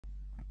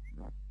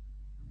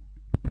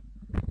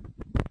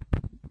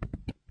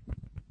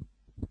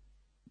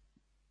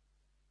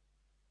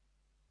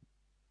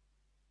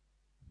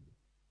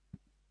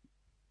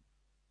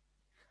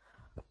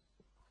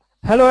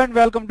Hello and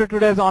welcome to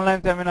today's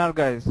online seminar,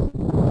 guys.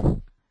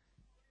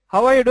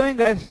 How are you doing,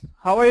 guys?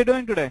 How are you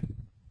doing today?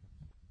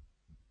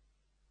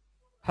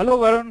 Hello,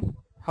 Varun.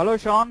 Hello,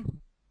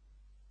 Sean.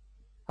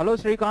 Hello,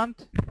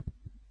 Srikanth.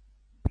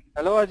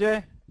 Hello,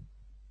 Ajay.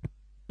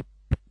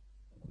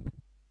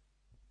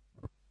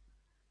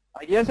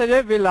 Yes,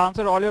 Ajay, we'll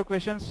answer all your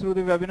questions through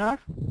the webinar.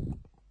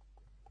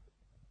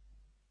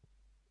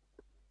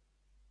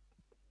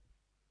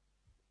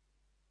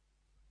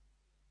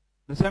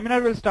 The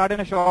seminar will start in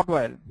a short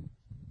while.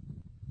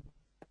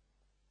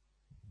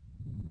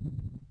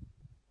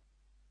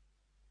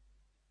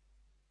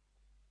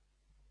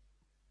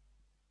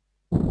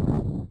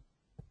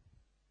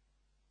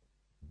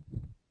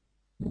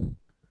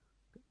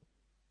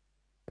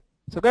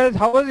 So guys,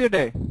 how was your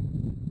day?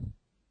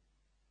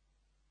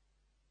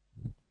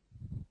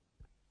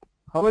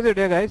 How was your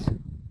day, guys?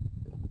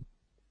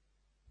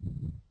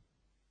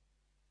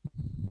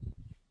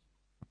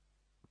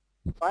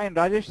 Fine,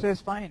 Rajesh says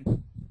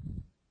fine.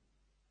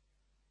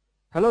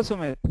 Hello,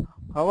 Sumit.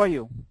 How are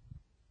you?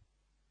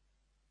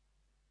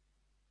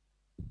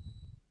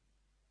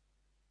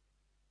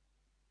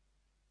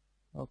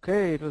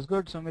 Okay, it was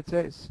good, Sumit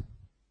says.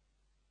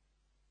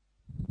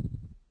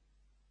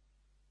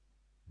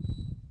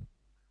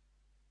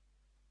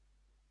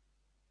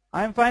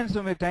 I'm fine,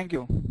 Sumit, thank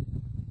you.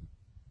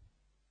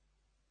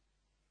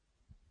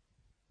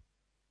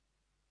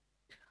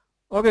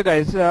 Okay,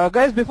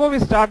 guys, before we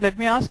start, let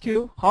me ask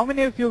you, how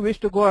many of you wish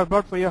to go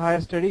abroad for your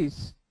higher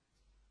studies?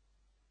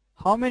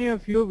 How many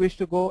of you wish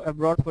to go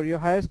abroad for your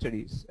higher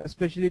studies,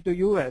 especially to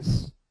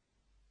US?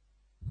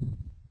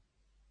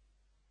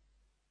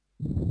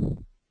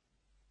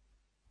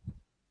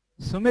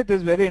 Sumit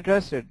is very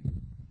interested.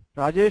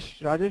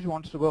 Rajesh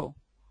wants to go.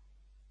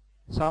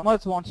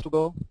 Samath wants to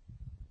go.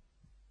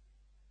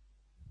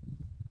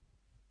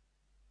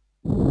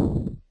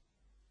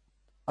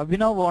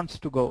 Abhinav wants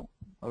to go.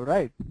 All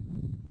right.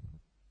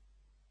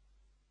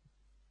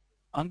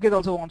 Ankit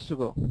also wants to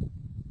go.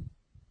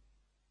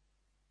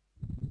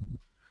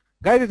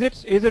 Guys,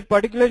 is it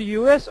particular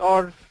US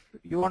or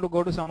you want to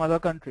go to some other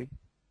country?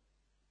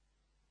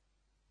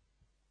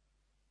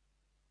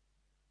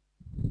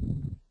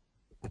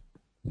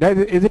 Guys,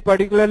 is it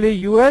particularly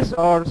US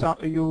or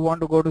you want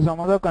to go to some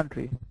other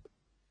country?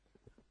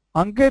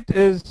 Ankit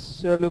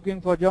is looking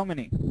for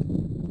Germany.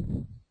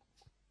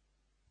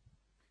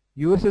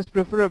 US is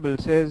preferable,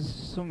 says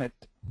Sumit.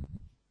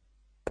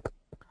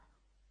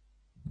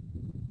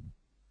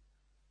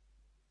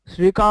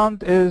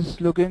 Srikanth is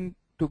looking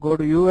to go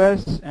to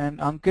US and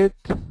Ankit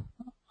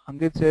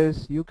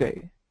says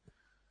UK.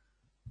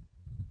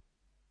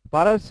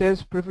 Bharat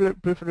says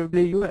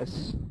preferably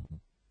US.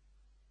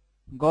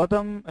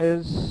 Gautam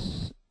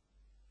is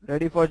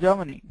ready for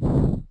Germany.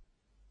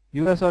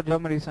 US or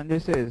Germany,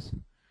 Sanjay says.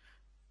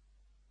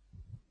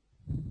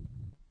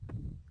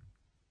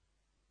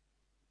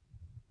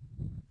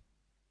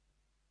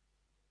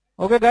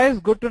 Okay guys,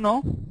 good to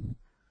know.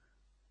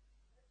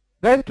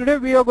 Guys, today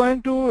we are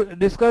going to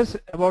discuss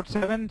about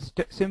 7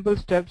 simple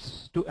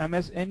steps to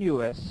MS in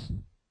US.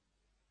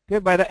 Okay,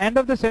 by the end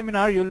of the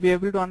seminar, you'll be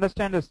able to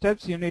understand the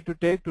steps you need to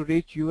take to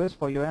reach US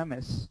for your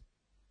MS.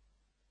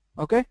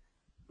 Okay?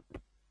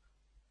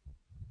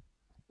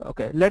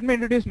 Okay, let me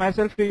introduce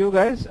myself to you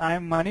guys. I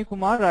am Mani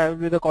Kumar. I will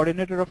be the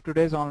coordinator of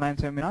today's online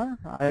seminar.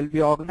 I will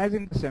be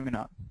organizing the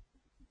seminar.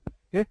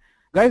 Okay,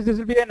 guys, this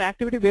will be an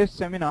activity-based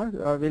seminar.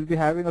 We'll be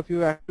having a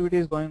few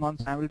activities going on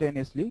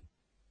simultaneously.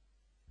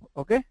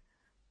 Okay?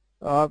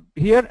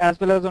 Here as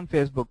well as on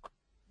Facebook.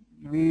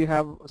 We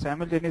have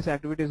simultaneous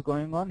activities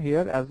going on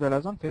here as well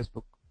as on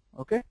Facebook.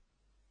 Okay?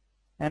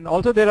 And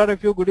also there are a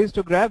few goodies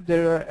to grab.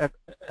 There are,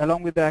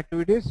 along with the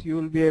activities, you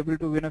will be able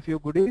to win a few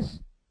goodies.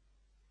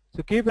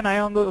 So keep an eye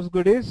on those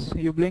goodies.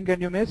 You blink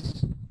and you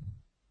miss.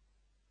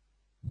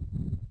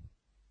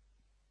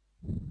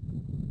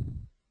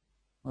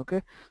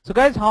 Okay. So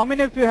guys, how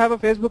many of you have a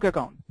Facebook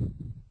account?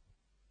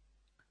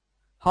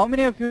 How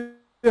many of you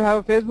have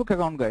a Facebook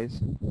account, guys?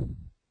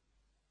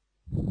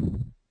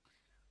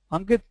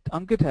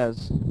 Ankit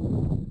has.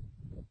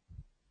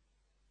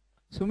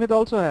 Sumit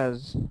also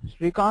has.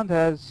 Srikanth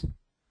has.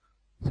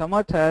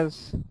 Samath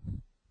has.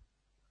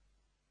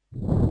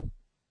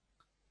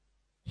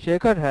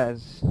 Shekhar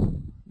has.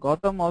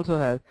 Gautam also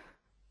has.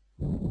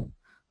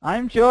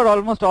 I'm sure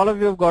almost all of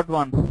you have got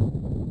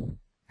one.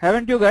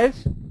 Haven't you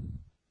guys?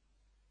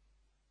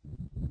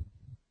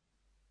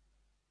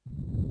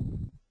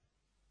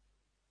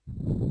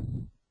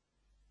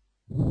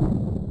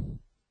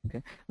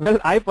 Okay. Well,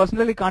 I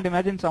personally can't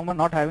imagine someone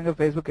not having a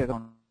Facebook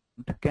account.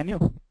 Can you?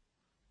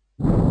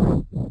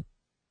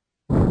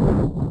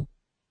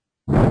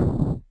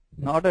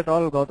 Not at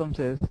all, Gautam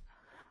says.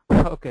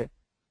 Okay.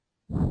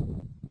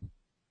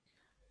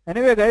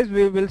 Anyway, guys,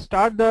 we will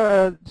start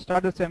the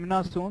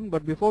seminar soon.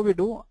 But before we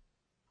do,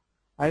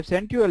 I've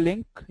sent you a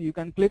link. You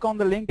can click on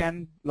the link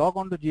and log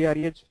on to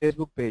GREedge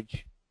Facebook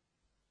page.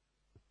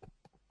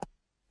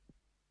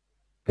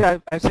 Okay,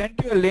 I've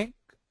sent you a link.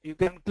 You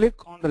can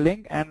click on the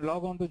link and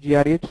log on to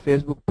GREedge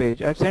Facebook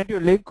page. I've sent you a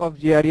link of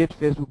GREedge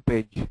Facebook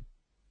page.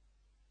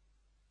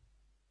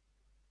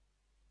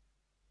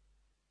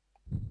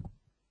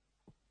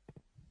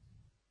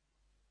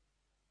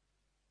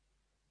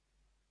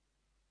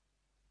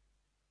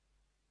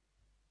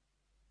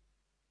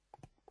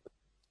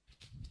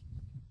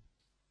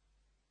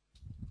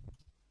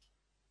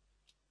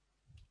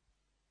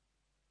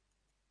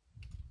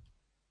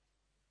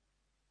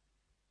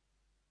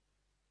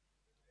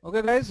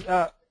 Okay, guys.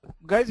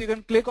 Guys, you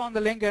can click on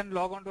the link and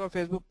log on to our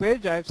Facebook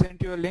page. I've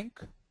sent you a link.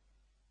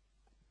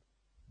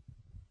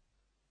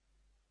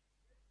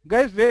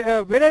 Guys,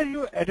 where are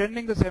you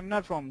attending the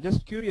seminar from?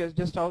 Just curious,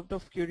 just out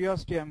of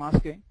curiosity, I'm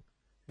asking.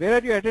 Where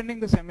are you attending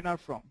the seminar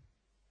from?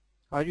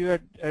 Are you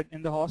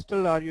in the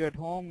hostel? Are you at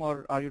home?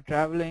 Or are you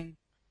traveling?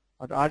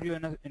 Or are you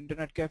in an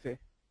internet cafe?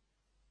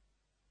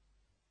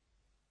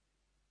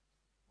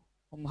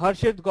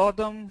 Harshit,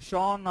 Gautam,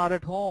 Sean are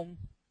at home.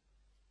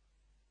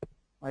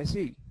 I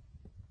see.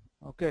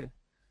 Okay.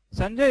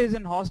 Sanjay is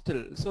in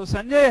hostel. So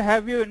Sanjay,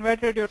 have you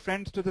invited your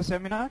friends to the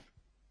seminar?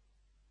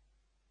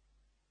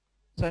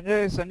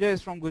 Sanjay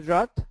is from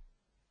Gujarat.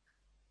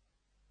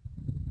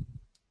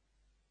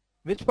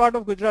 Which part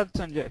of Gujarat,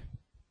 Sanjay?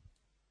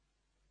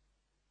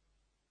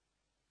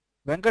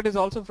 Venkat is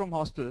also from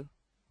hostel.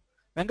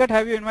 Venkat,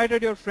 have you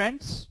invited your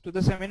friends to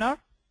the seminar?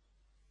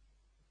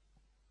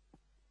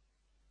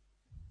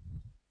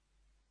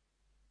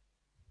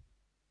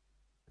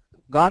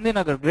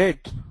 Gandhinagar,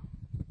 great.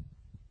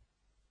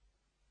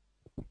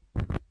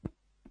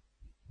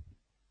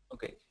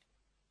 Okay.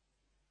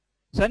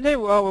 Sanjay,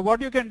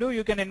 what you can do,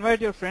 you can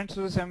invite your friends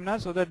to the seminar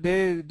so that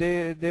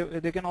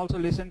they can also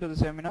listen to the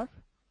seminar.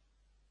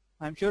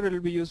 I'm sure it will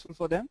be useful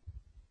for them.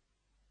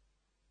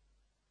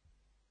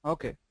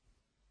 Okay.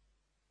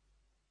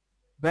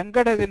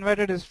 Venkat has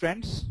invited his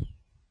friends.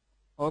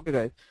 Okay,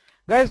 guys.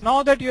 Guys,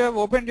 now that you have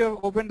opened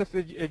the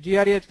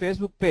GREedge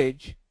Facebook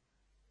page,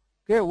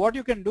 okay, what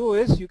you can do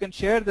is you can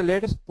share the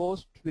latest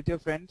post with your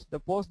friends, the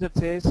post that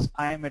says,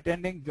 I am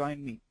attending,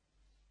 join me.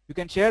 You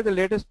can share the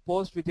latest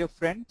post with your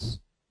friends.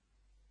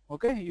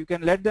 Okay, you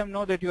can let them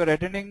know that you are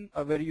attending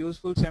a very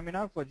useful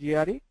seminar for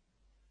GRE.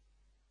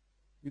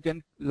 You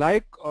can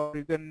like, or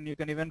you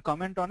can even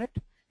comment on it.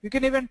 You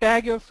can even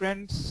tag your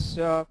friends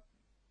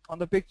on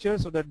the picture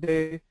so that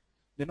they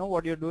know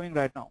what you're doing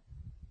right now.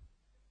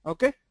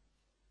 Okay,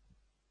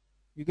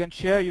 you can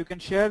share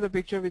the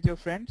picture with your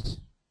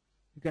friends.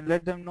 You can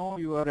let them know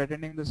you are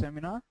attending the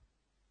seminar.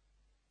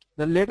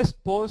 The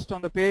latest post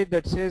on the page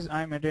that says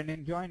I'm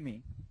attending, join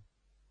me.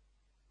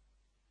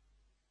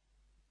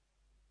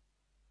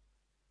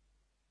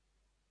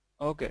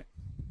 Okay.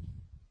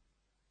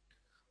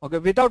 Okay,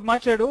 without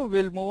much ado,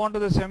 we'll move on to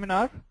the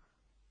seminar.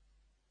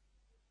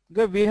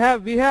 Okay,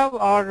 we have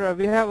our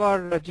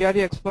GRE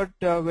expert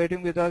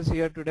waiting with us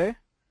here today,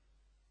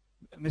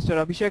 Mr.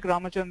 Abhishek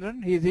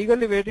Ramachandran. He is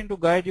eagerly waiting to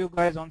guide you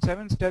guys on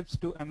 7 steps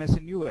to MS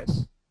in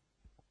US.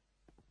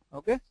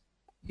 Okay,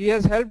 he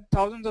has helped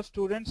thousands of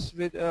students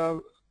with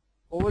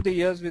over the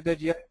years with their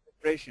GRE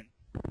preparation.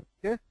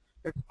 Okay,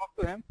 let's talk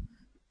to him.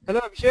 Hello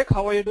Abhishek,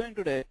 how are you doing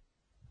today?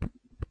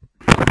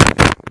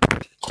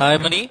 Hi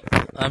Mani,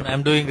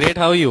 I'm doing great.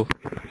 How are you?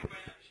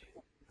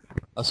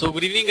 So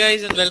good evening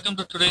guys and welcome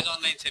to today's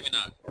online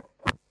seminar.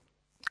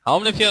 How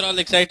many of you are all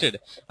excited?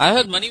 I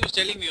heard Mani was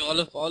telling me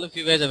all of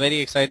you guys are very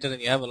excited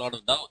and you have a lot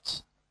of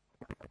doubts.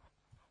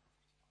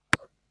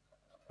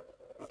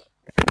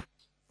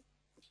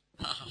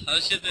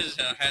 Harshit has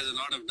a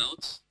lot of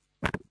doubts.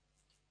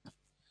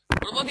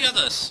 What about the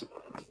others?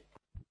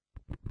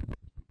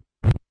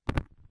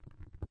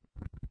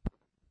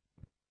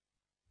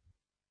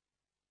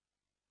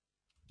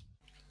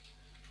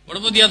 What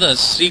about the others?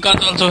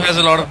 Srikanth also has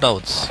a lot of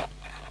doubts.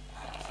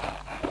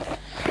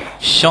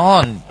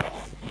 Sean,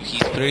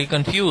 he's pretty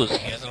confused.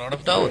 He has a lot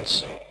of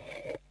doubts.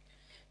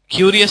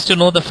 Curious to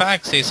know the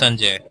facts, says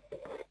Sanjay.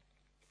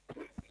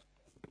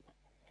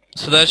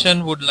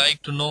 Sudarshan would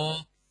like to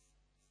know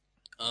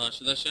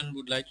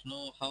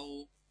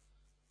how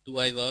do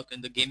I work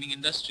in the gaming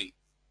industry.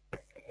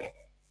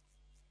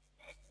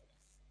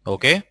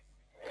 Okay.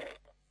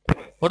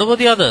 What about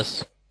the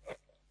others?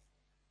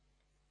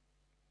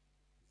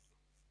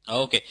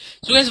 Okay.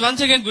 So guys,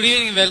 once again, good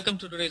evening and welcome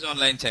to today's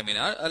online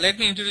seminar. Let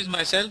me introduce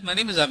myself. My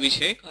name is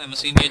Abhishek. I'm a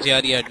senior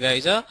GRE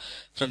advisor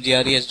from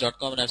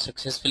GRES.com and I've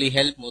successfully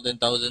helped more than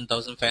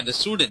 1,500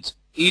 students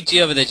each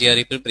year with a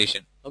GRE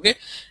preparation. Okay.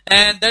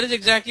 And that is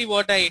exactly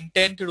what I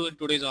intend to do in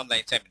today's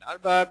online seminar.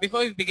 But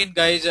before we begin,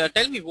 guys,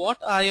 tell me what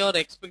are your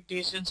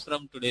expectations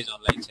from today's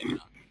online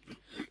seminar?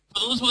 For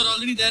those who are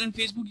already there on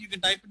Facebook, you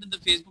can type it in the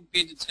Facebook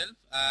page itself.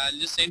 I'll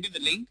just send you the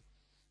link.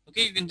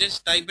 Okay. You can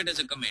just type it as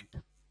a comment.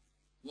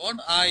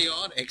 What are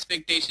your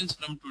expectations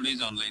from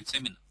today's online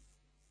seminar?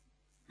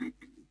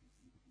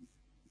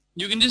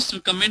 You can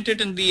just comment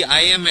it in the I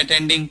am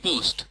attending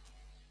post.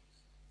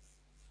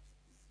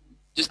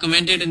 Just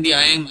comment it in the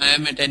I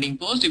am attending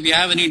post. If you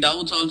have any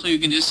doubts also, you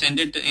can just send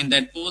it in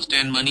that post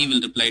and Mani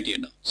will reply to your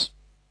doubts.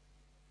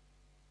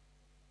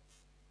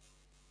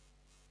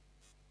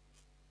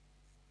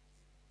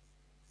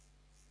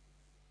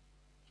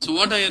 So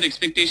what are your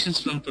expectations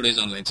from today's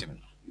online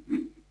seminar?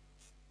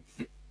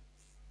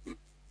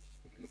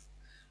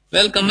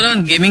 Well,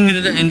 Kamran, gaming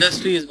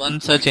industry is one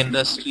such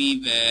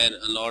industry where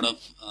a lot of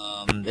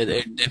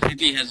it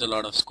definitely has a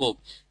lot of scope.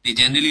 They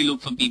generally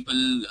look for people.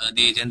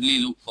 They generally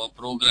look for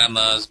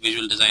programmers,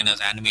 visual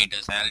designers,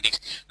 animators, analytics.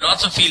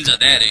 Lots of fields are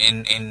there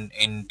in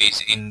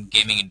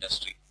gaming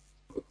industry.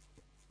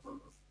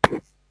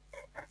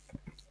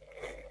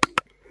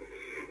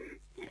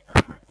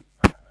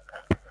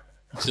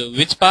 So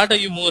which part are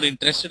you more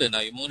interested in?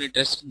 Are you more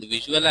interested in the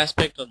visual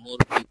aspect or more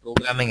the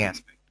programming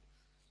aspect?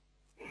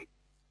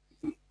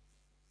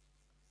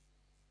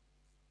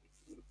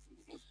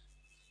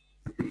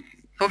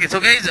 Okay, so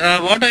guys,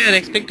 what are your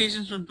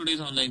expectations from today's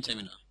online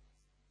seminar?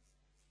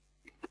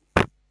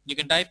 You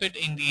can type it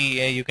in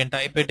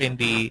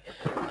the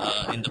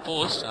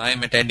post. I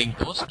am attending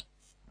post.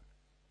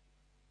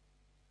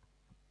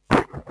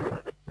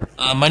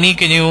 Mani,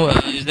 can you?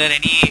 Is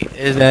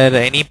there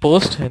any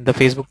post in the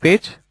Facebook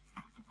page?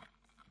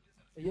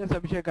 Yes,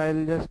 Abhishek,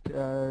 I'll just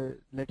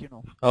let you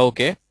know.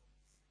 Okay.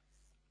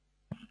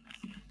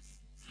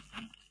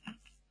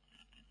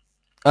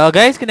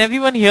 Guys, can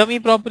everyone hear me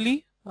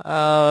properly?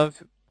 I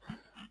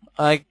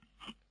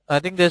I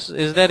think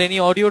is there any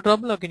audio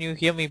trouble or can you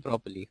hear me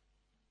properly?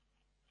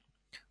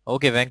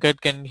 Okay, Venkat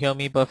can hear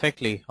me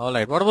perfectly.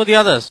 Alright, what about the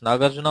others?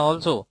 Nagarjuna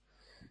also?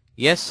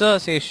 Yes sir,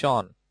 says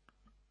Sean.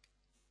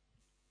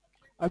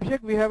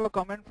 Abhishek, we have a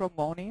comment from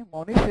Moni.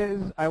 Moni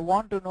says, I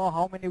want to know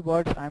how many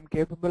words I'm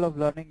capable of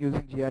learning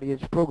using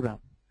GREedge program.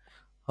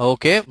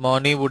 Okay,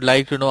 Moni would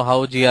like to know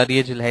how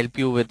GREedge will help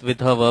you with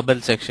her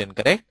verbal section,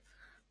 correct?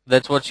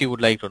 That's what she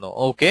would like to know.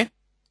 Okay.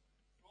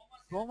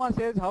 Roma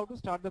says, how to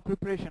start the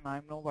preparation?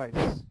 I'm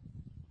novice.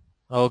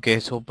 Okay,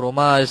 so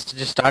Proma is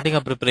just starting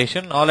a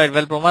preparation. Alright,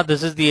 well Proma,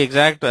 this is the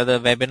exact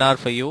the webinar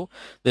for you.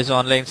 This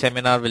online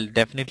seminar will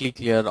definitely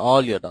clear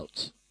all your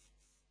doubts.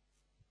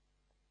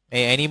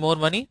 Any more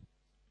money?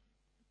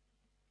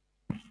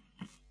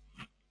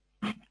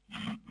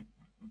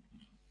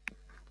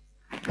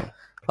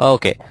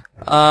 Okay.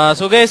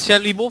 So guys,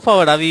 shall we move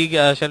forward?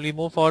 Shall we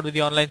move forward with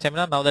the online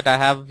seminar? Now that I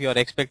have your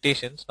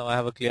expectations, now I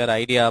have a clear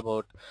idea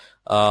about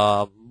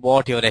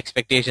what your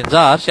expectations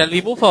are. Shall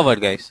we move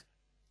forward, guys?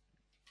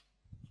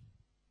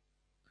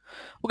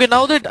 Okay,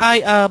 now that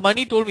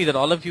Mani told me that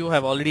all of you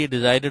have already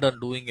decided on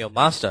doing your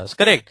masters,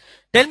 correct?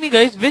 Tell me,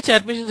 guys, which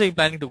admissions are you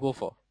planning to go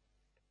for?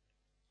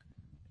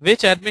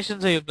 Which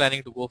admissions are you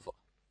planning to go for?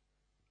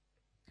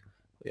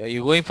 Are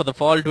you going for the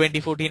fall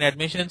 2014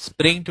 admissions,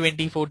 spring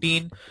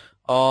 2014,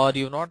 or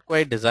you've not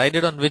quite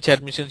decided on which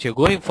admissions you're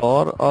going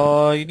for,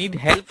 or you need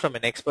help from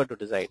an expert to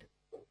decide?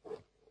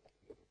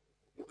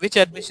 Which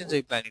admissions are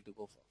you planning to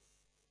go for?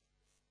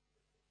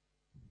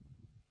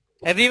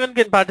 Everyone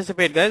can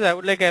participate, guys. I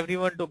would like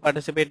everyone to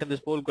participate in this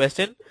poll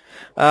question.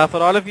 For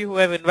all of you who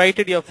have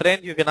invited your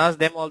friends, you can ask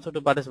them also to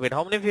participate.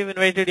 How many of you have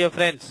invited your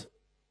friends?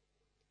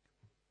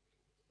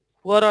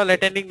 Who are all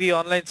attending the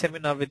online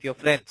seminar with your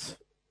friends?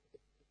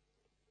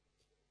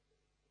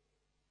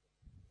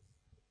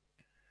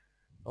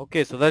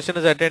 Okay, Sudarshan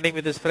is attending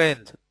with his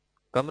friends.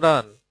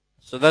 Kamran.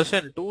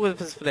 Sudarshan, two with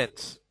his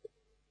friends.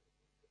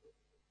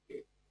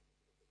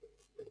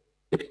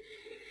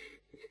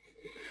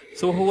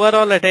 So who are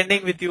all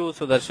attending with you,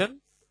 Sudarshan?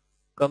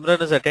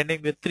 Kamran is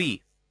attending with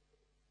 3.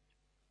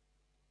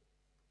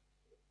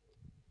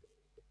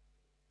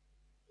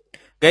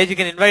 Guys, you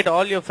can invite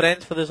all your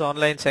friends for this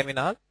online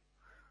seminar.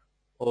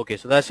 Okay,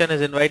 Sudarshan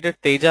is invited,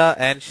 Teja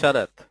and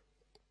Sharath.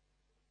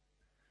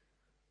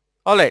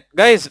 Alright,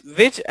 guys,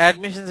 which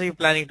admissions are you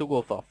planning to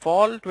go for?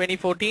 Fall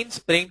 2014,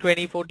 spring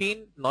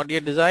 2014, not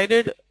yet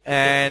decided,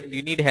 and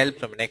you need help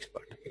from an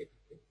expert.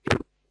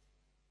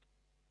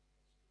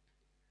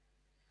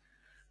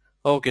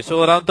 Okay,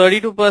 so around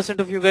 32%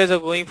 of you guys are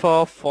going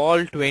for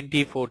fall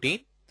 2014,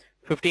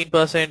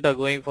 15% are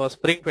going for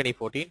spring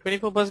 2014,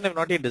 24% have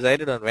not yet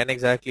decided on when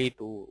exactly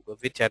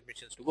which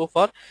admissions to go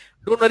for.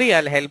 Don't worry,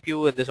 I'll help you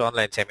with this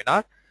online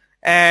seminar.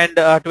 And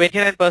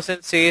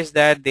 29% says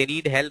that they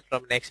need help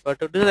from an expert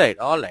to decide.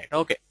 Alright,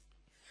 okay.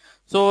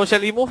 So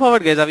shall we move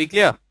forward, guys? Are we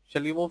clear?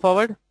 Shall we move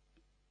forward?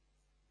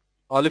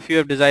 All of you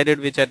have decided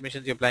which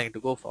admissions you're planning to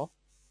go for.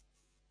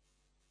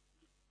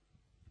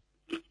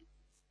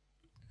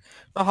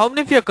 Now, how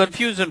many of you are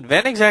confused on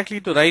when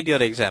exactly to write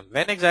your exam?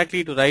 When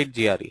exactly to write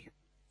GRE?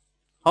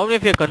 How many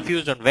of you are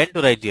confused on when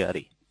to write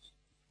GRE?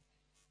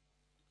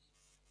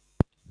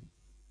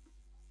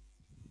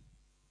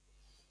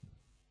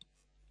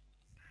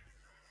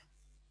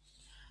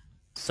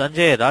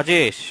 Sanjay,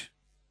 Rajesh.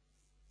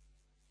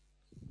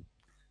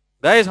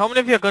 Guys, how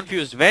many of you are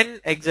confused? When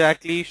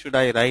exactly should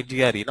I write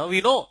GRE? Now we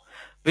know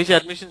which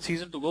admission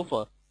season to go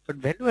for. But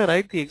when do I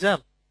write the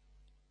exam?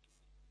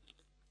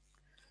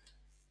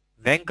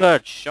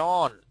 Venkat,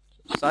 Sean,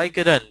 Sai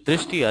Kiran,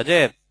 Drishti,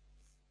 Ajay,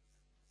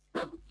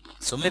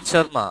 Sumit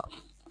Sharma.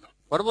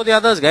 What about the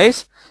others,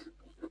 guys?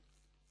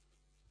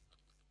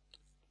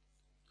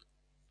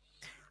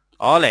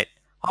 Alright.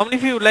 How many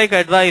of you would like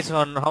advice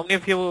on how many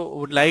of you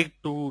would like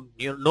to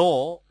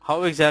know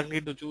how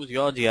exactly to choose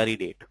your GRE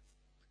date?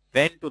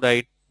 When to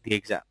write the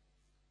exam?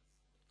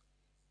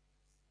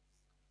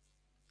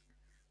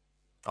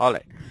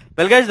 Alright.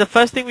 Well guys, the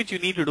first thing which you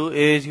need to do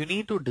is you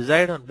need to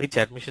decide on which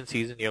admission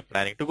season you're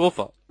planning to go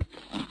for.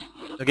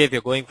 Okay, if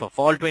you're going for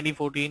fall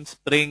 2014,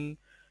 spring,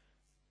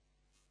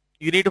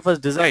 you need to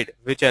first decide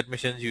which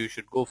admissions you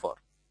should go for.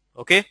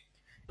 Okay?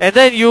 And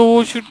then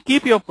you should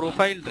keep your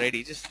profile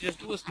ready. Just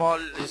do a small,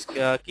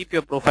 keep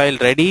your profile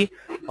ready.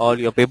 All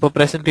your paper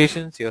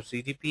presentations, your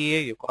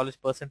CGPA, your college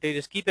percentage,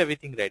 just keep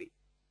everything ready.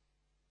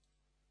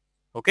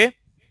 Okay.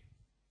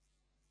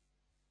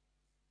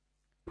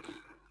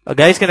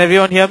 Guys, can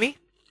everyone hear me?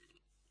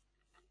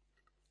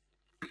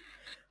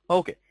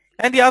 Okay.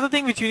 And the other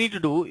thing which you need to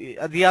do,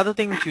 the other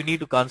thing which you need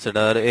to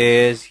consider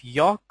is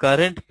your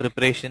current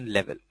preparation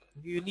level.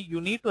 You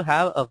need to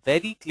have a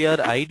very clear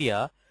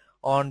idea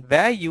on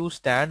where you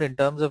stand in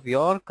terms of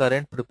your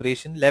current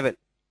preparation level.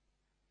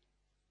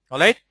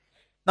 Alright.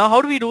 Now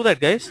how do we do that,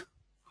 guys?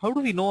 How do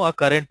we know our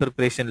current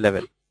preparation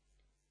level?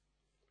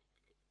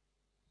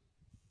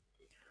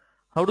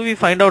 How do we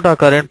find out our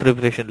current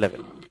preparation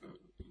level?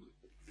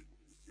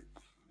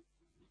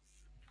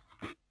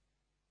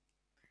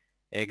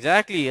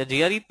 Exactly, a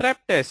GRE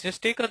prep test.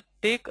 Just take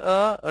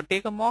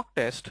a mock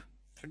test.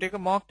 If you take a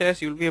mock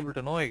test, you'll be able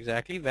to know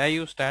exactly where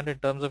you stand in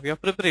terms of your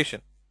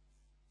preparation.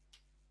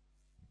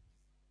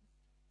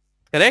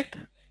 Correct?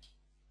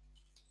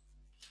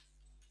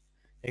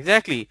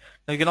 Exactly.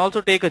 Now you can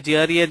also take a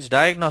GREedge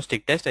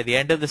diagnostic test. At the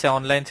end of this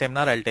online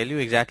seminar, I'll tell you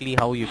exactly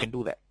how you can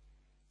do that.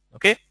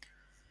 Okay?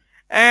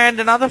 And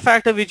another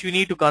factor which we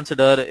need to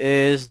consider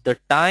is the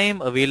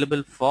time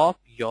available for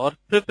your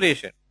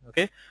preparation.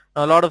 Okay?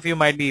 Now a lot of you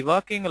might be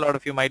working, a lot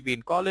of you might be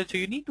in college, so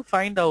you need to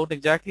find out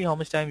exactly how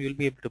much time you'll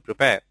be able to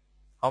prepare,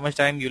 how much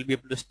time you'll be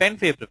able to spend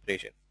for your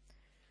preparation.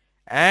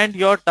 And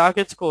your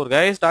target score,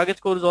 guys. Target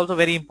score is also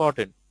very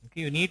important.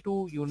 Okay? You need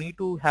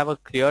to have a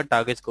clear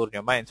target score in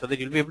your mind so that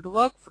you'll be able to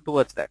work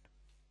towards that.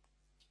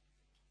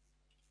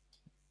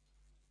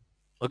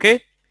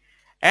 Okay?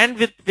 And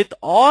with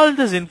all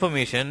this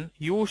information,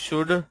 you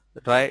should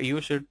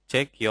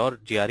check your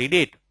GRE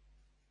date.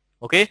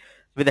 Okay?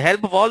 With the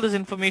help of all this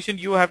information,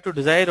 you have to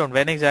decide on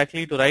when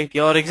exactly to write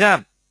your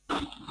exam.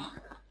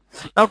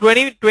 Now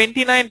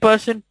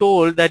 29%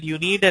 told that you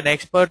need an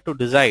expert to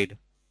decide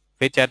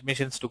which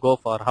admissions to go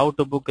for, how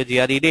to book a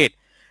GRE date.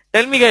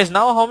 Tell me, guys,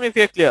 now how many of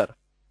you are clear?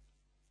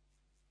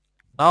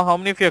 Now how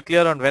many of you are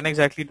clear on when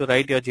exactly to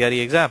write your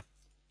GRE exam?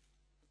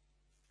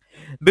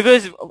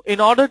 Because in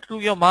order to do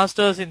your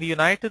masters in the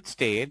United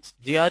States,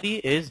 GRE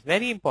is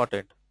very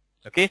important.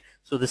 Okay,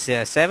 so the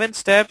 7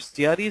 steps,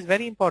 GRE is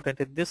very important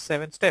in these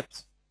 7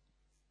 steps.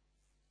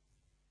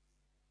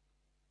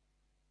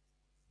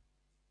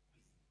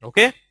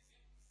 Okay.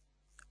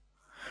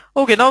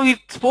 Okay, now we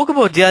spoke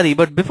about GRE,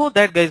 but before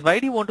that, guys, why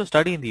do you want to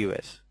study in the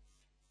US?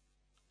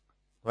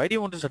 Why do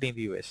you want to study in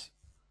the US?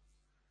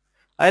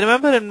 I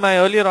remember in my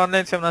earlier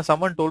online seminar,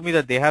 someone told me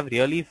that they have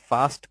really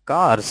fast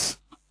cars.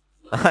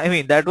 I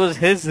mean, that was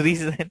his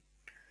reason.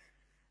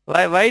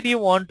 Why do you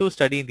want to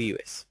study in the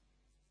US?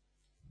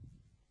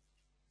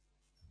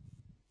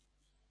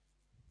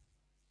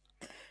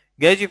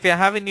 Guys, if you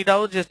have any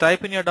doubts, just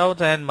type in your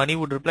doubts and Money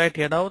would reply to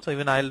your doubts, or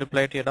even I'll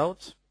reply to your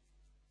doubts.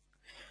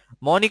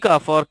 Monica,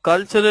 for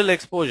cultural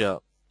exposure.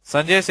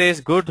 Sanjay says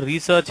good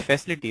research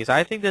facilities.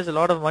 I think there's a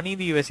lot of money in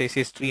the USA,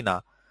 says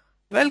Trina.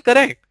 Well,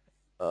 correct.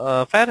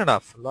 Fair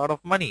enough. A lot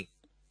of money.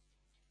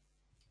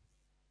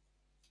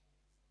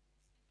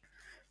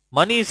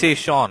 Money, says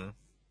Sean.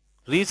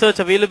 Research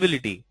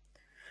availability.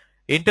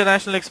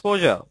 International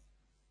exposure.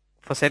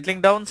 For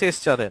settling down, says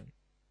Charan.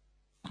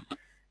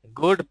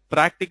 Good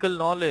practical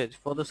knowledge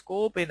for the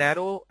scope in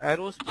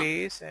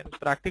aerospace and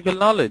practical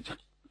knowledge.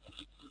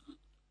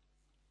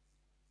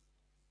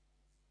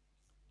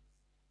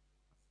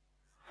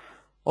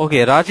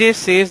 Okay, Rajesh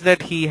says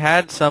that he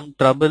had some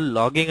trouble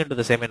logging into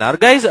the seminar.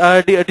 Guys,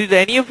 did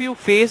any of you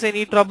face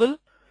any trouble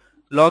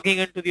logging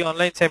into the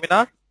online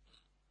seminar?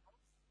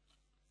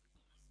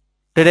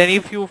 Did any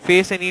of you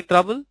face any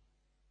trouble?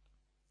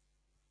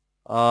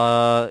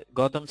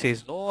 Gautam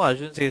says no.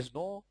 Arjun says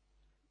no.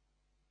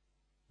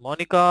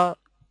 Monica,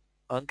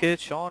 Ankit,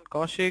 Sean,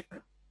 Kaushik.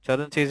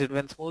 Charan says it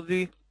went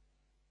smoothly.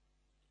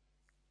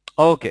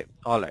 Okay,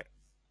 alright.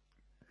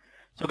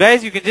 So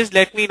guys, you can just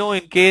let me know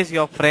in case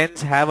your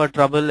friends have a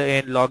trouble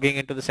in logging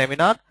into the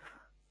seminar.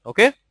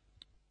 Okay?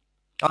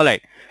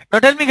 Alright. Now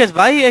tell me guys,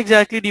 why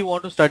exactly do you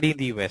want to study in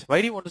the US?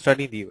 Why do you want to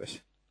study in the US?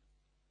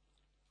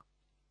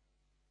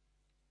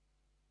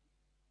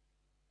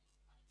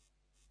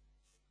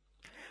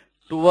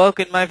 To work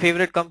in my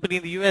favorite company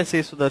in the US,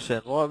 says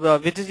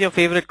Sudarshan. Which is your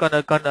favorite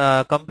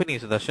company,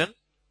 Sudarshan?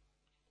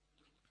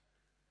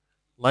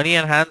 Money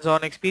and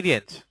hands-on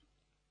experience.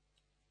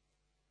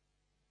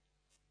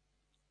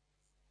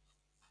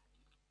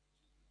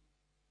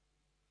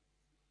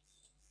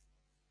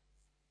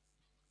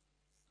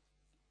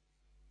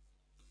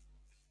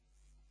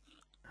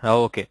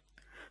 Okay.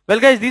 Well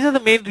guys, these are the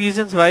main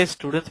reasons why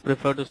students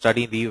prefer to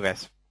study in the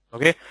US.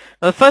 Okay.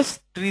 Now, the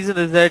first reason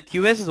is that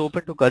US is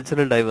open to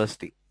cultural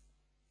diversity.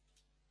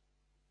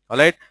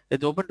 Alright,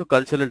 it's open to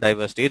cultural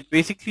diversity. It's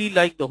basically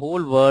like the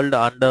whole world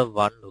under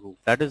one roof.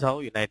 That is how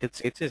United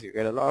States is. You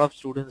get a lot of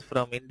students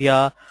from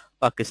India,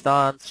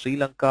 Pakistan, Sri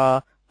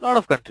Lanka, a lot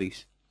of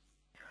countries.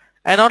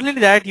 And not only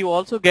that, you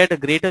also get a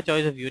greater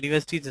choice of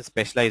universities and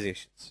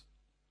specializations.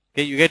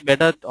 Okay, you get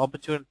better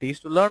opportunities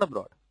to learn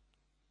abroad.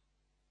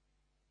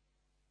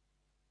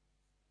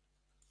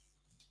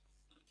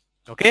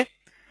 Okay,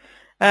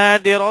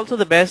 and they are also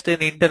the best in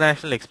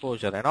international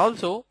exposure and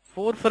also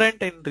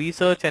forefront in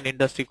research and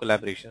industry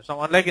collaboration. So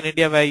unlike in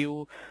India where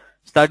you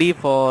study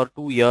for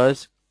 2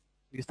 years.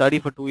 You study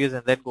for 2 years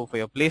and then go for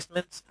your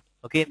placements.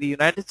 Okay, in the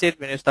United States,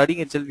 when you're studying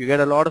itself, you get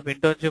a lot of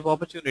internship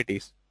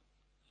opportunities.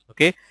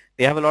 Okay,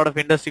 they have a lot of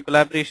industry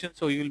collaboration,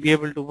 so you will be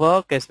able to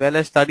work as well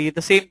as study at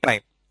the same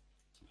time.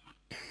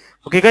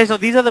 Okay, guys. Now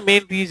these are the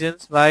main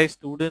reasons why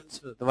students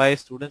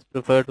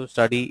prefer to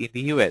study in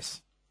the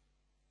US.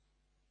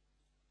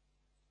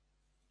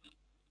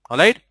 All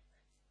right.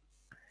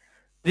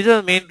 These are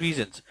the main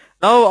reasons.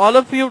 Now, all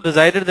of you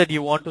decided that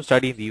you want to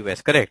study in the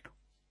US, correct?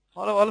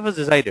 All of us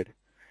decided.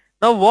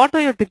 Now, what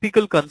are your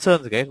typical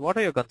concerns, guys? What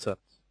are your concerns?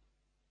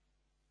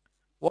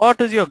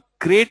 What is your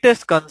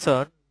greatest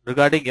concern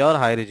regarding your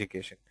higher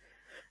education?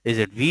 Is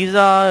it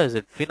visa? Is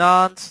it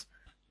finance?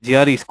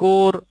 GRE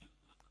score?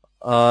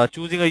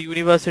 Choosing a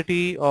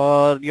university,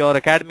 or your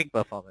academic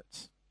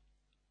performance?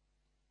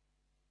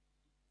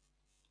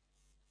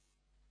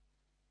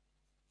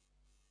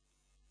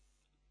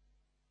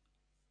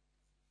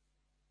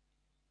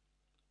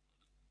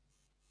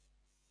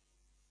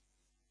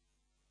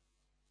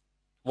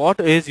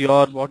 What is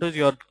your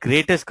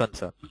greatest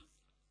concern?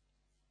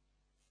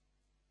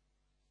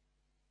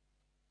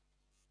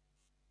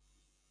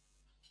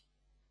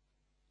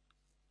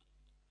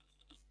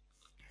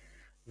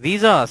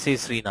 Visa,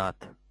 says Srinath.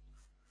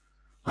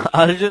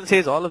 Arjun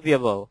says all of the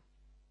above.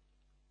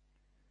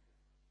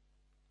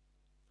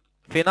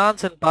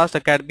 Finance and past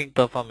academic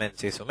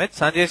performance, says Sumit.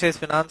 Sanjay says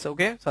finance.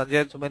 Okay,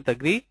 Sanjay and Sumit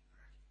agree.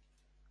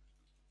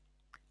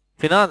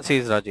 Finance,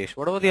 says Rajesh.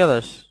 What about the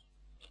others?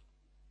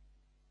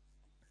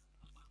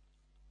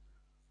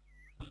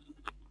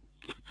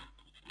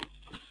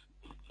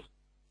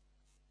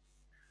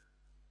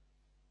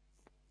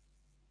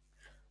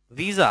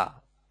 Visa.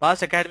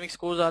 Past academic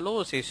scores are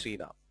low, says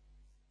Sriram.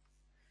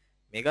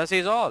 Mega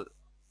says all.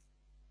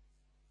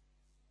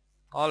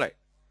 Alright.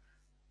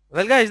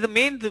 Well, guys,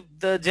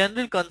 the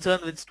general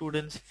concern with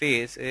students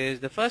face is,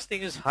 the first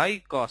thing is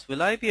high cost.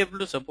 Will I be able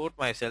to support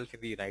myself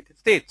in the United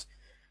States?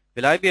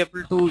 Will I be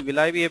able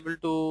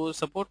to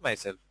support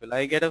myself? Will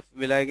I be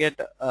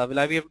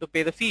able to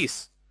pay the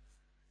fees?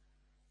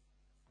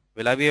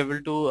 Will I be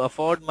able to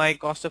afford my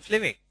cost of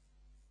living?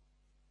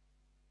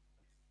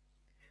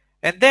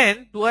 And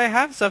then, do I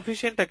have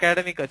sufficient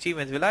academic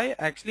achievements? Will I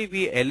actually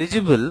be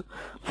eligible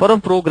for a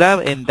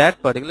program in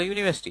that particular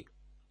university?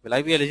 Will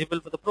I be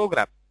eligible for the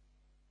program?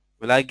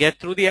 Will I get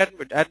through the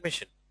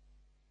admission?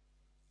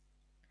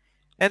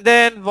 And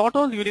then, what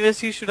all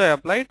universities should I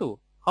apply to?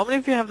 How many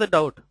of you have the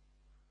doubt?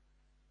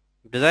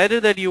 You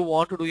decided that you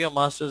want to do your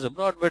masters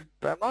abroad, but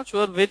I'm not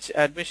sure which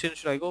admission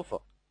should I go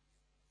for.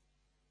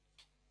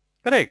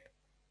 Correct.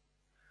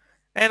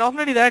 And not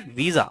only that,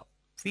 visa.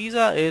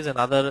 Visa is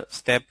another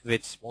step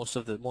which most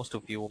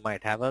of you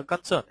might have a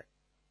concern in.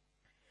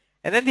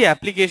 And then the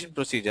application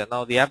procedure.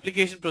 Now, the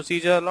application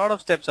procedure, a lot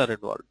of steps are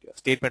involved. Your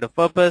statement of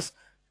purpose,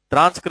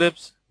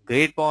 transcripts,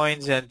 grade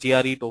points, and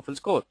GRE TOEFL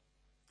score.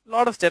 A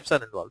lot of steps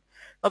are involved.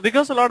 Now,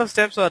 because a lot of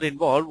steps are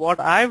involved, what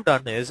I've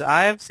done is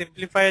I have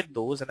simplified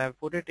those and I've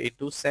put it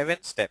into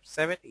 7 steps,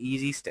 7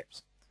 easy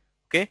steps.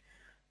 Okay,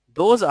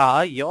 those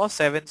are your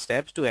 7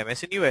 steps to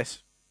MS in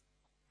US.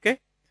 Okay.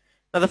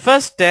 Now, the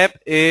first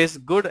step is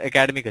good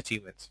academic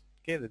achievements.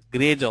 Okay, the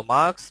grades or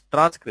marks,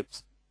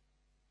 transcripts,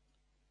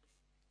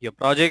 your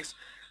projects,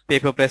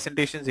 paper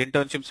presentations,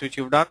 internships which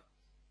you've done.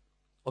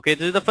 Okay,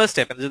 this is the first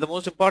step and this is the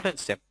most important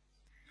step.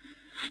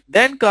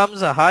 Then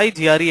comes a high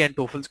GRE and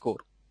TOEFL score.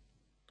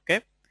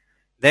 Okay,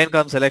 then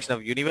comes selection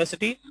of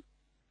university,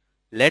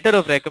 letter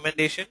of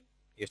recommendation,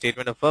 your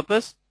statement of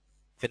purpose,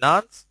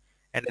 finance,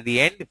 and at the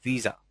end,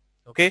 visa.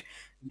 Okay,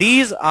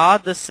 these are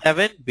the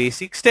 7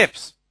 basic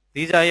steps.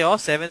 These are your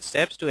 7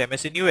 steps to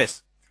MS in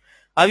US.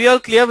 Are you all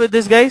clear with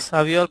this, guys?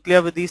 Are you all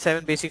clear with these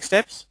 7 basic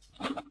steps?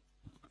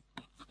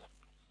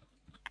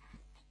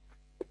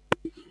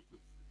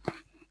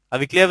 Are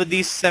we clear with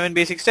these 7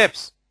 basic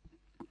steps?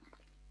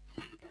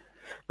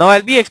 Now,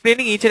 I'll be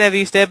explaining each and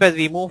every step as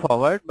we move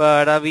forward,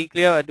 but are we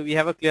clear? Do we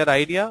have a clear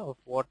idea of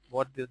what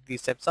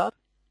these steps are?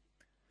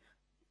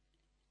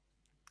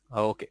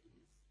 Okay.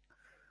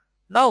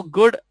 Now,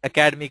 good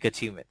academic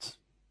achievements.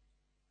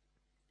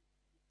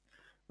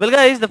 Well,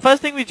 guys, the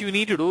first thing which you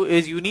need to do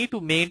is you need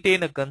to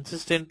maintain a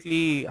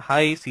consistently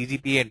high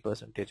CGPA and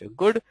percentage, a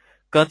good,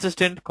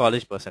 consistent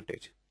college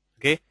percentage.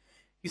 Okay,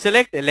 you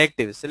select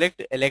electives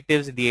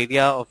in the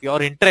area of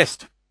your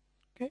interest.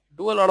 Okay,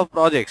 do a lot of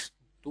projects,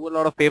 do a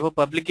lot of paper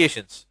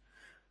publications,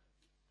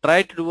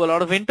 try to do a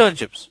lot of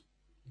internships.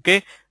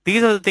 Okay,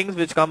 these are the things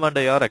which come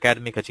under your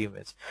academic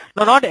achievements.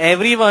 Now, not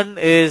everyone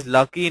is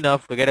lucky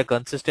enough to get a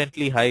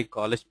consistently high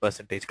college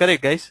percentage.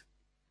 Correct, guys?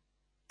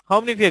 How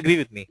many of you agree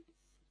with me?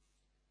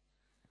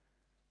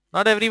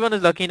 Not everyone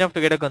is lucky enough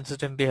to get a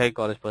consistently high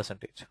college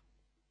percentage.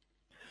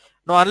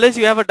 Now, unless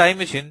you have a time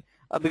machine,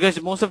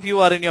 because most of you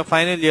are in your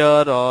final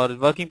year or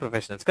working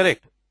professionals,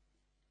 correct?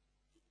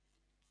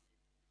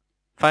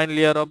 Final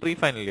year or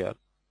pre-final year.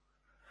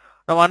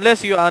 Now,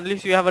 unless you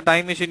have a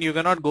time machine, you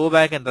cannot go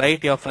back and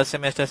write your first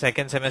semester,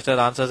 second semester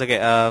answers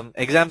again,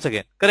 exams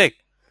again, correct?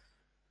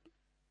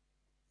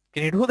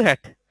 Can you do that?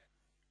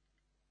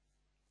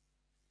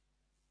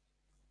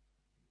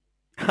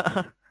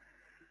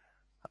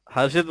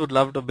 Harshit would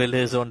love to build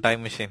his own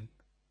time machine.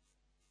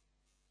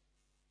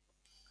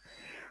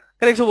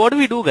 Correct. So what do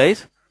we do,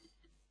 guys?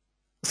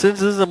 Since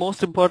this is the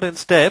most important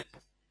step,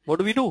 what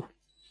do we do?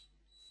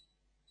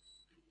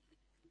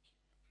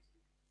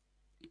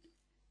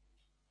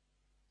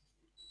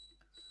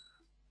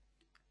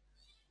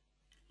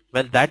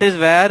 Well, that is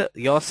where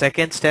your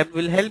second step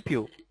will help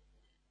you.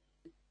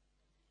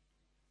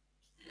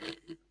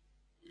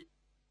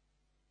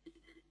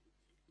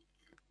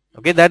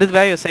 Okay, that is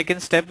where your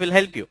second step will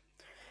help you.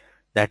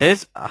 That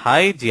is a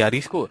high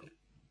GRE score.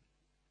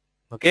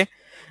 Okay,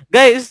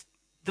 guys,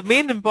 the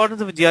main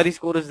importance of a GRE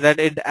score is that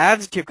it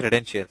adds to your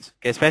credentials.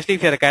 Okay, especially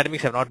if your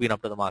academics have not been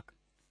up to the mark.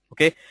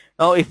 Okay,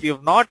 now if you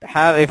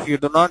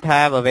do not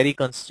have a very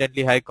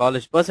consistently high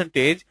college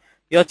percentage,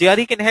 your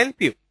GRE can help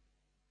you.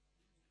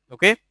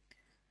 Okay,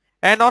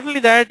 and not only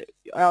that,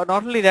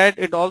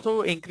 it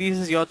also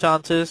increases your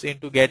chances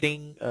into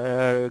getting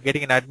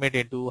an admit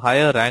into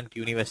higher ranked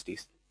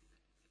universities.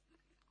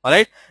 All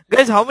right,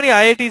 guys, how many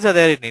IITs are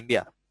there in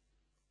India?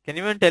 Can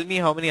you even tell me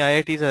how many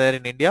IITs are there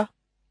in India?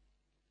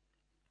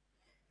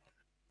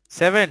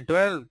 7,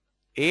 12,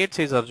 8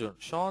 says Arjun.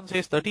 Sean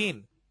says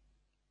 13.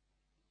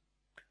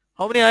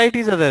 How many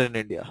IITs are there in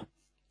India?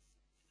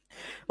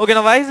 Okay,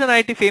 now why is an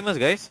IIT famous,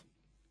 guys?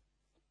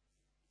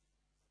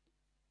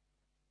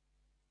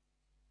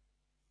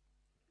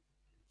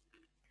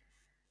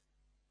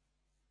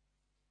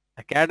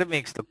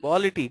 Academics, the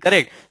quality,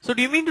 correct. So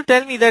do you mean to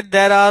tell me that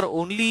there are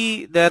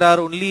only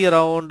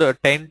around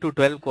 10 to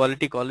 12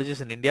 quality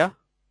colleges in India?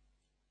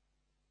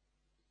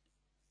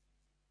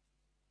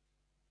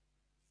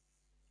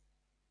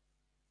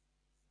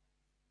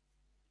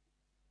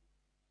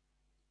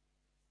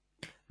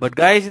 But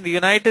guys, in the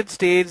United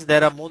States,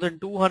 there are more than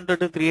 200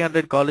 to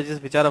 300 colleges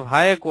which are of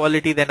higher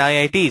quality than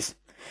IITs.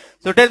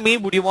 So tell me,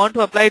 would you want to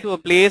apply to a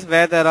place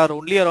where there are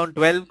only around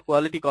 12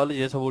 quality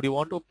colleges, or would you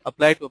want to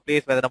apply to a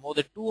place where there are more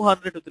than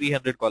 200 to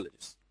 300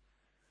 colleges?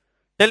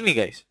 Tell me,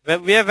 guys, where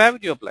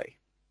would you apply?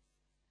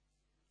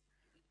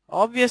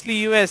 Obviously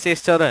US,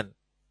 says Charan.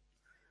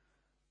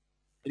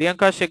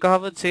 Priyanka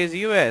Shekhawat says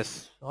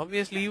US.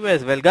 Obviously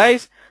US. Well,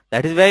 guys,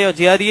 that is where your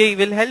GRE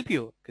will help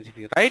you. Because if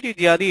you write your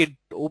GRE, it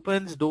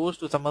opens doors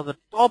to some of the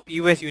top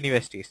US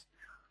universities.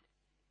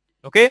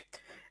 Okay?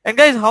 And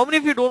guys, how many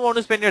of you don't want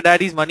to spend your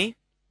daddy's money?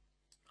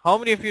 How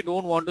many of you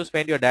don't want to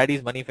spend your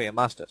daddy's money for your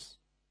masters?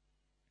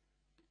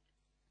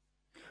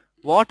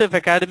 What if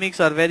academics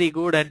are very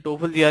good and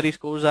TOEFL GRE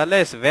scores are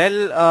less?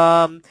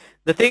 Well,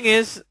 the thing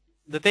is,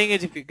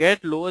 if you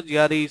get lower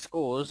GRE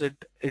scores, it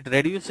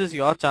reduces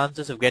your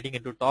chances of getting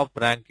into top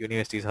ranked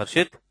universities.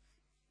 Harshit?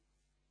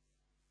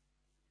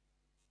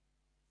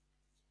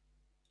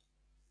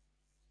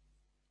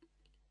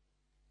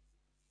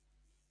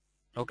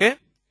 Okay?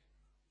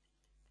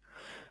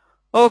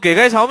 Okay,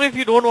 guys, how many of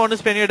you don't want to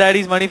spend your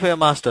daddy's money for your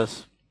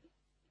masters?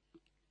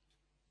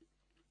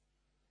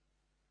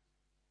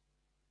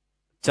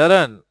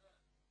 Charan,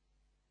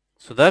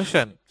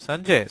 Sudarshan,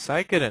 Sanjay,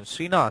 Saikiran,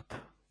 Srinath,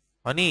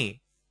 Mani,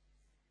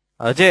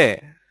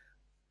 Ajay,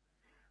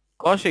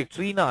 Kaushik,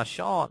 Trina,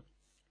 Sean.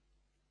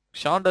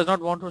 Sean does not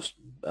want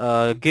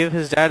to give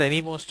his dad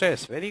any more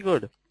stress. Very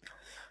good.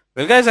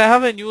 Well, guys, I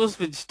have a news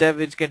which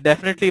can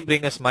definitely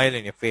bring a smile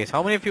in your face.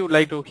 How many of you would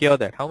like to hear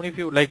that? How many of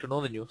you would like to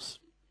know the news?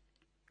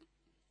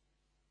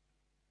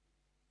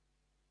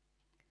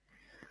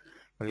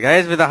 Well,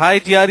 guys, with a high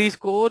GRE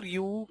score,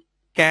 you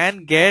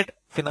can get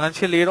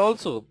financial aid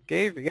also.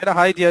 Okay, if you get a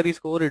high GRE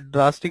score, it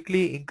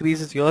drastically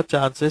increases your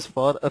chances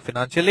for a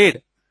financial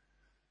aid.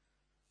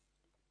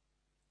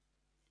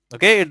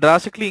 Okay, it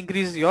drastically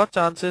increases your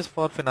chances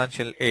for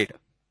financial aid.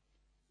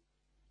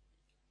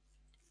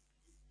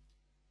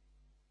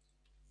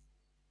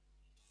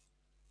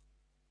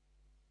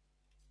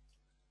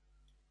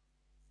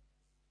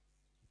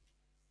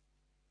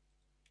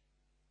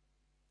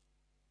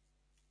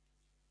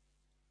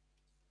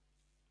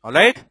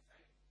 Alright?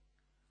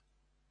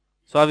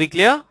 So are we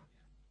clear?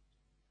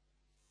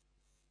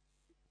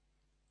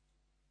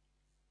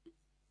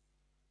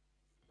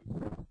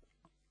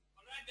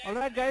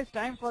 Alright guys,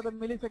 time for the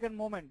millisecond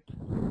moment.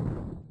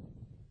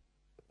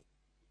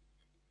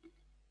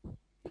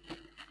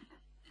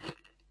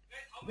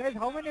 Guys,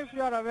 how many of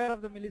you are aware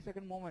of the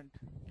millisecond moment?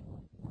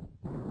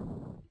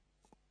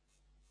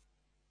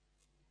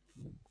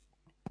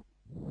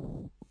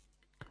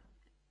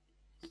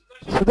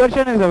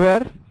 Sudarshan is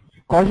aware.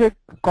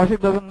 Kaushik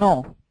doesn't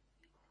know.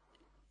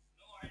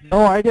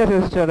 No idea,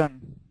 says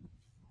Charan.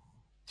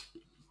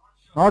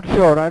 Not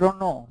sure, I don't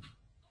know.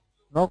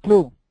 No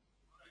clue.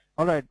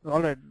 Alright.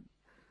 Okay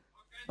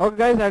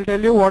guys, I'll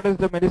tell you what is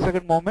the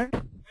millisecond moment.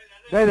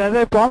 Guys, as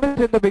I promised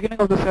in the beginning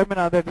of the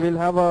seminar that we'll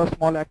have a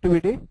small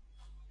activity.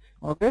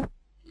 Okay.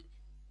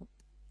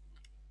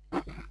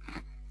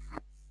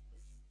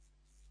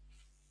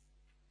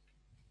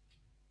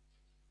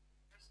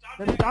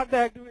 Let's start the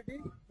activity.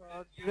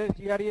 Today's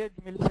GRE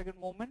millisecond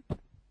moment.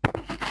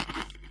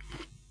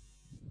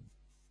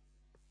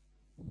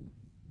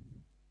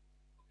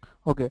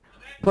 Okay.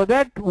 For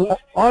that,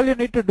 all you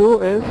need to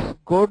do is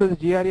go to the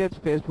GREedge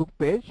Facebook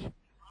page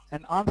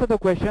and answer the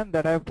question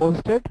that I have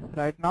posted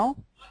right now.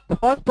 The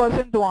first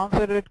person to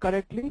answer it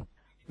correctly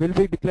will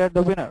be declared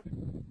the winner.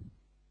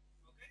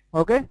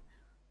 Okay?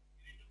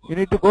 You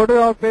need to go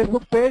to our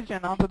Facebook page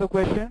and answer the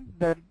question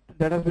that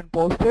has been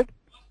posted.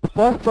 The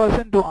first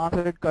person to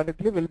answer it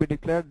correctly will be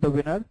declared the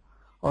winner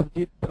of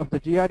the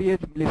GREedge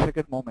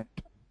millisecond moment.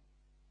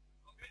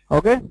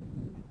 Okay?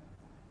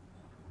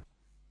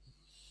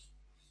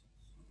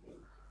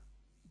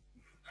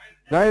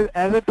 Guys,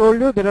 as I told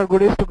you, there are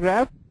goodies to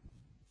grab.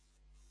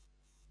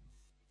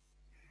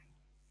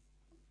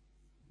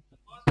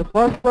 The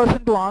first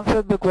person to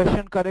answer the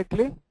question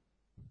correctly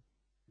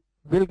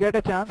will get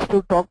a chance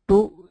to talk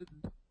to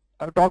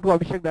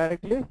Abhishek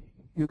directly.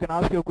 You can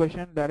ask your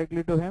question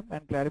directly to him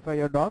and clarify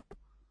your doubt.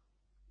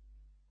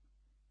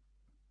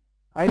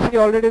 I see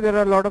already there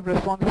are a lot of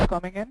responses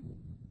coming in.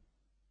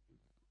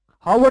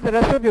 How about the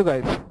rest of you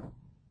guys?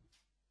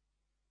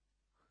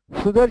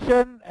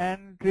 Sudarshan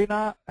and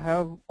Trina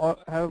have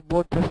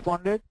both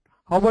responded.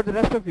 How about the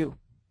rest of you?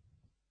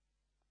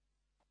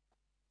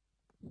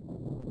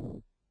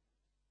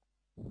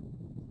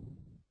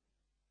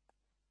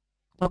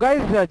 Now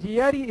guys,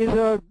 GRE is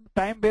a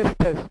time-based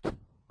test.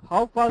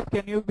 How fast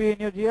can you be in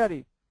your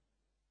GRE?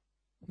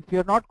 If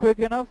you're not quick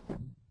enough,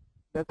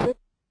 that's it.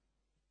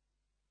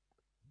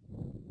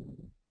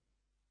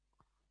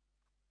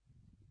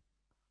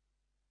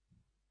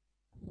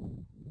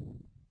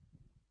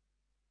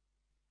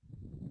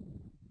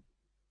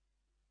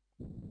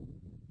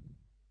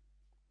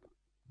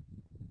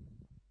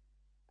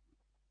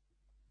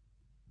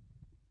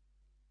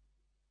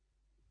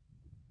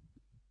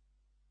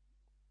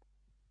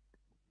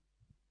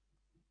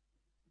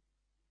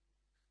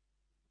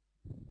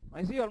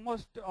 I see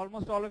almost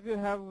all of you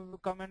have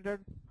commented.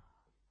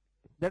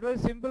 That was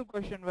a simple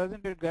question,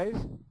 wasn't it, guys?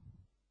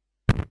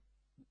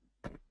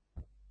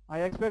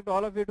 I expect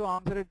all of you to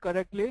answer it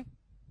correctly.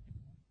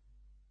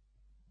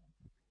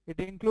 It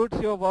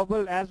includes your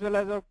verbal as well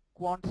as your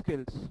quant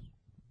skills.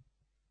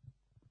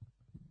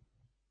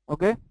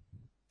 Okay?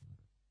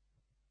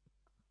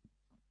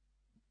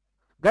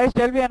 Guys,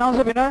 shall we announce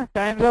the winner?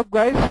 Time's up,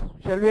 guys.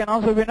 Shall we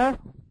announce the winner?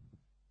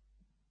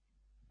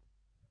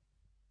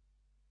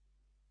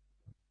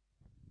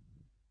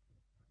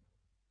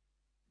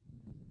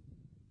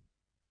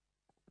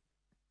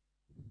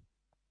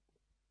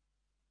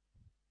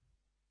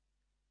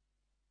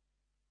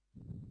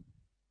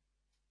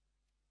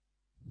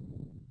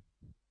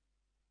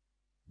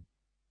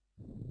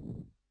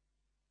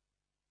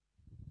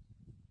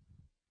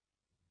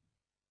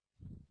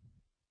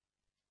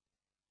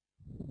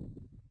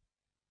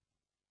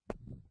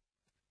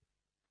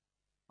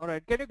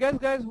 Alright, can you guess,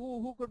 guys,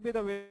 who could be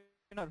the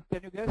winner?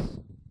 Can you guess?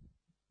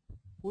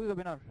 Who is the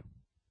winner?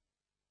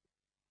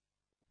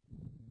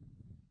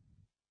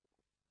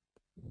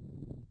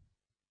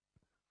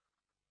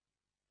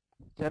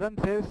 Charan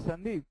says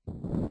Sandeep.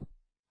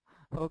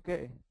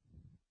 Okay.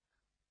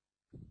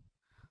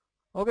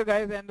 Okay,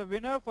 guys, and the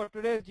winner for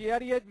today's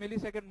GREedge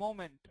millisecond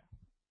moment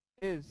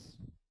is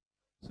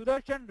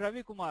Sudarshan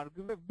Ravi Kumar.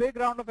 Give a big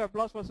round of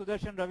applause for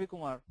Sudarshan Ravi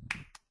Kumar.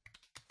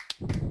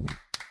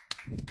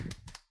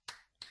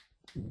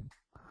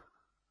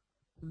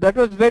 That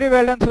was very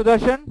well done,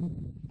 Sudarshan.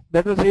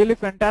 That was really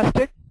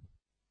fantastic.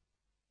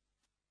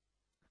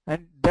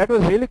 And that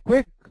was really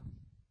quick.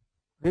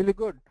 Really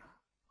good.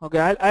 Okay,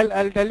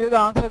 I'll tell you the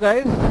answer,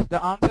 guys.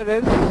 The answer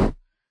is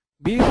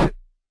B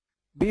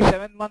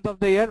 7th month of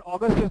the year.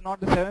 August is not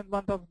the 7th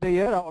month of the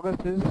year.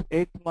 August is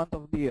 8th month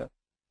of the year.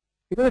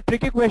 It was a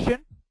tricky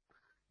question.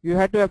 You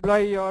had to apply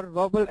your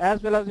verbal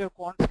as well as your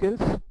quant skills.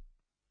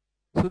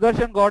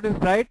 Sudarshan got it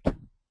right.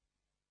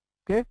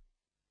 Okay.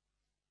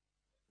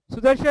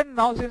 Sudarshan,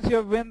 now since you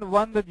have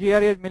won the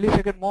GREedge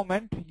millisecond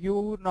moment,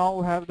 you now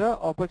have the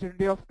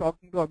opportunity of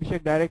talking to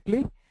Abhishek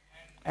directly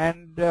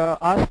and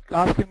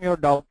ask him your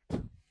doubt.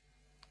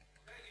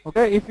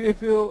 Okay,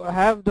 if you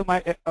have the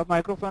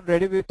microphone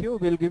ready with you,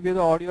 we'll give you the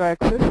audio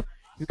access.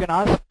 You can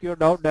ask your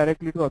doubt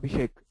directly to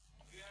Abhishek.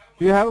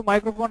 Do you have a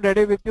microphone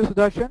ready with you,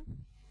 Sudarshan?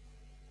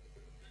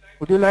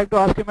 Would you like to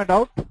ask him a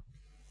doubt?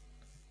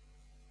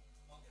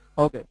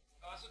 Okay.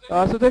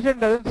 Sudarshan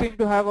doesn't seem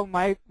to have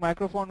a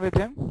microphone with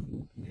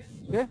him.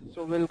 Okay,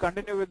 so we'll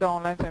continue with the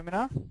online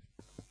seminar.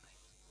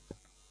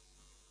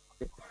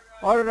 Okay.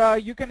 Or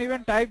you can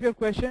even type your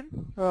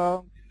question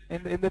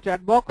in the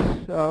chat box.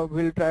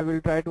 We'll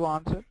try to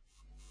answer.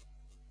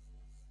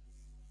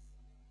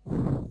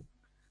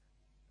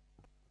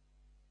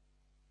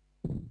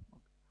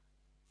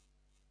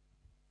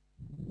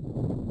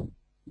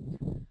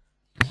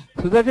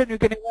 Sudarshan, you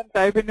can even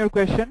type in your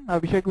question.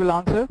 Abhishek will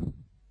answer.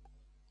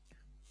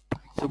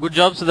 So good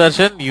job,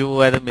 Sudarshan.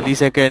 You are the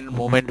millisecond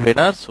moment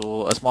winner.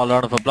 So a small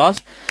round of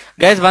applause.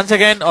 Guys, once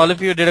again, all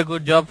of you did a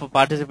good job for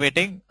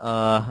participating.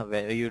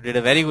 You did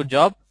a very good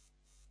job.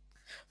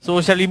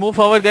 So shall we move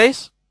forward,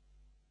 guys?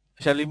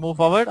 Shall we move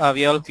forward? Are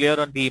we all clear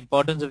on the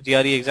importance of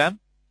GRE exam?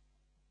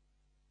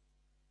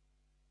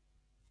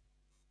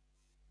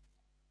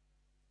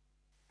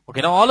 Okay,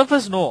 now all of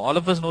us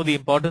know the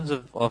importance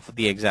of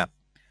the exam.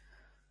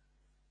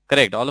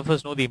 Correct, all of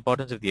us know the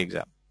importance of the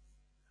exam.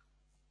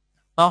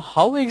 Now,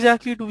 how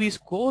exactly do we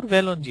score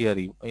well on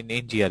GRE,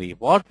 in GRE?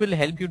 What will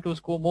help you to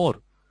score more?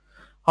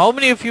 How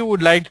many of you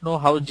would like to know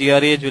how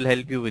GREedge will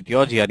help you with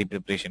your GRE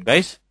preparation,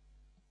 guys?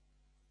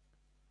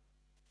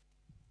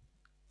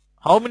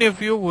 How many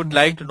of you would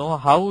like to know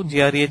how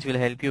GREedge will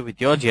help you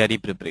with your GRE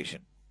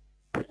preparation?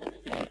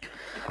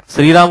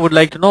 Sriram would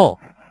like to know.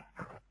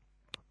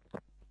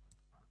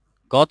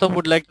 Gautam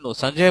would like to know.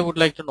 Sanjay would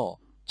like to know.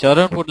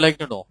 Charan would like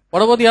to know.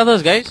 What about the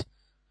others, guys?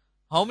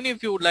 How many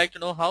of you would like to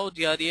know how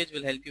GREedge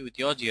will help you with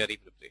your GRE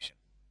preparation?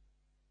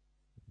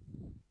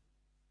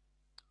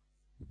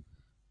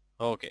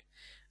 Okay.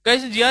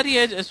 Guys, in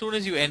GREedge, as soon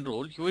as you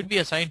enroll, you will be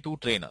assigned 2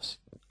 trainers.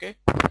 Okay.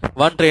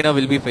 One trainer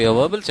will be for your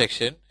verbal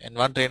section and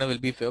one trainer will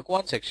be for your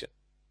quant section.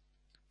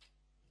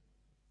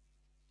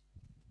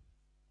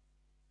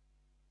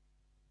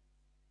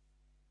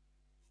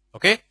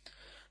 Okay.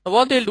 Now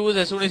what they'll do is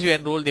as soon as you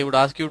enroll, they would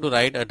ask you to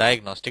write a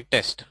diagnostic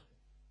test.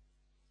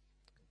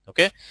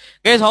 Okay.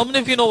 Guys, how many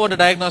of you know what a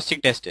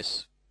diagnostic test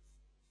is?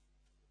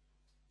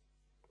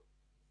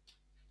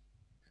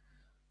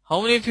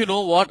 How many of you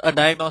know what a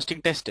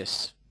diagnostic test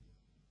is?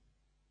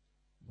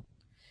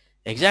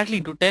 Exactly,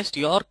 to test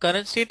your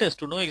current status,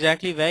 to know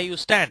exactly where you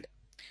stand.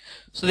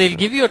 So they'll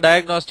give you a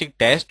diagnostic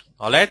test,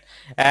 alright,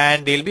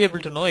 and they'll be able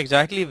to know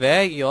exactly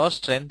where your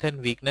strength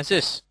and weakness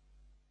is.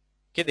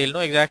 Okay, they'll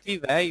know exactly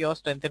where your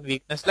strength and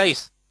weakness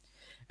lies.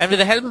 And with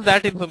the help of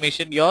that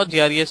information, your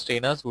GRES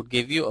trainers would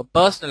give you a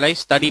personalized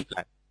study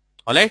plan.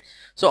 Alright,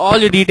 so all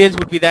your details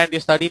would be there in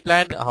your study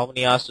plan, how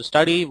many hours to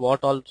study,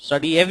 what all to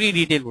study, every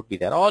detail would be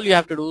there. All you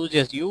have to do is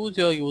just use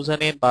your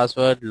username,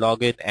 password,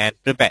 login and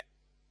prepare.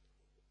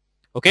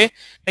 Okay,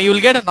 now you will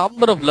get a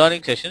number of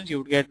learning sessions,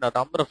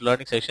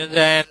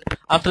 and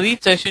after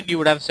each session you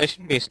would have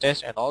session based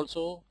tests and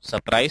also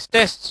surprise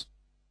tests.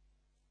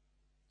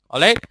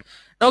 Alright,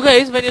 now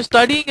guys, when you're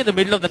studying in the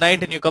middle of the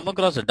night and you come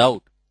across a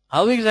doubt,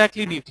 how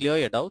exactly do you clear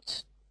your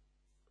doubts?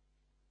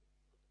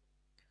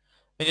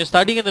 When you're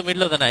studying in the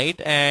middle of the night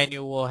and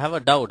you have a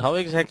doubt, how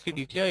exactly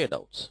do you clear your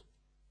doubts?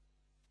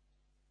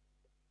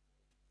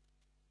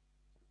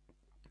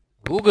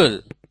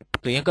 Google.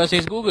 Priyanka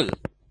says Google.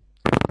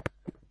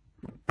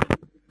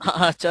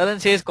 Charan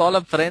says call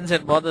up friends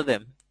and bother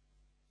them.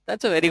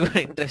 That's a very good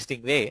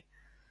interesting way.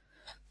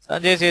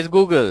 Sanjay says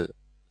Google.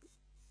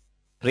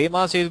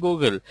 Prema says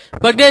Google.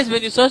 But guys,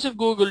 when you search in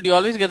Google, do you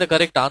always get the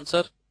correct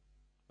answer?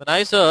 When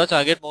I search,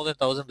 I get more than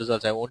 1,000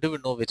 results. I won't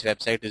even know which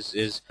website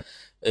is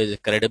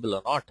credible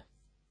or not.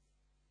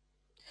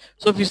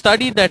 So if you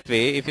study that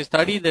way,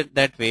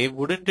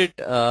 wouldn't it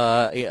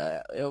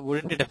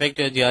affect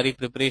your GRE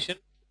preparation?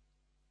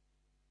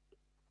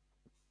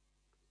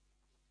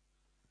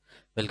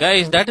 Well,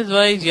 guys, that is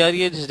why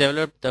GREedge has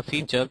developed a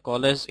feature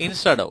called as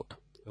InstaDoubt.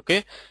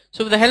 Okay,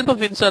 so with the help of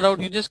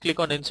InstaDoubt, you just click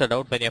on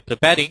InstaDoubt when you're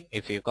preparing.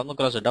 If you come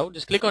across a doubt,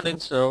 just click on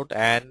InstaDoubt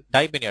and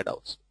type in your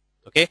doubts.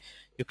 Okay,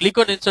 you click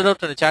on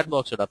InstaDoubt and the chat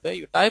box would appear.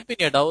 You type in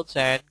your doubts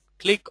and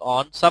click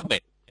on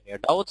Submit, and your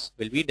doubts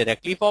will be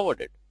directly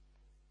forwarded.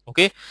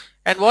 Okay,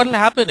 and what will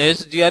happen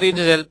is GREedge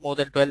has helped more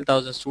than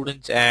 12,000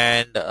 students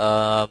and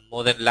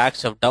more than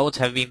lakhs of doubts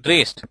have been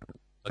raised.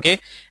 Okay,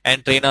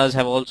 and trainers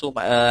have also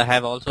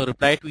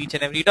replied to each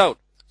and every doubt.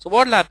 So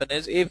what will happen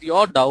is if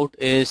your doubt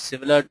is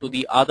similar to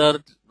the other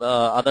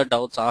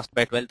doubts asked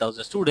by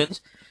 12,000 students,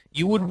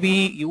 you would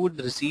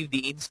receive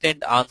the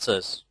instant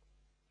answers.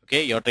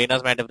 Okay, your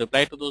trainers might have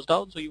replied to those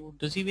doubts, so you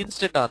would receive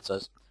instant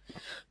answers.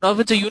 Now, if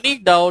it's a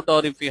unique doubt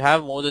or if you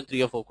have more than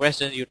 3 or 4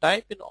 questions, you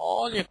type in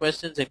all your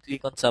questions and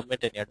click on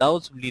submit, and your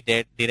doubts will be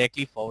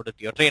directly forwarded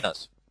to your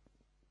trainers.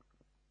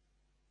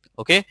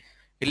 Okay,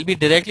 it will be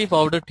directly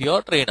forwarded to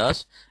your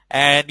trainers,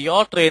 and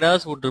your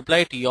trainers would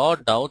reply to your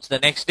doubts the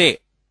next day.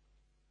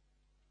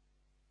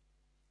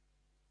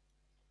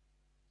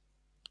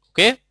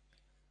 Okay,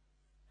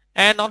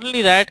 and not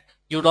only that,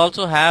 you would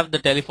also have the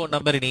telephone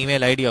number and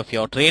email ID of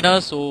your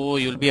trainer, so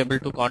you'll be able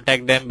to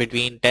contact them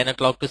between 10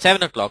 o'clock to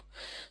 7 o'clock.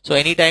 So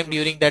anytime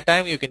during that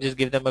time, you can just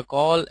give them a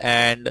call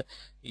and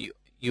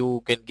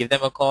you can give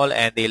them a call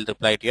and they'll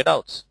reply to your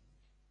doubts.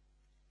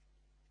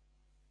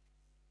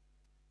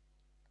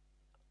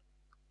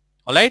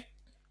 Alright.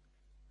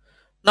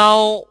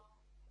 Now,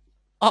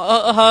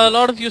 a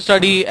lot of you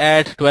study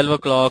at 12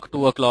 o'clock,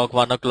 2 o'clock,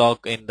 1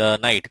 o'clock in the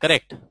night,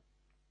 correct?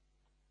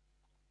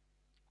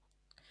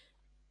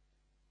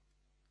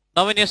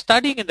 Now, when you're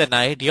studying in the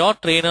night, your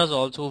trainers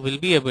also will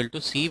be able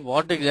to see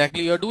what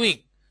exactly you're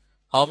doing,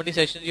 how many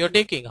sessions you're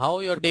taking, how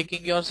you're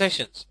taking your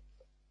sessions.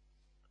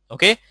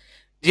 Okay,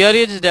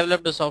 GREedge has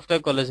developed a software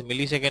called as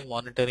millisecond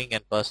monitoring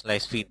and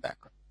personalized feedback.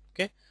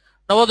 Okay,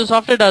 now what the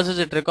software does is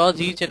it records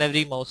each and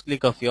every mouse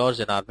click of yours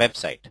in our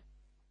website.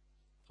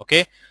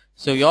 Okay,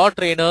 so your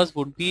trainers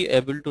would be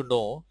able to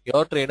know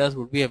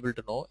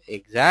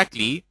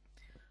exactly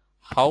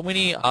how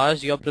many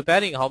hours you're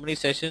preparing, how many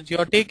sessions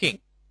you're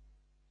taking.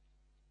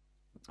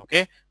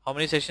 Okay, how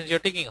many sessions you're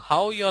taking,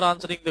 how you're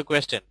answering the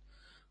question.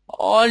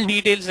 all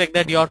details like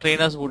that your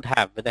trainers would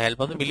have with the help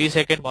of the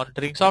millisecond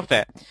monitoring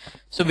software.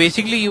 So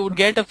basically you would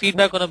get a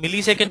feedback on a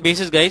millisecond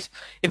basis, guys.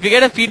 If you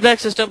get a feedback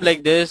system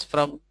like this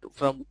from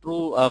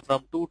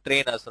two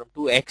trainers, from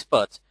two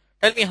experts,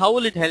 tell me, how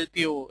will it help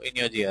you in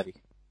your GRE?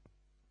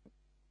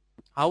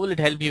 How will it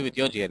help you with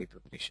your GRE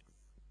preparation?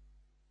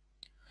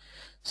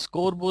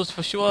 Score boost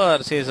for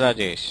sure, says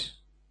Rajesh.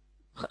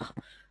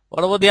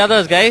 What about the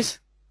others, guys?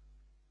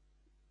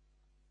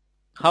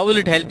 How will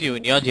it help you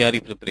in your GRE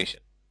preparation?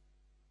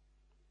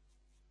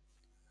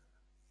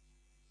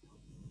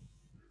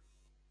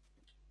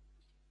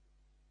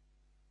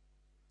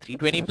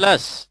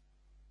 +320.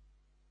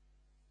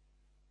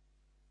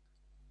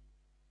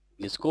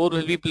 Your score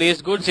will be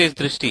placed good, says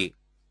Drishti.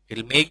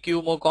 It'll make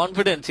you more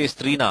confident, says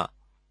Trina.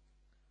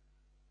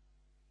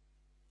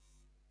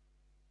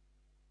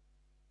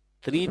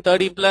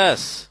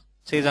 330+,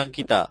 says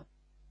Ankita.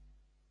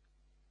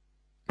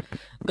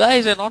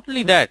 Guys, and not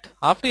only that,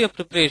 after your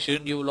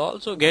preparation, you will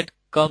also get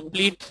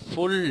complete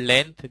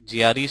full-length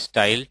GRE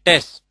style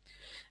tests.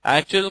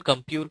 Actual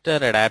computer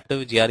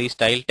adaptive GRE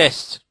style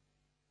tests.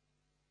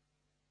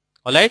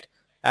 Alright?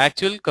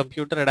 Actual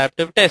computer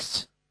adaptive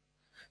tests.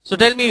 So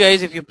tell me,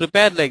 guys, if you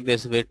prepare like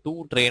this with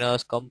two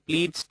trainers,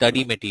 complete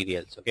study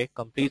materials, okay?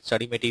 Complete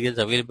study materials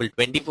available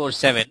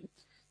 24/7,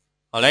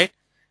 alright?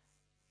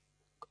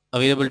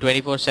 Available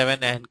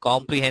 24/7 and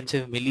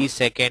comprehensive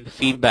millisecond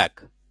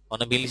feedback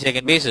on a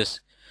millisecond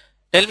basis.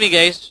 Tell me,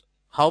 guys,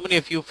 how many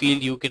of you feel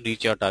you can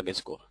reach your target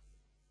score?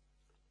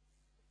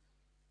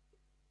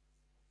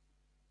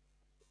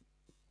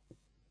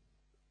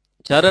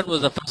 Charan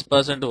was the first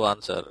person to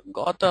answer.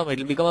 Gautam, it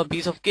will become a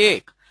piece of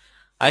cake.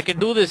 I can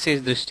do this,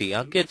 says Drishti.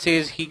 Ankit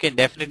says he can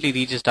definitely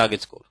reach his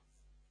target score.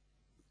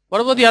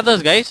 What about the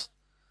others, guys?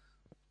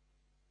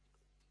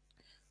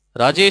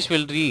 Rajesh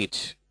will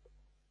reach.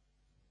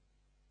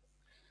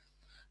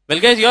 Well,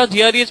 guys, your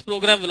GREs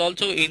program will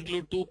also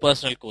include two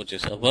personal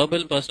coaches, a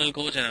verbal personal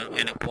coach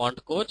and a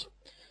quant coach.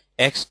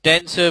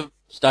 Extensive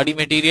study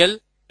material,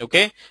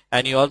 okay?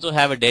 And you also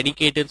have a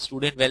dedicated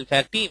student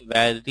welfare team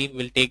where the team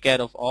will take care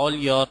of all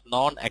your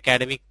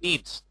non-academic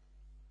needs,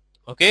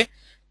 okay?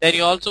 Then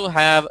you also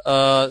have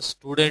a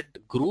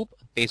student group,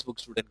 Facebook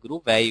student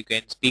group, where you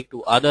can speak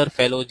to other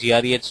fellow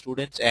GREH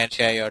students and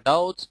share your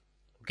doubts,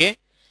 okay?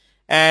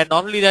 And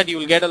not only that, you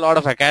will get a lot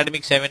of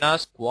academic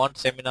seminars, quant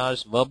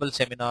seminars, verbal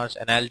seminars,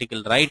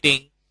 analytical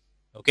writing,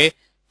 okay?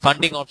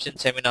 Funding option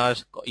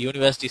seminars,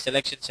 university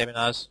selection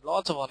seminars,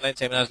 lots of online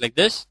seminars like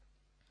this.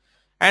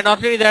 And not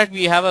only that,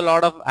 we have a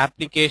lot of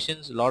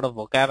applications, a lot of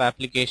vocab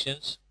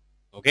applications,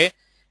 okay?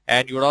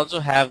 And you would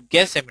also have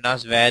guest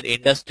seminars where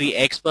industry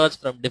experts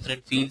from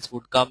different fields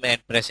would come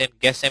and present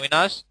guest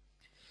seminars.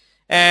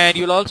 And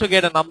you'll also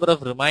get a number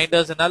of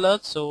reminders and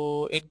alerts.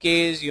 So in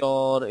case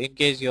your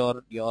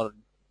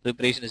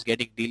preparation is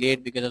getting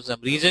delayed because of some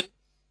reason,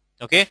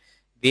 okay,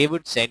 they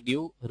would send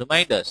you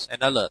reminders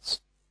and alerts,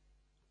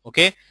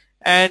 okay.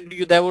 And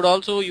you would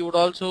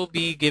also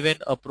be given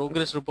a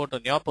progress report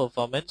on your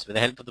performance with the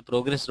help of the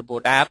progress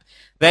report app,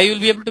 where you'll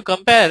be able to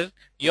compare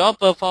your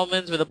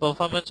performance with the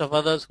performance of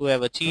others who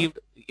have achieved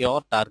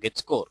your target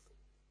score,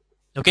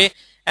 okay.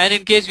 And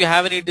in case you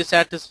have any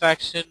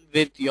dissatisfaction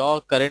with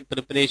your current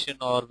preparation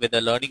or with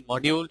a learning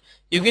module,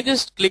 you can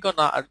just click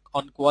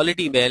on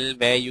Quality Bell,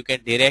 where you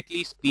can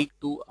directly speak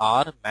to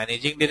our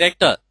managing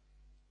director,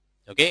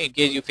 okay. In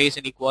case you face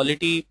any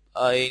quality,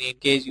 in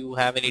case you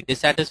have any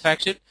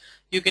dissatisfaction,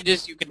 you can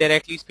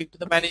directly speak to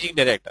the managing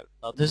director.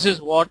 Now this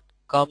is what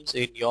comes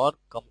in your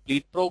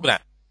complete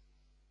program,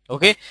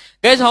 okay.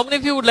 Guys, how many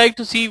of you would like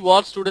to see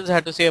what students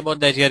had to say about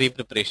their GRE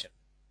preparation?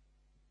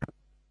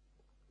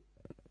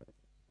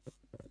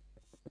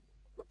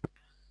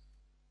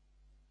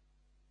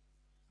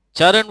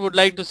 Charan would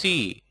like to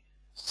see.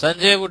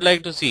 Sanjay would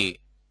like to see.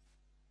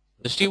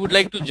 Drishti would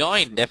like to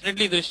join.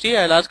 Definitely, Drishti,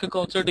 I'll ask a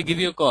counselor to give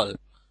you a call.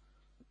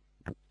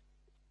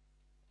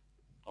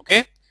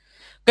 Okay.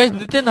 Guys,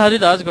 Nitin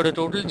Haridas got a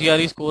total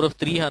GRE score of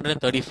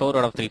 334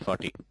 out of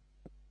 340.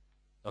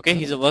 Okay,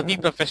 he's a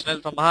working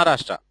professional from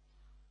Maharashtra.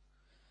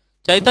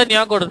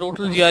 Chaitanya got a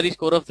total GRE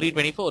score of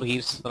 324.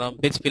 He's from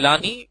BITS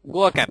Pilani,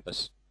 Goa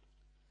campus.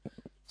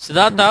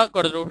 Siddhartha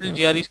got a total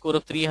GRE score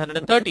of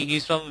 330.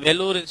 He's from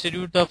Vellore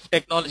Institute of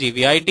Technology,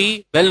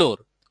 VIT, Vellore.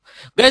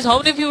 Guys, how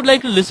many of you would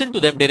like to listen to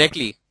them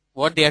directly?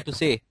 What they have to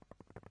say?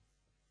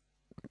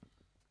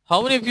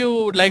 How many of you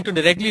would like to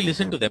directly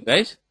listen to them,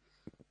 guys?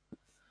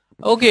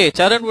 Okay,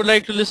 Charan would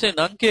like to listen.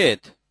 Ankit.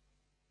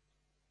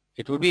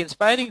 It would be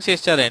inspiring,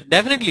 says Charan.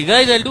 Definitely,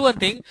 guys, I'll do one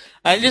thing.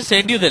 I'll just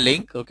send you the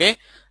link, okay?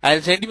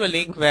 I'll send you a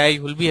link where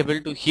you will be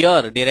able to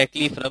hear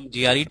directly from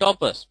GRE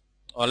toppers.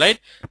 Alright?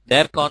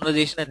 Their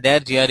conversation and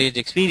their GRE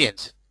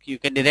experience. You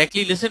can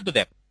directly listen to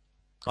them.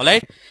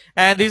 Alright?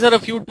 And these are a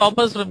few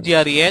toppers from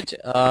GREH.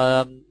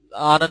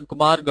 Anand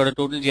Kumar got a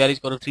total GRE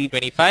score of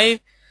 325.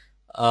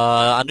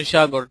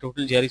 Anusha got a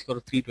total GRE score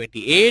of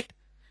 328.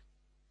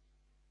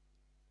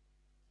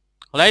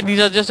 Alright,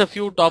 these are just a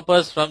few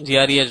toppers from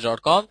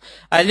GREH.com.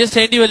 I'll just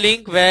send you a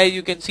link where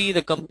you can see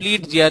the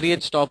complete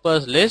GREH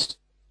toppers list.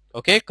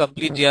 Okay,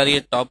 complete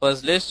GREedge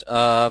toppers list,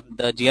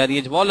 the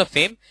GREedge Wall of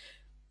Fame.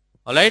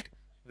 Alright,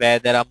 where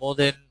there are more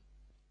than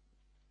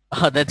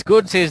that's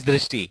good, says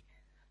Drishti.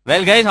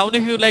 Well guys, how many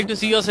of you would like to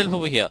see yourself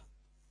over here?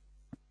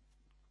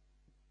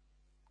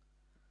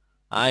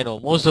 I know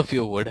most of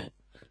you would.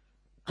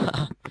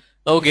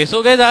 Okay,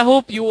 so guys, I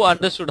hope you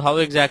understood how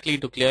exactly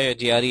to clear your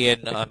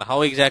GRE and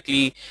how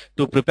exactly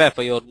to prepare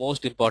for your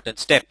most important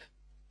step.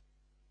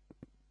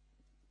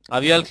 Are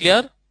we all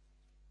clear?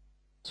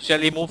 So shall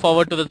we move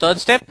forward to the third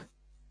step?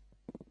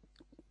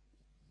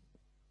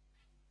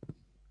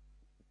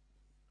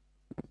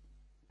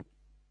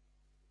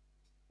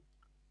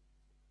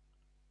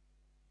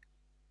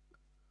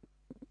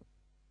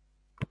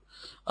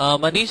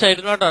 Manish, I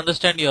do not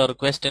understand your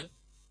question.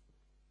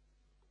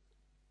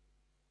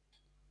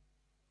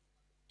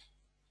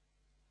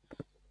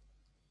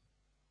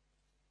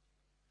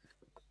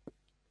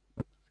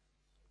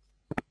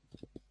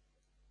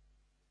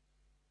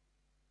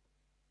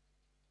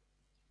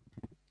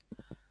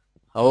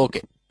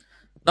 Okay.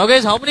 Now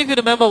guys, how many of you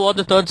remember what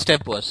the third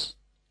step was?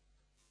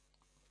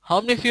 How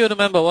many of you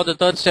remember what the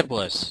third step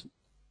was?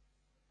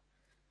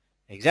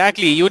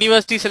 Exactly,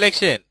 university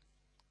selection.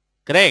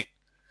 Correct.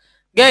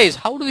 Guys,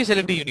 how do we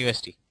select a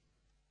university?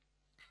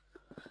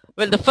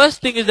 Well, the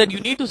first thing is that you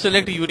need to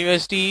select a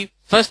university.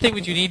 First thing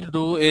which you need to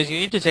do is you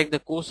need to check the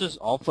courses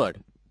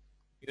offered.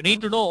 You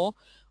need to know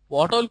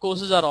what all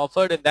courses are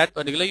offered in that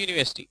particular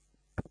university.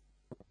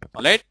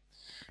 Alright?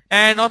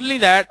 And not only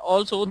that,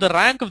 also the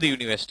rank of the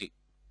university.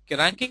 Okay,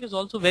 ranking is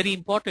also very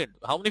important.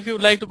 How many of you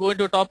would like to go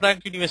into a top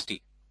ranked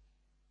university?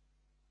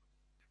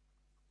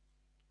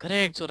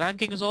 Correct. So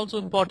ranking is also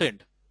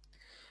important.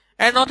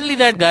 And not only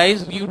that,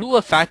 guys, you do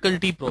a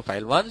faculty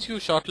profile. Once you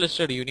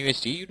shortlisted a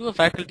university, you do a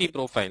faculty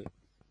profile.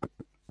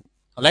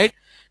 Alright?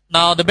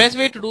 Now, the best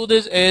way to do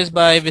this is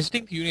by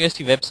visiting the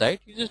university website.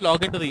 You just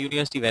log into the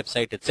university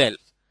website itself.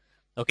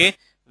 Okay?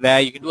 Where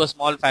you can do a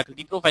small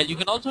faculty profile. You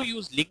can also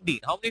use LinkedIn.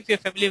 How many of you are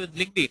familiar with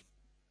LinkedIn?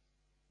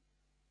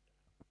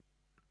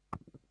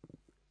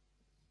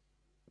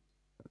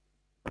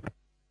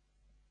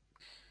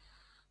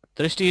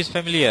 Drishti is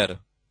familiar.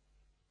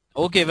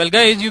 Okay, well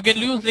guys, you can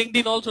use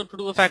LinkedIn also to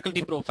do a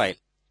faculty profile.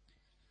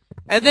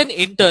 And then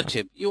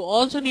internship. You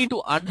also need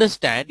to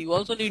understand, you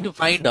also need to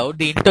find out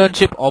the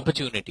internship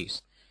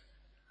opportunities.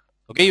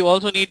 Okay, you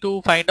also need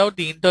to find out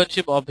the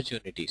internship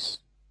opportunities.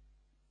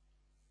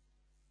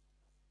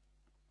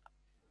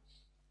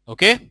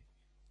 Okay?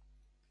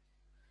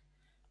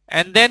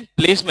 And then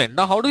placement.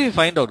 Now, how do we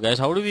find out, guys?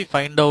 How do we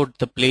find out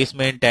the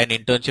placement and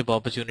internship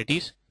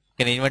opportunities?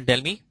 Can anyone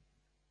tell me?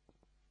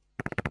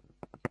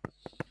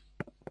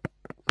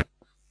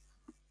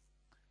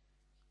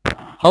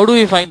 How do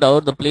we find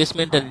out the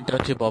placement and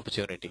internship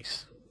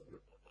opportunities?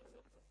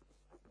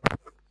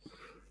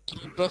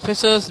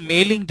 Professors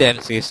mailing them,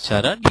 says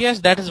Charan.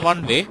 Yes, that is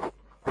one way.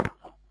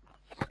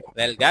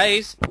 Well,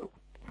 guys,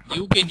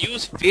 you can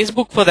use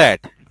Facebook for that.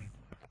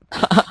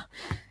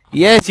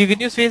 Yes, you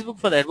can use Facebook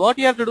for that. What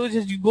you have to do is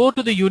just you go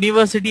to the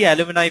university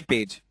alumni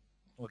page.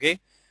 Okay,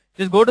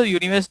 just go to the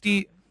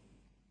university.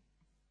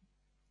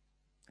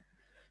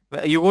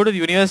 You go to the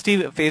university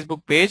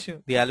Facebook page,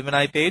 the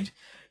alumni page.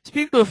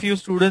 Speak to a few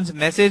students,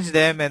 message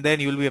them, and then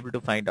you'll be able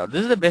to find out.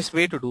 This is the best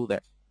way to do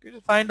that. You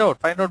just find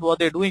out what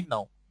they're doing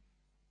now.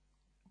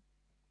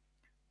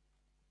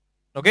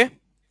 Okay.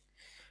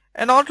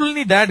 And not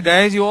only that,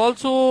 guys, you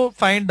also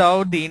find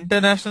out the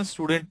international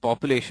student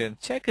population.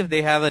 Check if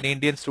they have an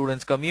Indian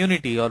students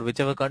community or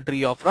whichever country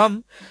you're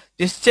from.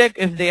 Just check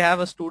if they have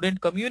a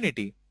student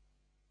community.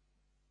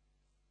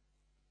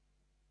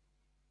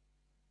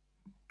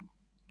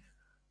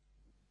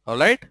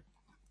 Alright?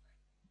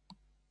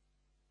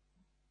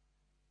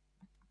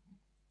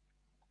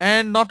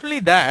 And not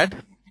only that,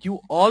 you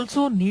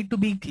also need to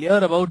be clear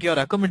about your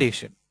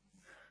accommodation.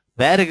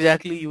 Where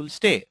exactly you will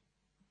stay.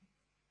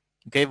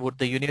 Okay, would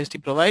the university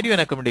provide you an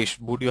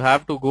accommodation? Would you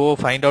have to go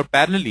find out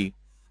parallelly?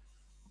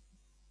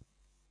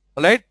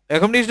 Alright?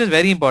 Accommodation is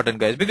very important,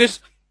 guys, because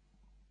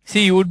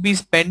see, you would be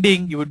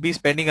spending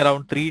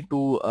around 2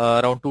 to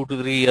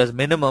 3 years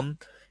minimum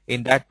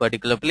in that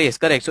particular place.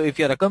 Correct. So if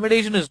your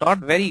accommodation is not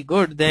very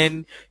good,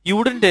 then you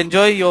wouldn't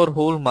enjoy your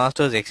whole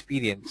master's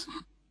experience.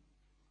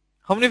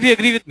 How many of you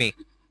agree with me?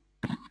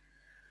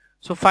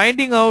 So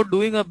finding out,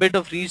 doing a bit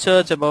of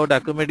research about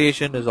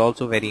accommodation is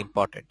also very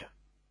important.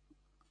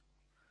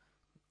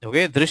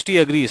 Okay, Drishti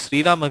agrees,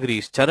 Sriram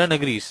agrees, Charan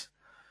agrees.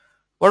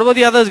 What about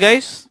the others,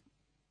 guys?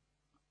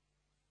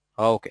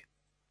 Okay.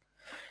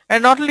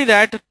 And not only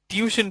that,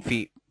 tuition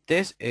fee.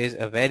 This is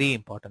a very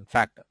important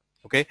factor.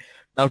 Okay.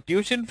 Now,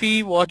 tuition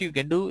fee, what you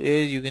can do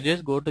is you can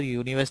just go to the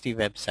university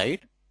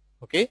website.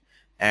 Okay.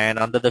 And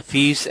under the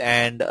fees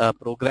and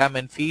program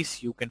and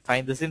fees, you can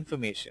find this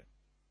information.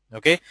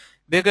 Okay.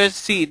 Because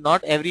see,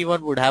 not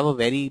everyone would have a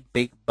very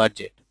big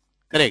budget.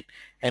 Correct.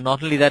 And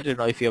not only that,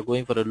 if you're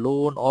going for a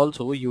loan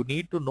also, you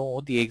need to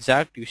know the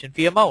exact tuition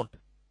fee amount.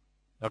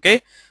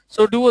 Okay.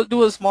 So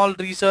do a small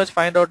research,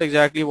 find out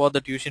exactly what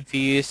the tuition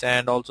fee is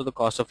and also the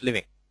cost of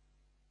living.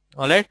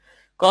 Alright.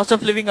 Cost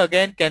of living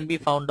again can be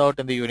found out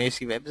in the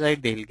university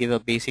website. They'll give a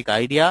basic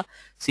idea.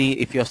 See,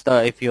 if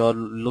you're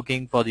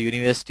looking for the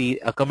university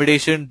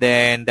accommodation,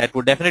 then that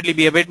would definitely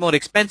be a bit more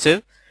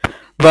expensive.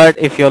 But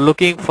if you're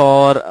looking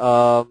for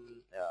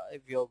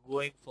if you're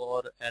going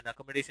for an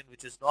accommodation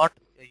which is not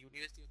a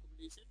university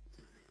accommodation,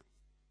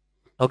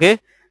 okay,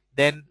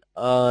 then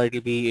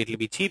it'll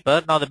be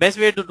cheaper. Now the best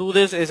way to do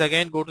this is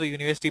again go to the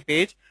university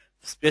page,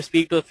 just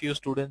speak to a few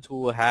students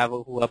who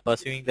are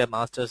pursuing their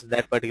masters in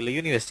that particular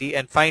university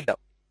and find out.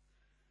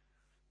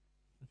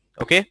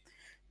 Okay,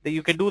 then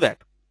you can do that.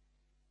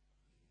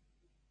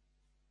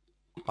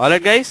 All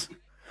right, guys.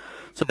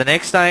 So the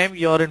next time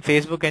you're in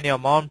Facebook and your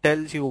mom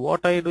tells you,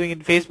 "What are you doing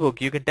in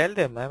Facebook?" you can tell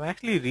them, "I'm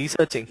actually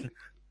researching."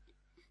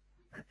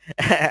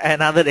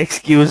 Another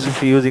excuse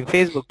for using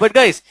Facebook. But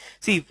guys,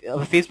 see,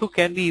 Facebook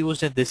can be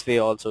used in this way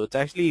also. It's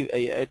actually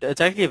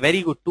a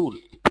very good tool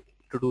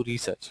to do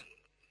research.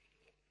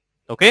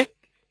 Okay.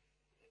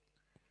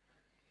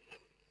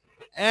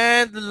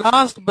 And the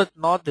last but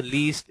not the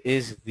least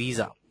is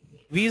visa.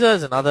 Visa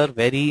is another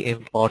very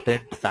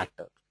important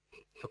factor.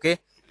 Okay.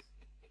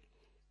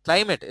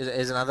 Climate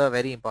is another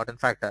very important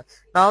factor.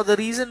 Now the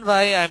reason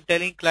why I'm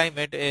telling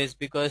climate is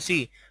because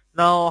see,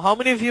 now how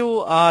many of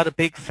you are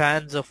big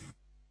fans of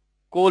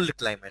cold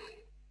climate?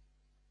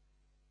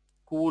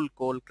 Cold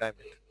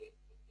climate.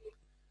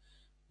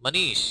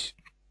 Manish,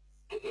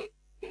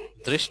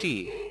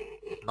 Drishti,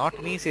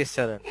 not me, says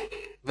Charan.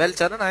 Well,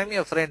 Charan, I'm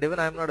your friend. Even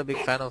I'm not a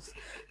big fan of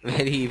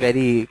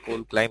very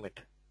cold climate.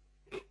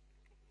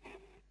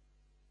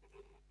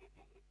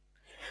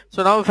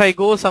 So now if I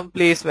go to some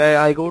place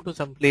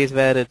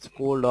where it's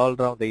cold all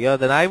around the year,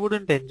 then I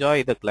wouldn't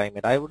enjoy the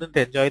climate. I wouldn't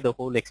enjoy the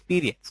whole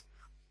experience.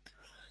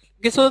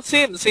 Okay, so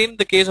same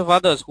the case of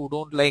others who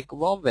don't like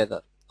warm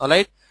weather. All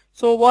right.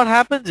 So what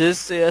happens is,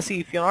 see,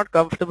 if you're not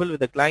comfortable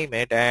with the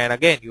climate, and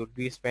again you'd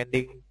be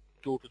spending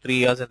 2 to 3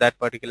 years in that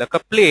particular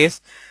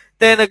place,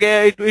 then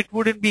again it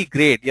wouldn't be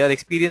great. Your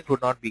experience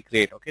would not be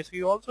great. Okay, so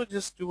you also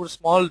just do a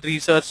small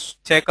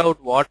research, check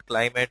out what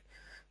climate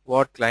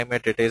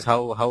it is,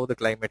 how the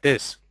climate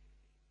is.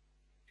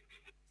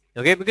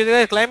 Okay,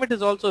 because climate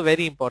is also a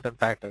very important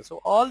factor. So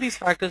all these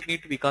factors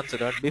need to be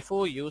considered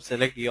before you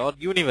select your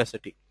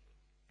university.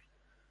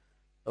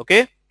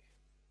 Okay,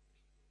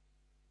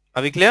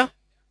 are we clear?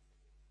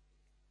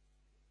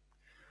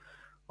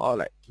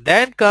 Alright.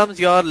 Then comes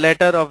your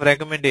letter of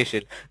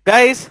recommendation.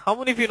 Guys, how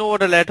many of you know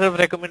what a letter of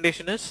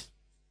recommendation is?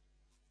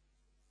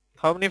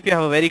 How many of you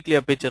have a very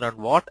clear picture on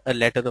what a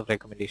letter of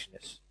recommendation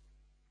is?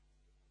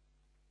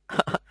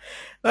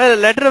 Well, a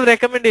letter of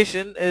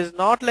recommendation is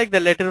not like the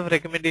letter of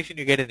recommendation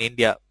you get in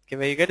India. Okay,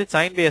 where you get it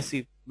signed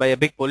by a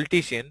big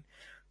politician,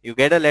 you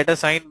get a letter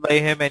signed by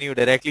him and you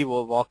directly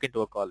walk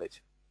into a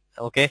college.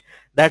 Okay,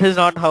 that is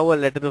not how a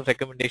letter of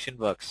recommendation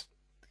works.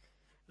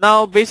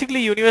 Now,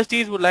 basically,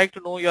 universities would like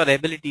to know your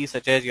abilities,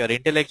 such as your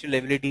intellectual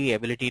ability,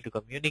 ability to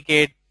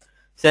communicate,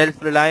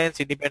 self-reliance,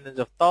 independence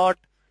of thought,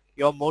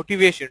 your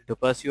motivation to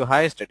pursue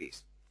higher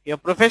studies, your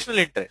professional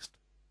interest.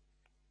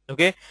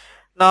 Okay.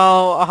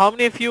 Now, how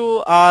many of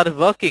you are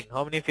working?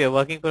 How many of you are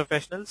working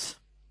professionals?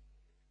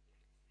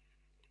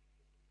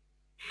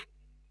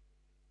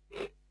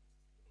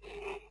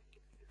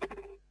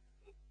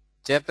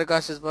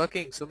 Jayaprakash is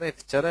working.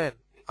 Sumit, Charan,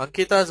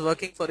 Ankita is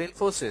working for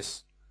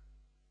Infosys.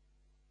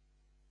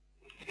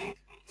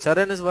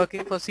 Charan is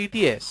working for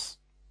CTS.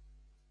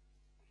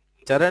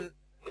 Charan,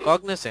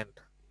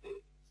 Cognizant.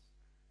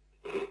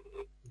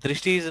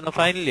 Drishti is in the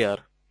final year.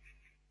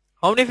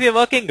 How many of you are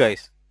working,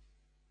 guys?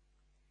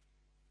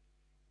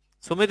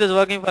 Sumit is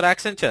working for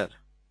Accenture.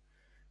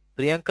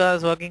 Priyanka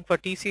is working for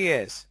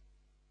TCS.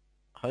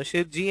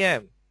 Harshit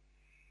GM.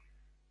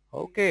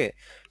 Okay.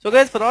 So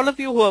guys, for all of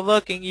you who are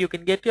working, you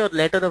can get your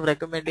letter of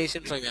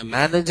recommendation from your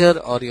manager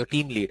or your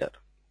team leader.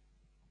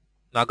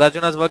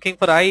 Nagarjuna is working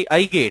for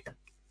iGate.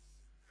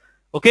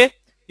 Okay.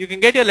 You can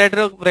get your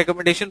letter of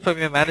recommendation from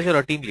your manager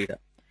or team leader.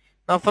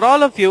 Now, for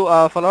all of you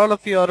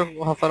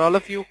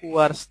who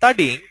are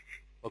studying,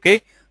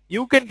 okay,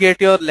 you can get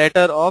your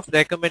letter of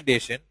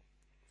recommendation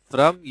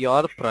from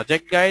your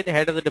project guide,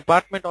 head of the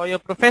department, or your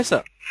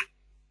professor.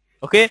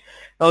 Okay.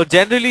 Now,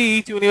 generally,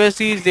 each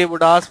universities they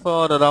would ask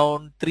for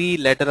around 3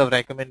 letter of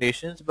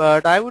recommendations,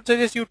 but I would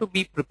suggest you to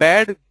be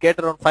prepared, get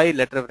around 5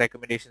 letter of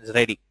recommendations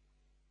ready.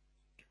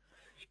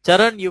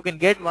 Charan, you can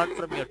get one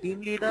from your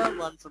team leader,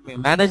 one from your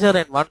manager,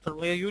 and one from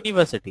your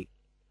university.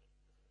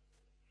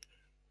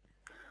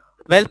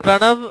 Well,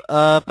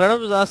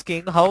 Pranav is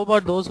asking, how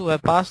about those who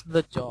have passed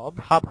the job,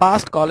 have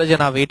passed college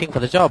and are waiting for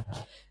the job?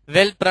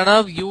 Well,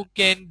 Pranav, you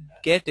can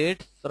get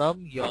it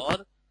from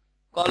your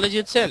college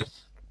itself.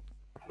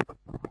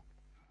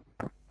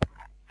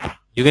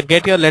 You can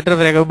get your letter of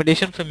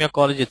recommendation from your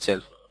college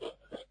itself.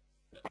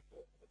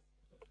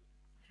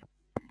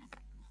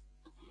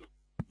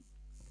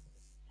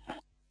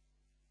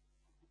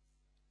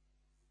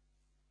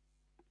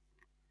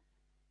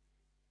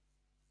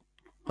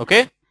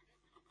 Okay.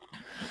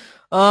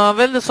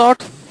 Well,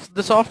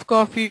 soft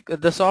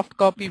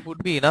copy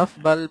would be enough.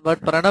 But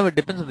Pranav, it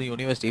depends on the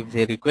university. If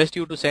they request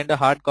you to send a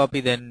hard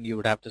copy, then you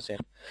would have to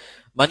send.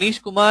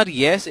 Manish Kumar,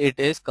 yes, it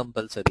is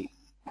compulsory.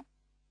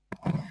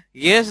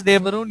 Yes,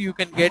 Devarun, you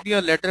can get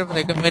your letter of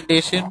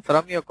recommendation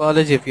from your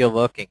college if you're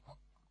working.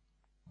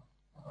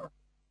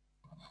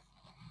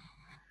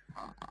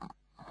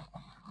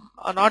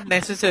 Not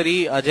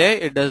necessary,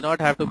 Ajay. It does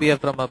not have to be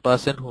from a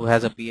person who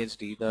has a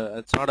PhD.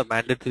 It's not a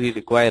mandatory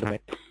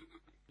requirement.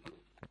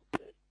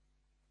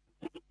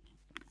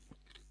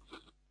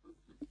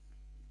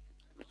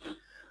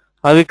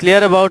 Are we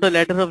clear about a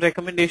letter of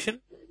recommendation?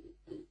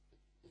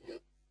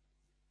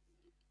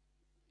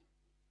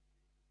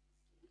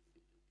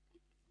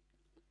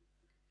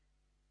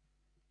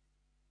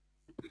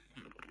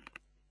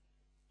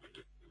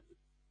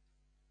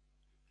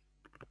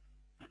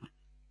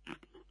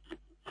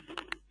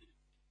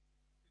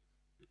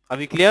 Are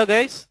we clear,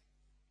 guys?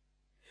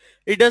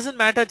 It doesn't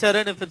matter,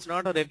 Charan, if it's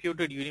not a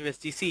reputed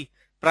university. See,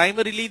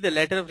 primarily the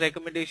letter of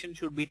recommendation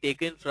should be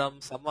taken from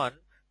someone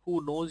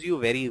who knows you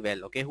very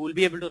well, okay, who will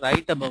be able to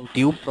write about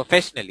you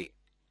professionally.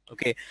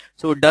 Okay,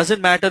 so it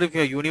doesn't matter if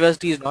your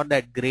university is not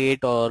that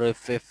great or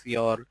if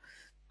your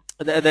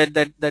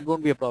that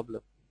won't be a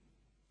problem.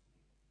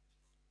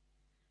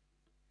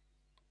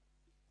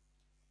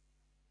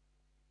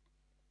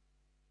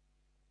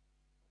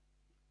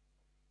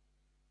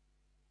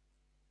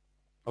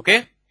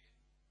 Okay,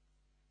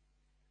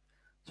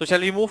 so shall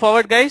we move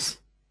forward, guys?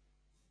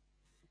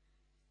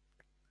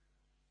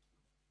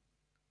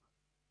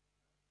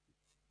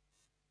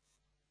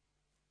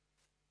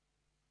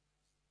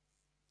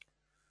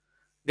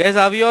 Guys,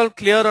 are we all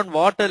clear on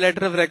what a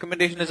letter of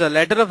recommendation is? A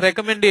letter of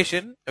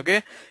recommendation,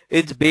 okay,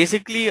 it's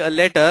basically a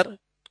letter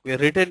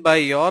written by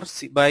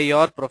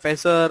your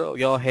professor,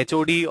 your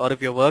HOD, or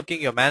if you're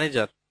working, your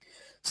manager,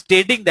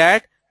 stating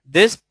that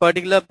this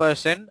particular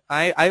person,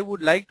 I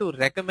would like to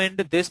recommend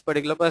this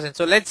particular person.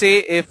 So let's say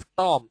if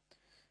Tom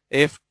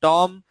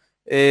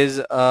gets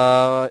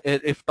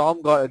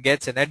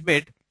an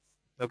admit,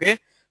 okay,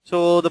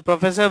 so the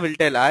professor will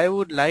tell, I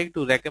would like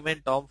to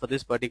recommend Tom for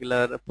this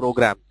particular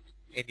program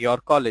in your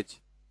college.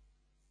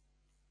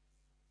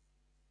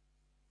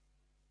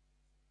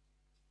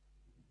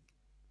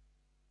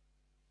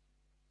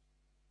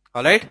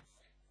 All right.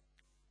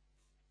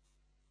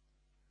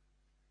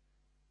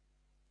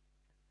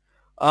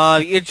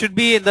 It should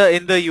be in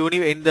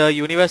the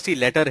university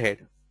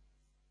letterhead.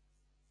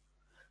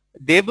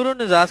 Debrun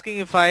is asking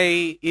if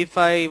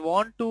I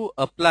want to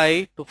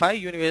apply to 5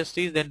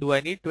 universities, then do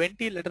I need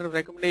 20 letter of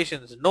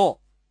recommendations? No,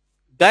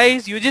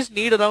 guys, you just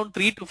need around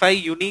 3 to 5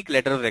 unique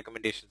letter of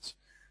recommendations.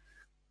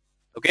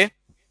 Okay.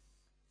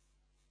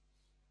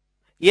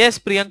 Yes,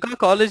 Priyanka,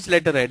 college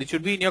letterhead. It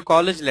should be in your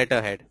college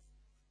letterhead.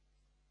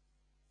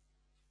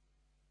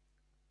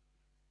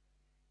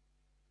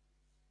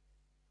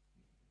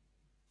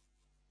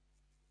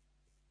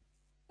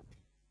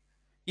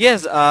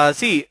 Yes,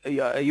 see,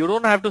 you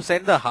don't have to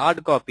send the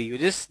hard copy. You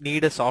just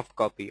need a soft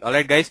copy.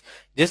 Alright, guys,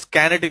 just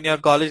scan it in your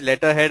college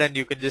letterhead and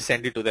you can just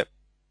send it to them.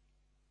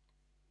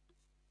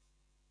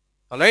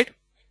 Alright?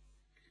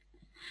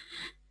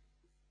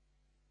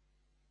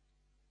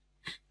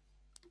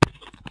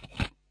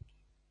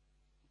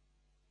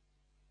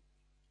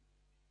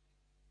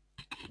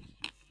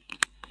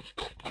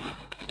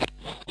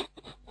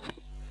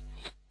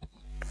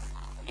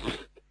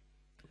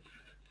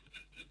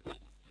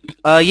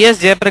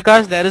 Yes,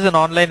 Jayaprakash, there is an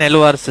online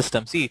LOR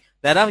system. See,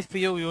 there are a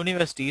few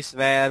universities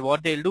where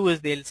what they'll do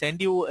is they'll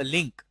send you a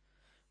link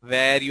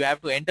where you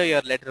have to enter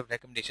your letter of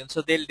recommendation.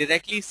 So they'll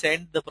directly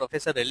send the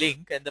professor a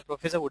link and the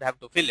professor would have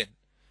to fill in.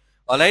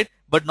 Alright,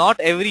 but not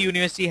every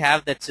university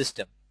have that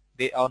system.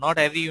 Not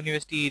every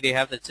university they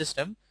have that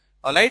system.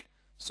 Alright,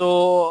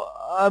 so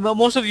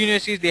most of the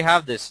universities they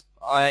have this.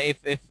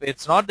 If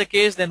it's not the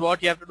case, then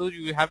what you have to do,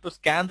 you have to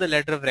scan the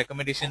letter of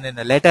recommendation in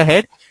a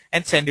letterhead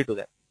and send it to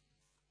them.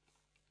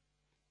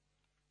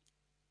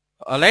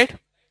 Alright,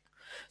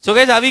 so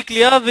guys, are we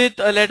clear with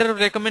a letter of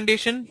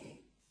recommendation?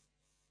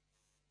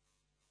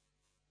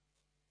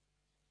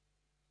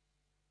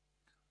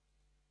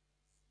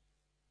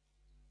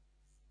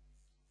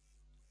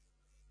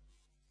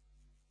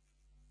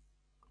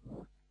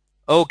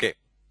 Okay,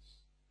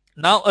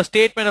 now a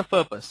statement of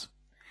purpose.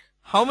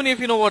 How many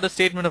of you know what a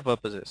statement of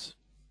purpose is?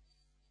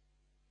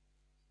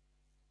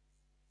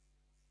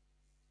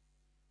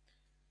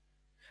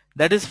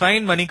 That is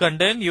fine,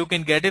 Manikandan, you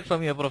can get it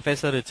from your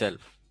professor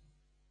itself.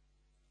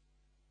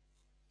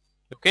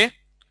 Okay.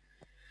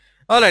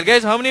 Alright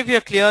guys, how many of you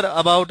are clear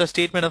about a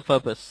statement of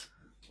purpose?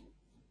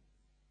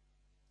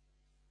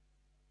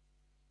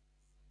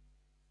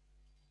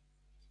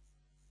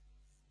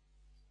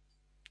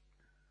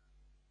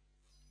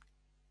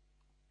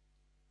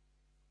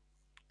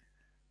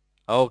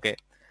 Okay.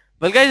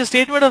 Well guys, a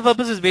statement of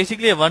purpose is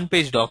basically a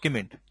one-page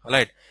document.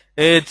 Alright.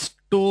 It's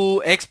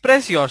to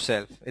express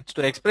yourself. It's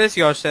to express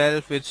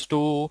yourself. It's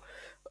to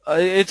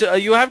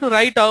you have to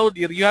write out,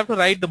 you have to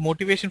write the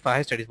motivation for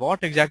higher studies.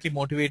 What exactly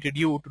motivated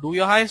you to do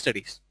your higher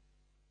studies?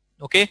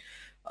 Okay.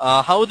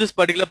 how this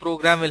particular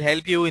program will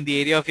help you in the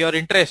area of your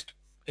interest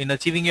in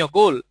achieving your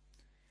goal.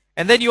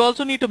 And then you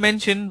also need to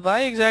mention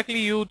why exactly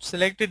you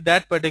selected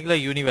that particular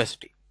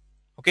university.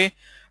 Okay.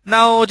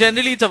 Now,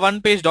 generally it's a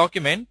one-page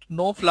document.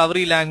 No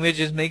flowery language.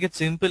 Just make it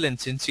simple and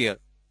sincere.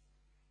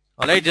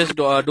 All right. Just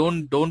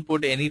don't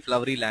put any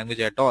flowery language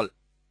at all.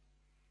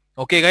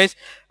 Okay, guys.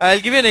 I'll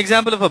give you an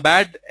example of a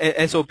bad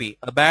SOP,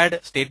 a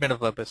bad statement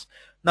of purpose.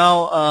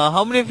 Now,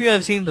 how many of you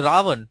have seen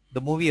Ravan,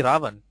 the movie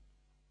Ravan?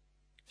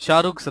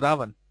 Shah Rukh's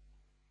Ravan.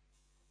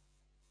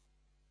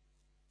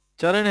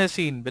 Charan has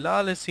seen.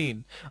 Bilal has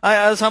seen.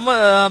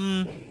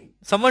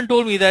 Someone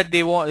told me that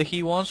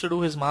he wants to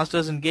do his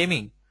masters in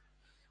gaming.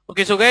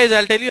 Okay, so guys,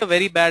 I'll tell you a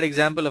very bad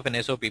example of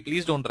an SOP.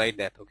 Please don't write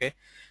that. Okay,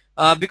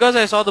 because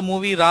I saw the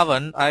movie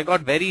Ravan, I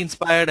got very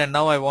inspired, and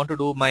now I want to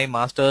do my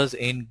masters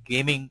in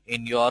gaming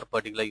in your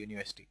particular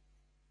university.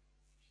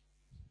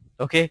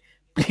 Okay,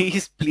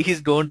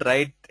 please don't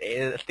write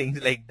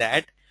things like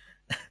that.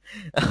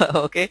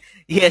 Okay,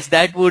 yes,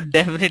 that would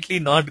definitely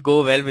not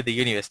go well with the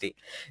university.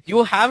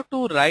 You have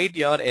to write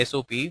your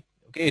SOP. Okay,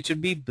 it should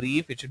be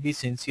brief, it should be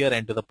sincere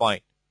and to the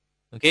point.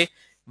 Okay,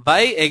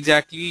 why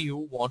exactly you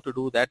want to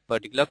do that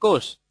particular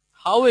course,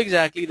 how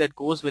exactly that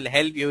course will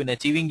help you in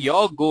achieving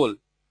your goal.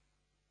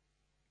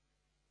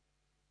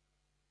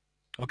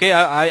 Okay,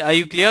 are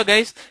you clear,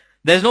 guys?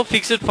 There's no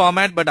fixed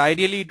format, but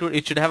ideally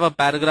it should have a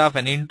paragraph,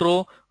 an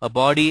intro, a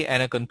body,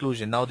 and a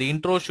conclusion. Now the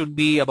intro should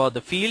be about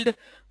the field,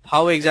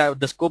 how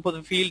the scope of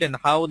the field, and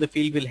how the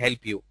field will help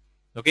you.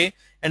 Okay,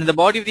 and in the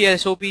body of the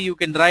SOP you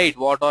can write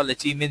what all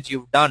achievements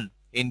you've done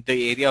in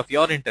the area of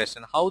your interest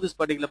and how this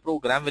particular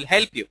program will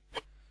help you.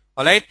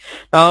 Alright,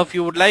 now if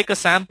you would like a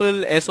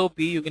sample SOP,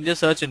 you can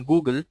just search in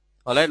Google.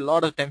 Alright, a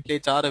lot of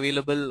templates are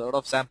available, a lot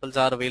of samples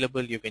are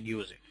available, you can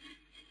use it.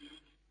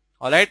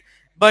 Alright,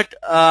 but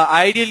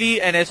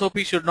ideally an SOP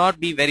should not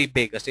be very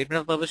big. A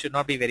statement of purpose should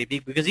not be very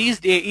big, because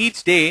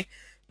each day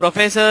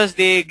professors,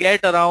 they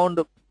get around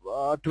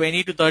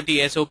 20 to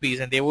 30 SOPs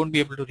and they won't be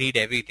able to read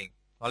everything.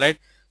 Alright,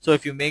 so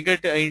if you make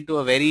it into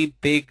a very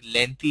big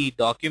lengthy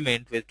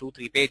document with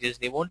 2-3 pages,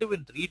 they won't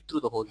even read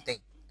through the whole thing.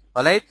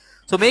 Alright,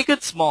 so make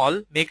it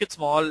small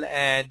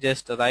and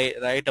just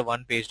write a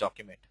one-page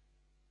document.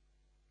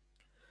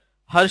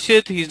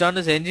 Harshit, he's done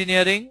his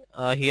engineering.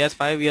 He has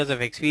 5 years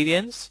of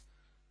experience.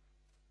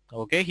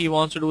 Okay, he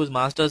wants to do his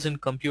masters in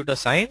computer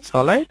science.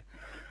 Alright.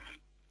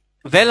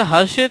 Well,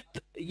 Harshit,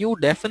 you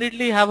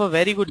definitely have a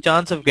very good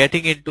chance of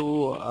getting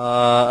into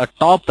a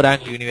top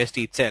ranked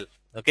university itself.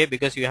 Okay,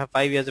 because you have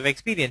 5 years of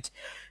experience.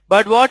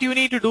 But what you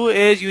need to do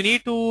is you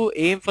need to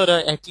aim for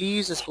at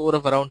least a score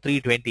of around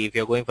 320 if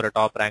you're going for a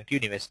top ranked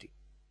university.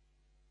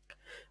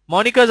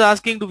 Monica is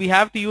asking, do we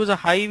have to use a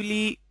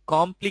highly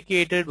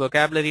complicated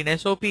vocabulary in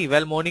SOP?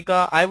 Well,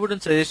 Monica, I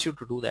wouldn't suggest you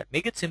to do that.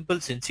 Make it simple,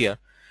 sincere.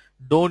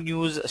 Don't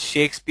use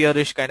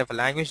Shakespeare-ish kind of a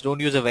language. Don't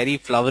use a very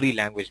flowery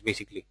language,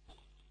 basically.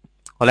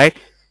 Alright?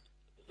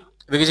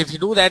 Because if you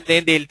do that,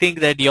 then they'll think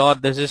that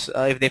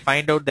if they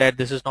find out that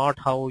this is not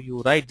how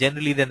you write,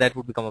 generally then that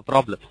would become a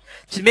problem.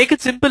 So make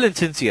it simple and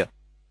sincere.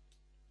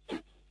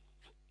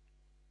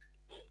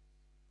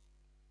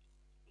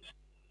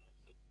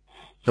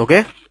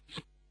 Okay?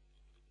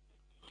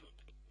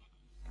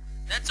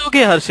 That's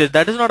okay, Harshit.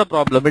 That is not a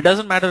problem. It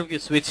doesn't matter if you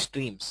switch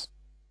streams.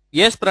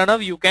 Yes,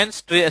 Pranav, you can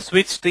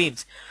switch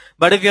streams.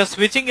 But if you're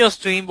switching your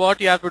stream, what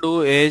you have to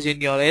do is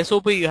in your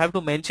SOP, you have to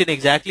mention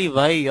exactly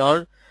why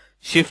you're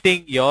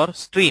shifting your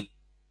stream.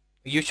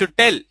 You should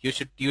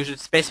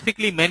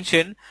specifically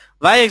mention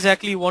why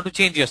exactly you want to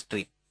change your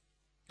stream.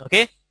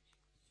 Okay?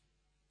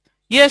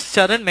 Yes,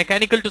 Charan,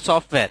 mechanical to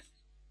software.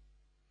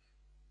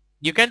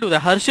 You can do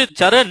that.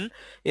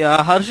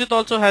 Harshit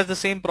also has the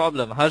same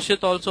problem.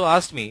 Harshit also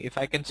asked me if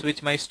I can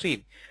switch my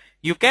stream.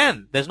 You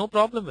can. There's no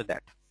problem with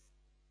that.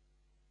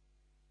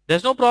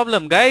 There's no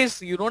problem.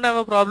 Guys, you don't have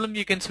a problem.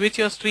 You can switch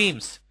your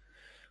streams.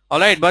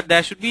 Alright, but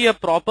there should be a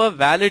proper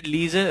valid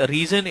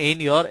reason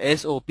in your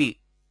SOP.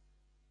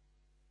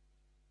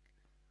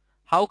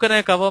 How can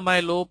I cover my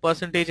low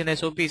percentage in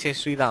SOP,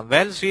 says Sriram?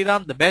 Well,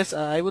 Sriram, the best,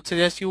 I would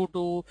suggest you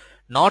to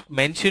not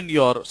mention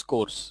your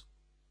scores.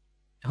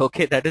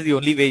 Okay, that is the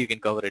only way you can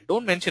cover it.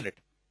 Don't mention it.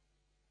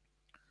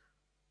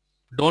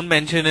 Don't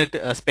mention it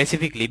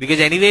specifically,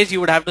 because anyways you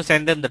would have to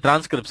send them the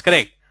transcripts,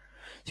 correct?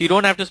 So you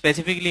don't have to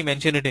specifically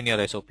mention it in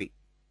your SOP.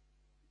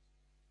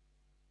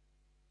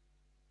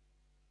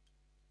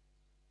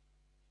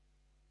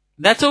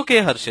 That's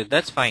okay, Harshit.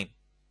 That's fine.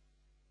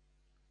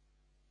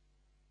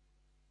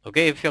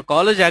 Okay, if your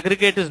college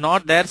aggregate is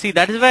not there, see,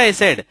 that is why I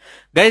said,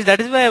 guys, that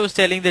is why I was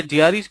telling that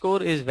GRE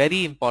score is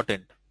very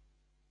important.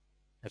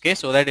 Okay,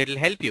 so that it will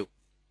help you.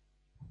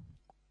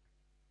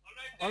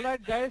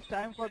 Alright, guys,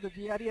 time for the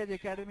GREedge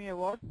Academy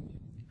Award.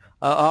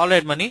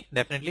 Alright, Mani,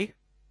 definitely.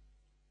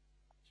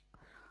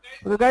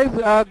 So guys,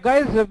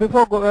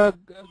 before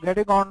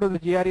getting on to the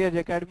GREedge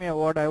Academy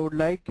Award, I would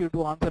like you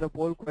to answer a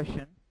poll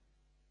question.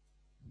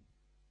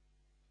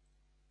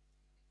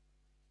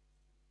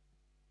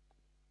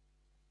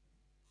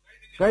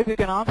 Guys, you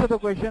can answer the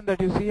question that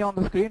you see on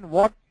the screen.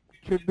 What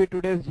should be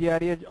today's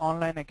GREedge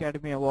Online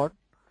Academy Award?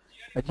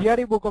 a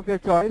GRE book of your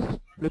choice,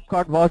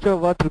 Flipkart voucher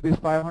worth rupees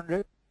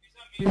 500,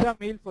 pizza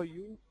meal for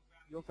you,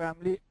 your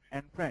family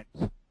and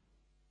friends.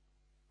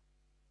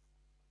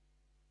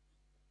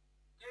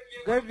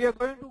 Guys, we are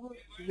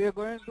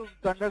going to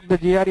conduct the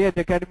GREedge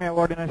Academy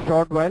Award in a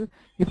short while.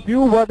 If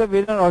you were the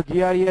winner of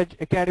GREedge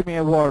Academy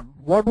Award,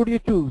 what would you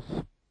choose?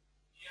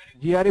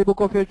 GRE book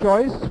of your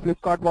choice,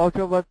 Flipkart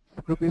voucher worth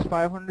rupees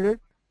 500,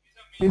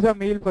 pizza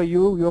meal for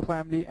you, your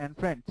family and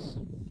friends.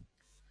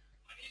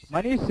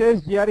 Manish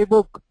says GRE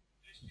book.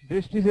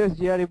 Drishti says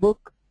GRE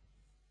book.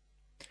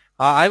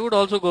 I would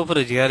also go for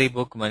a GRE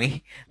book,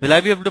 Money. Will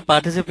I be able to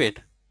participate?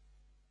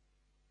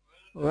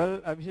 Well,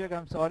 Abhishek,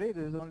 I'm sorry.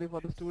 This is only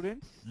for the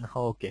students.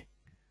 Okay.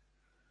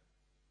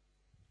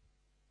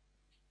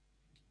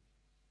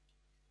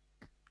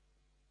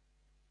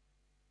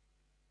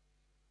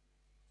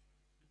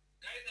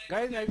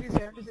 Guys, I see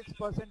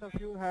 76% of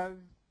you have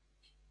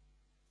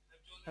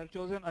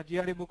chosen a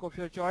GRE book of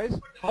your choice.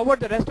 How about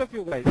the rest of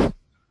you guys?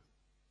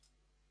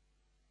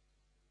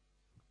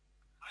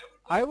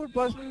 I would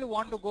personally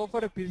want to go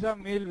for a pizza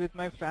meal with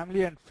my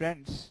family and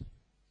friends.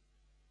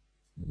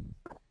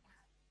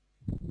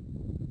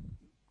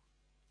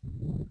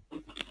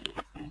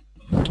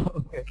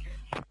 Okay.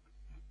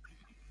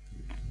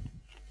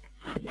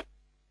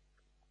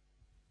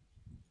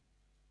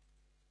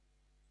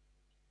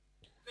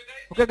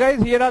 Okay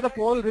guys, here are the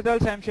poll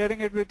results. I'm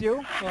sharing it with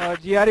you.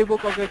 GRE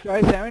book of your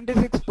choice.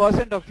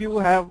 76% of you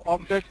have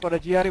opted for a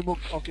GRE book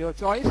of your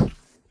choice.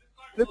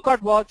 Flipkart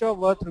voucher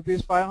worth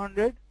rupees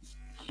 500.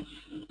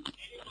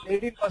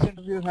 18%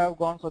 of you have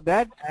gone for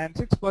that, and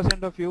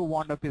 6% of you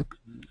want a pizza.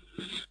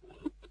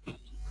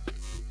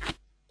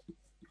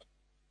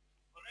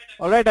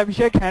 Alright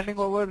Abhishek, handing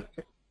over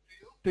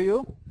to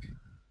you.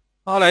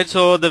 Alright,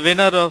 so the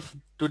winner of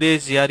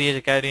today's GREedge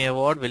Academy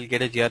Award will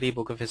get a GRE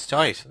book of his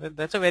choice.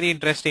 That's a very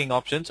interesting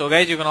option. So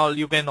guys, you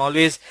can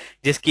always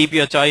just keep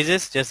your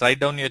choices. Just write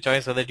down your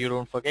choice so that you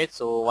don't forget.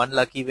 So one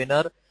lucky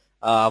winner,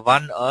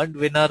 one earned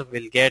winner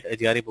will get a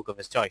GRE book of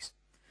his choice.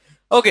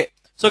 Okay,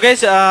 so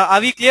guys, are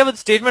we clear with the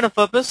statement of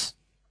purpose?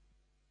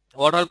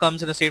 What all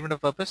comes in a statement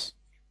of purpose?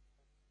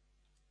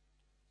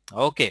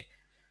 Okay.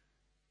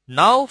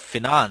 Now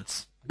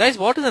finance. Guys,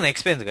 what is an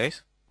expense,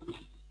 guys?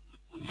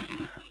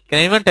 Can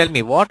anyone tell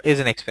me what is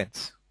an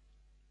expense?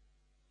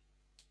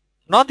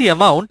 Not the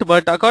amount,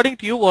 but according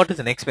to you, what is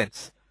an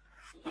expense?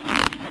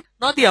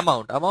 Not the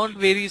amount. Amount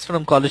varies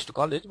from college to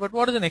college, but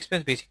what is an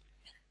expense basically?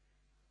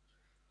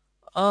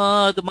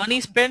 The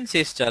money spent,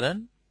 says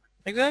Charan.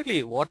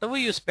 Exactly. Whatever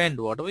you spend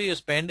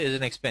is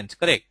an expense.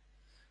 Correct.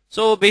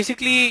 So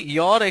basically,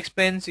 your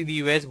expense in the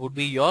US would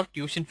be your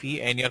tuition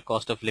fee and your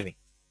cost of living.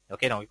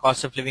 Okay, now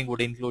cost of living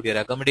would include your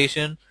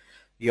accommodation,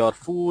 your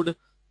food,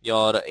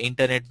 your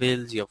internet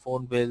bills, your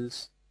phone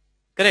bills.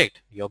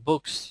 Correct. Your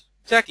books.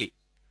 Exactly.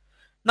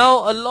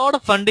 Now, a lot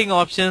of funding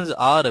options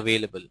are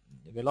available.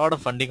 A lot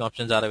of funding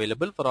options are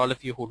available for all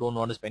of you who don't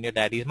want to spend your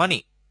daddy's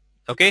money.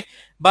 Okay,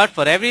 but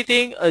for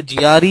everything, a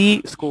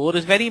GRE score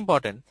is very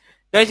important.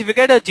 Guys, if you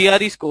get a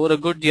GRE score, a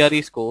good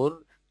GRE score,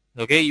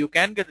 okay, you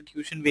can get a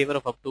tuition waiver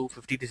of up to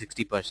 50 to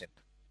 60%.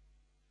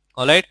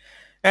 Alright,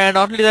 and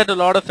not only that, a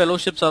lot of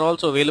fellowships are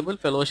also available,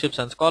 fellowships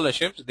and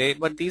scholarships.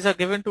 But these are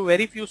given to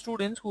very few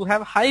students who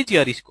have high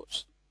GRE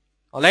scores.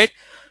 Alright,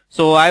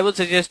 so I would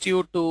suggest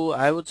you to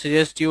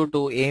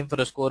aim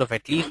for a score of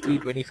at least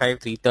 325,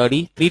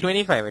 330,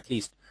 325 at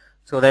least,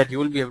 so that you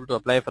will be able to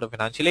apply for a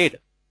financial aid.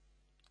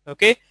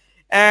 Okay,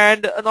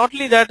 and not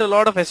only that, a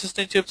lot of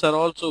assistantships are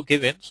also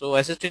given. So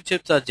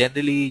assistantships are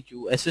generally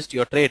you assist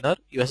your trainer,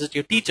 you assist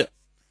your teacher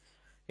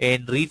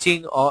in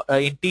reaching or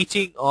in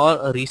teaching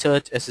or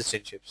research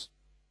assistantships.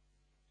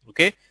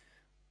 Okay,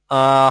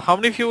 how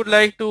many of you would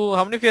like to?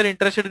 How many of you are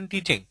interested in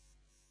teaching?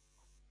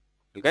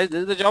 You guys,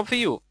 this is the job for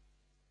you.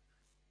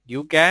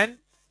 You can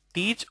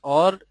teach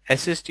or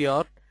assist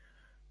your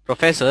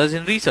professors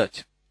in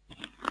research.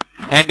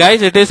 And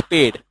guys, it is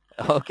paid.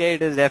 Okay,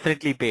 it is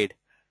definitely paid.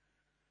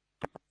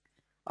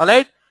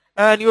 Alright,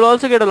 and you'll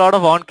also get a lot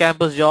of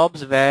on-campus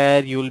jobs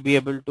where you'll be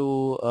able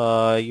to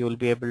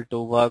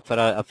work for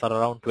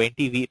around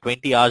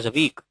 20 hours a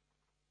week.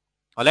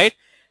 Alright,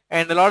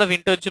 and a lot of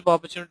internship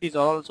opportunities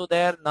are also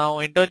there. Now,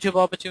 internship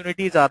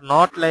opportunities are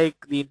not like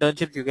the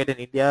internships you get in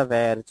India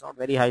where it's not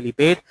very highly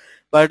paid,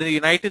 but in the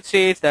United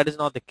States that is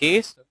not the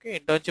case. Okay,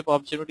 internship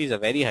opportunities are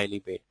very highly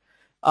paid.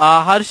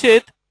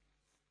 Harshit,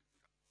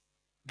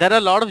 there are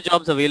a lot of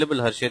jobs available,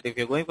 Harshit. If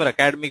you're going for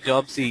academic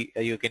jobs, see,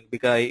 you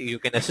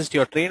can assist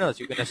your trainers,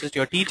 you can assist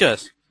your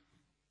teachers,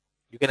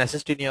 you can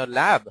assist in your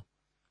lab.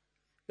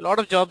 A lot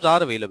of jobs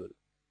are available.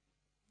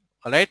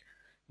 All right,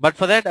 but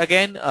for that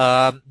again,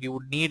 you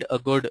would need a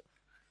good,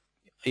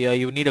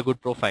 you need a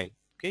good profile.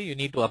 Okay, you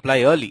need to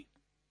apply early.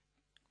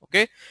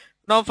 Okay,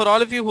 now for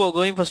all of you who are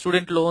going for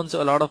student loans,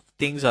 a lot of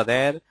things are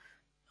there.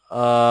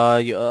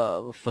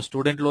 For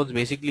student loans,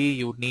 basically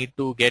you need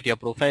to get your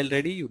profile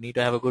ready. You need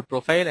to have a good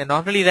profile, and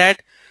not only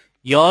that,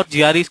 your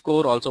GRE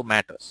score also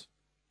matters.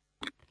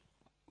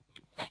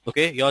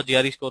 Okay, your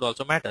GRE score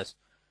also matters.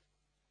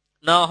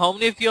 Now, how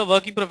many of you are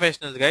working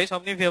professionals, guys? How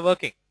many of you are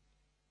working?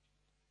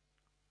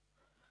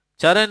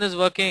 Charan is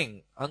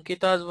working.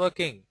 Ankita is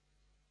working.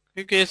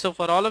 Okay, so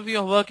for all of you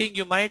who are working,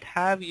 you might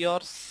have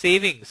your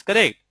savings,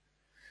 correct?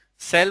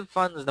 Self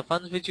funds, the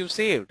funds which you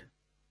saved.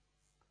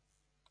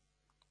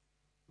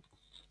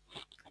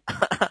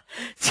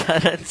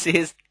 Charan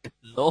says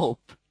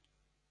nope.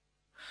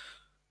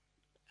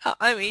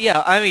 I mean,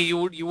 yeah, I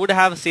mean, you would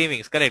have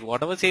savings, correct?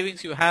 Whatever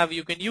savings you have,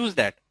 you can use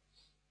that.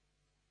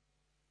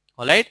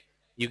 All right,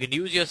 you can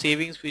use your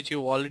savings which you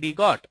already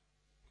got.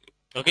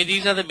 Okay,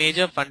 these are the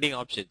major funding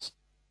options.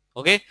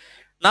 Okay,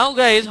 now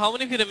guys, how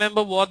many of you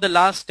remember what the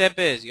last step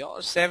is?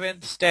 Your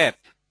seventh step.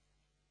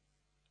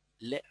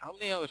 How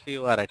many of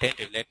you are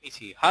attentive? Let me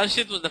see.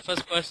 Harshit was the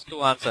first person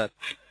to answer.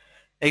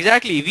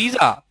 Exactly,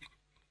 visa.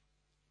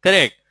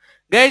 Correct.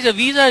 Guys, a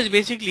visa is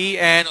basically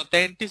an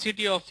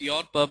authenticity of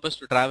your purpose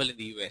to travel in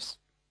the US.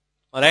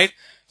 Alright.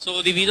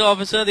 So the visa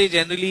officer,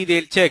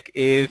 they'll check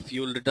if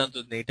you'll return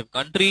to the native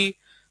country.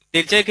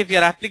 They'll check if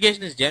your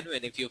application is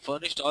genuine, if you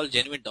furnished all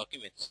genuine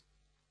documents.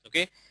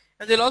 Okay.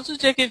 And they'll also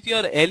check if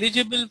you're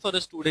eligible for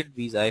a student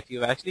visa, if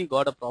you've actually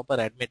got a proper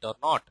admit or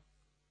not.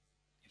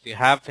 If you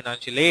have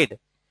financial aid,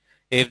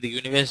 if the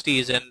university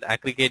is an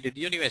accredited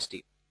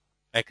university.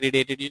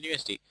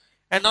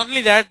 And not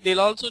only that, they'll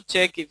also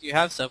check if you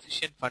have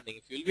sufficient funding,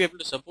 if you'll be able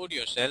to support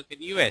yourself in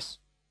the US.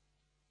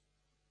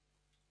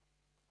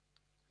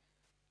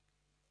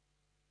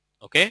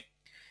 Okay.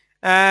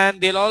 And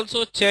they'll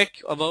also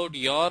check about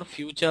your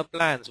future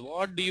plans.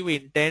 What do you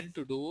intend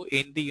to do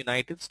in the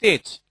United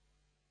States?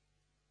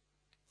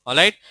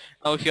 Alright.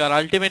 Now, if your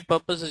ultimate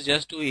purpose is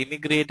just to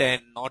immigrate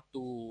and not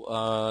to,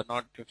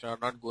 if you're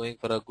not going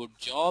for a good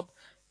job,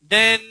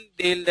 then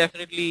they'll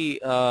definitely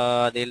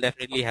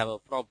have a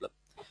problem.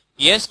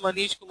 Yes,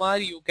 Manish Kumar,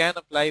 you can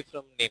apply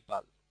from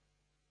Nepal.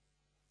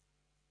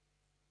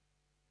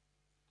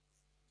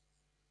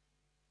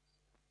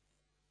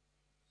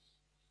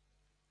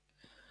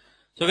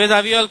 So guys,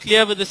 are we all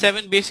clear with the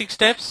 7 basic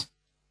steps?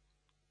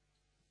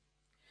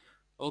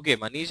 Okay,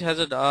 Manish has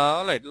a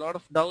lot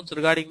of doubts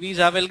regarding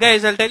visa. Well,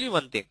 guys, I'll tell you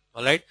one thing.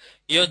 Alright,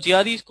 your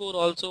GRE score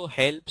also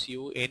helps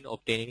you in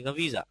obtaining a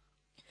visa.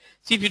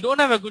 See, if you don't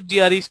have a good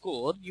GRE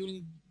score,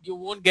 you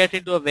won't get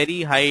into a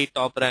very high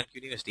top ranked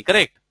university.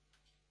 Correct?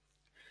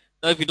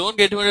 Now, if you don't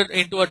get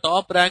into a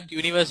top ranked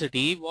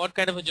university, what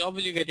kind of a job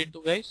will you get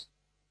into, guys?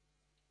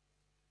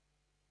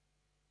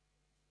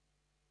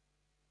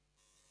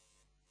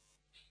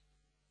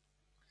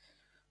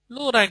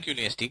 Low rank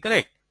university,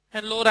 correct?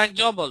 And low rank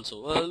job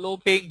also, a low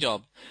paying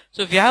job.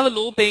 So if you have a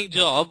low paying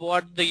job,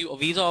 what the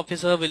visa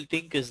officer will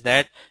think is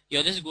that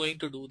you're just going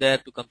to do there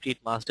to complete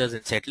masters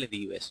and settle in the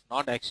US,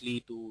 not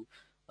actually to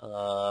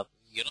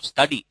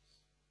study.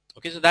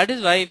 Okay, so that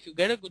is why if you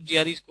get a good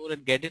GRE score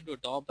and get into a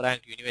top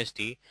ranked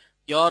university,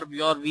 your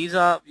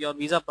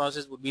visa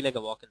process would be like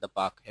a walk in the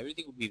park.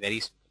 Everything would be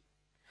very simple.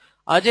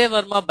 Ajay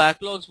Verma,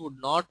 backlogs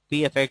would not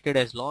be affected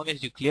as long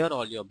as you clear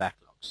all your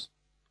backlogs.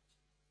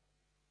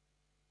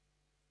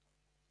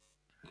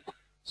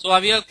 So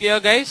are we all clear,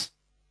 guys?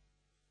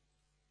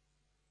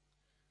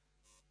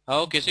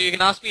 Okay, so you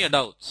can ask me your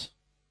doubts.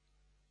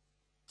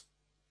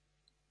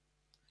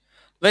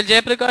 Well,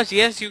 Jayaprakash,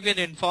 yes, you can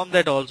inform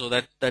that also.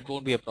 That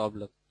won't be a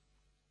problem.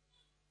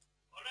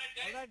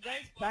 Alright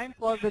guys, time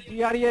for the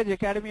GREedge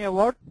Academy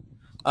Award.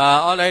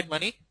 Alright,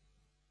 Mani.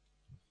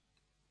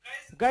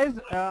 Guys,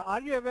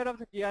 are you aware of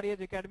the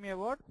GREedge Academy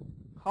Award?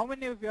 How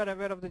many of you are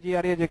aware of the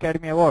GREedge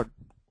Academy Award?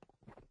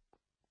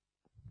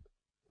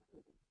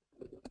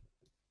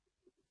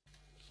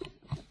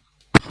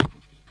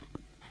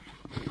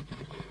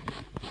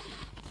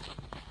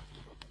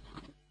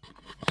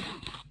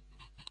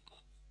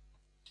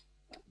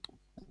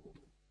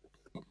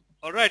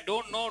 Alright,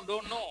 don't know.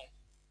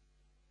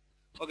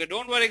 Okay,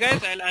 don't worry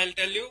guys, I'll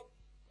tell you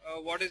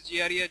what is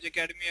GREedge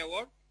Academy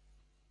Award.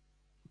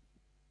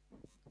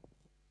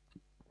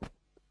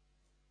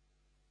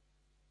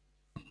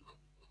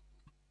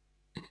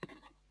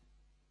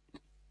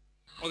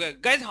 Okay,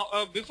 guys,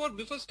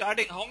 before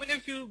starting, how many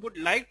of you would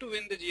like to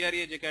win the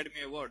GREedge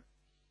Academy Award?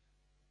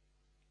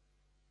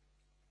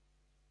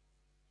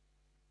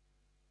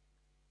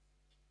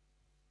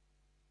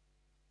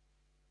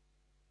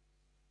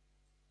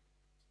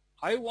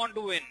 I want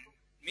to win.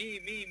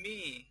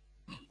 Me.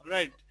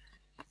 Alright.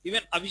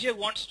 Even Abhishek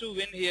wants to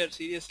win here,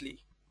 seriously.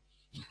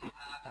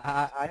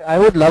 I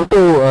would love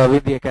to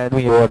win the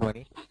Academy Award,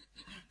 Mani.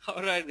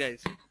 Alright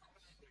guys.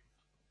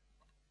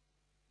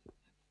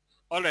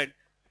 Alright.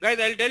 Guys,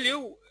 I'll tell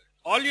you,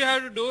 all you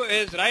have to do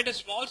is write a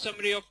small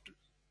summary of...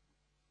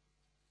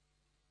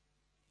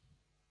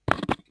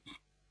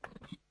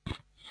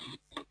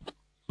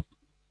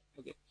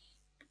 Okay.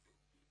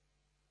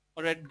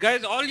 Alright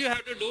guys, all you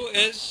have to do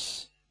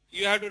is,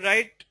 you have to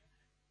write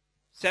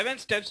 7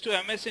 steps to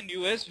MS in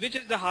US, which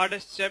is the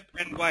hardest step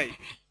and why.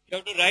 You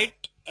have to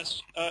write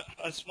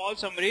a small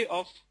summary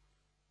of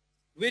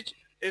which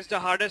is the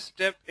hardest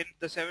step in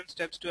the 7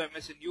 steps to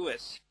MS in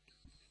US.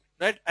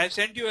 Right? I've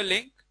sent you a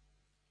link.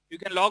 You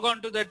can log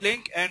on to that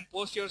link and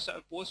post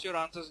your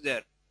answers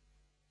there.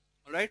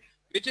 Alright?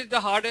 Which is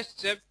the hardest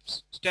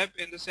step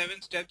in the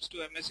 7 steps to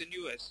MS in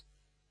US?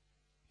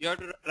 You have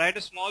to write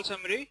a small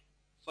summary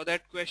for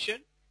that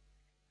question.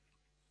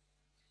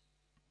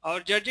 Our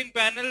judging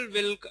panel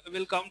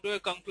will come to a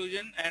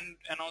conclusion and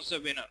announce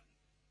the winner.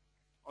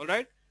 All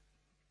right.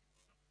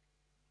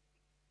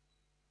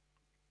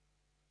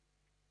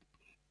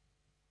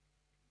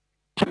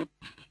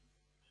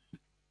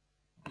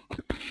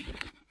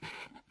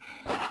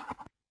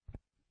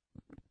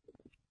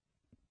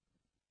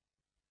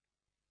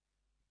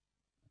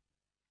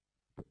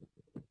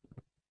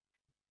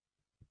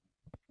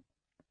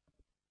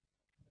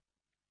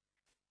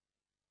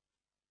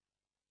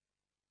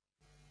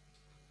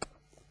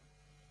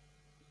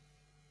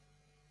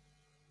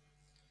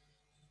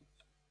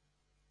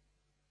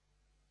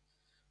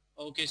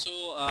 Okay, so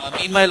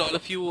meanwhile,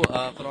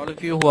 for all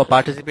of you who are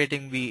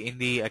participating in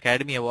the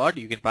Academy Award,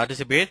 you can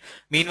participate.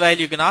 Meanwhile,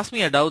 you can ask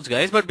me your doubts,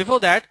 guys. But before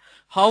that,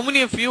 how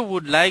many of you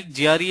would like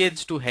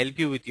GREedge to help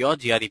you with your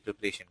GRE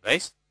preparation,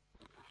 guys?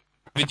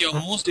 With your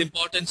most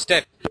important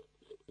step.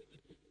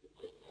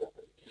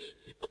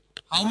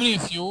 How many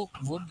of you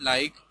would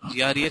like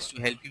GREedge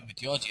to help you with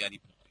your GRE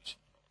preparation?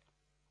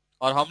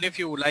 Or how many of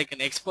you would like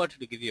an expert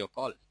to give you a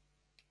call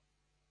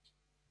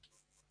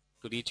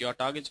to reach your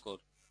target score?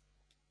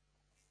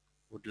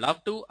 Would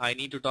love to. I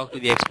need to talk to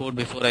the expert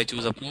before I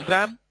choose a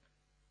program.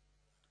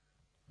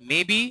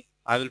 Maybe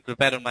I will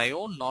prepare on my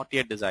own, not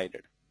yet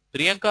decided.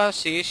 Priyanka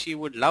says she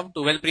would love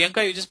to. Well,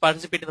 Priyanka, you just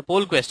participate in the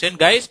poll question.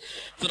 Guys,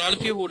 for all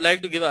of you who would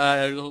like to give,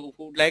 who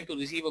would like to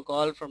receive a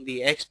call from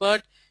the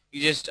expert,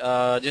 you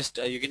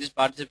you can just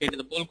participate in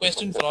the poll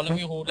question. For all of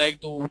you who would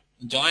like to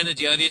join the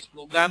GREH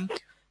program,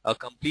 a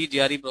complete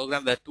GRE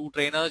program where 2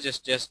 trainers,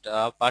 just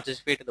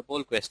participate in the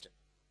poll question.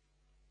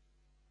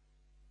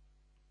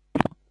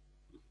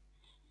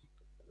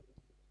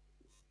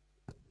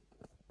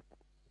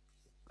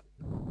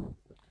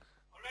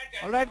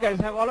 All right, guys.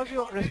 Have all of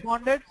you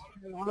responded?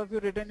 Have all of you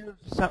written your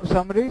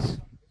summaries?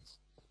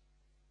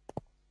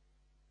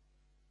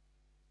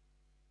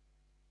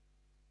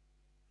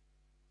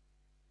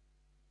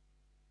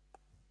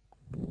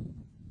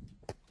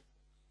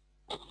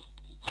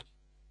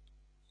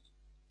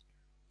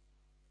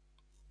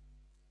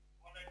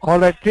 All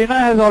right. Trina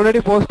has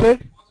already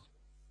posted.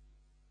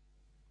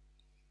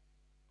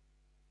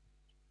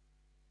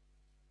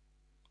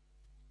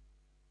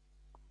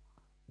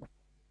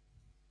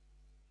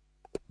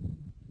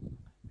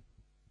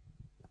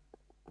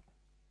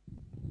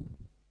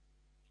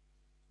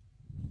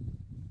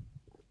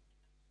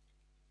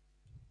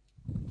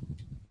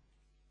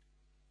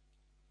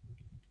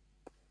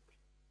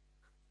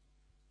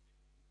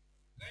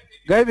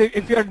 Guys,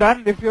 if you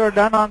are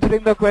done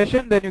answering the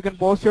question, then you can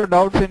post your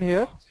doubts in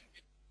here.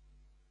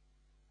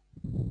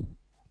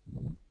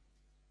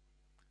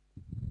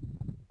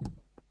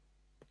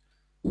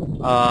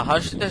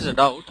 Harshit has a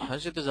doubt.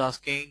 Harshit is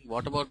asking,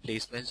 what about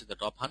placements in the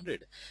top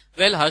 100?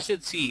 Well,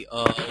 Harshit, see,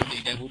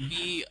 there would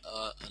be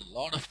a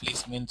lot of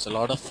placements, a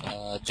lot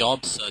of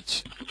job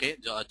search, okay,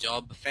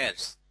 job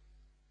fairs.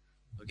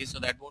 Okay, so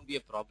that won't be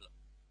a problem.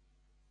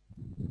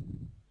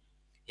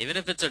 Even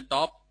if it's a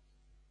top,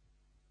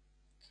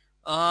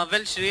 well,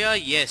 Shreya,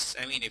 yes.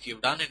 I mean, if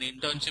you've done an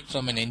internship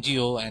from an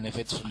NGO and if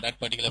it's from that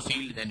particular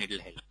field, then it'll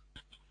help.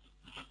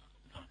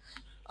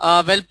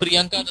 Well,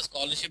 Priyanka, the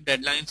scholarship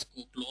deadlines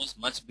close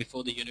much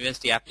before the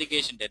university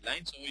application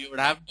deadline, so you would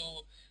have to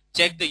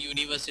check the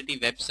university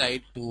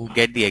website to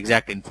get the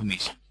exact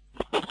information.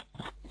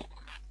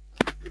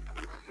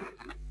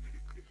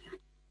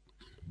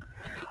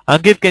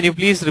 Ankit, can you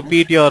please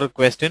repeat your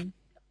question?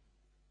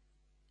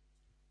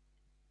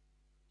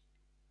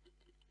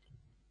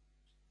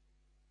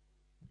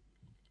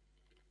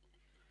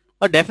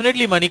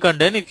 Definitely,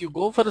 Manikandan, if you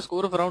go for a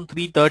score of around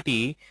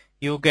 330,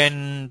 you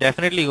can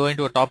definitely go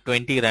into a top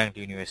 20 ranked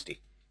university.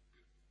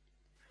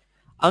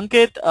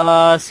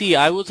 Ankit, see,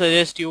 I would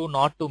suggest you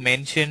not to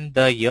mention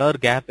the year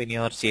gap in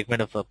your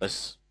statement of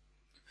purpose.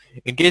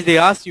 In case they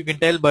ask, you can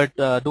tell, but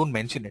don't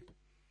mention it.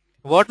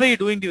 What were you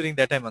doing during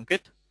that time,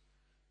 Ankit?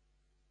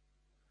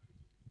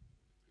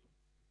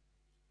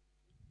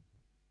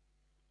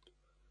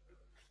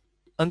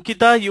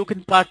 Ankita, you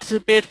can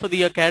participate for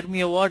the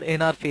Academy Award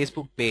in our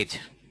Facebook page.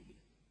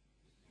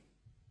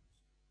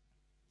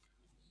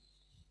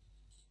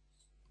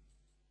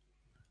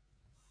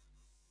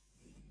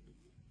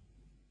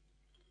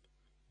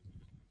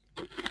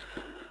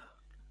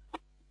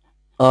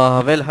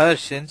 Well,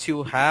 Harsh, since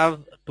you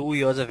have 2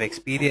 years of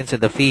experience in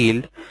the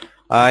field,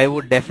 I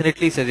would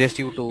definitely suggest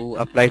you to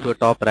apply to a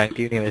top ranked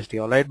university,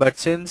 alright? But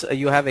since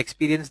you have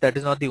experience, that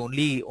is not the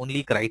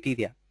only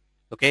criteria,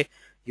 okay?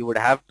 You would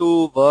have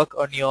to work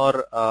on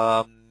your,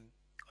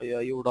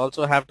 you would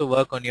also have to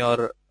work on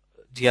your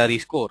GRE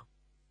score.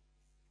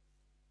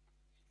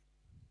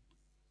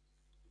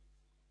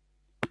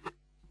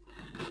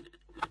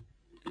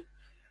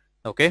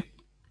 Okay?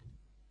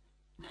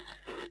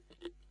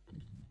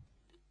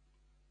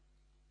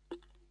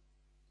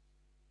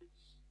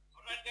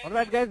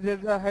 Alright guys,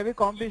 there's a heavy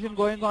competition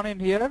going on in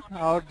here.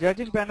 Our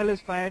judging panel is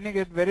finding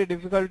it very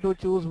difficult to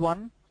choose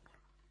one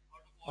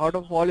out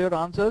of all your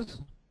answers.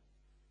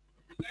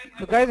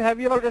 So guys, have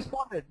you all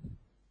responded?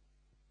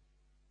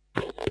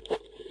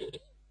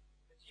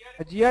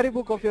 A GRE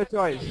book of your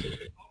choice.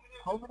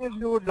 How many of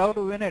you would love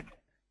to win it?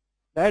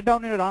 Write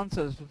down your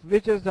answers.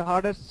 Which is the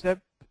hardest step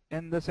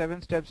in the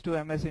 7 steps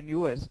to MS in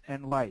US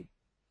and why?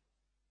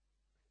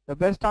 The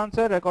best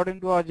answer,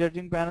 according to our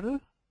judging panel,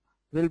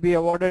 will be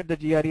awarded the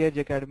GREedge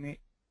Academy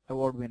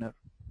Award winner.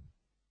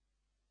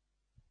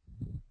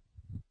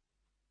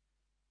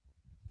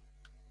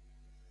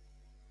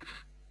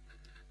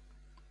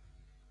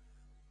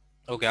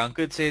 Okay,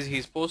 Ankit says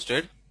he's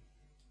posted.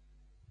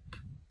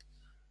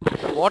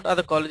 What are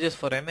the colleges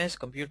for MS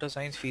Computer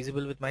Science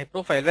feasible with my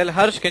profile? Well,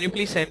 Harsh, can you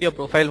please send your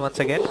profile once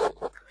again?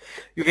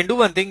 You can do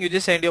one thing, you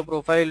just send your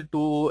profile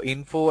to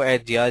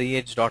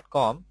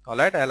info@greedge.com.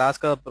 Alright, I'll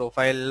ask a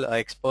profile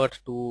expert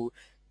to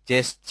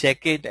just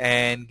check it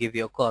and give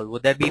you a call.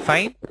 Would that be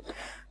fine?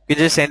 You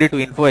just send it to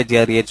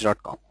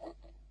info@greedge.com.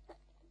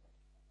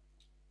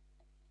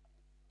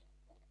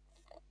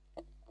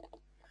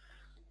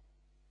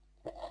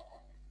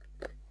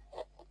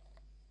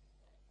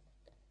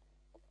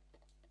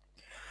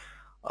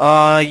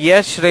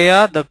 Yes,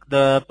 Shreya,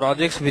 the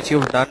projects which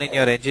you've done in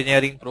your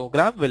engineering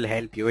program will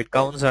help you. It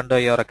counts under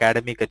your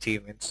academic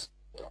achievements.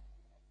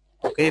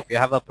 Okay, if you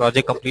have a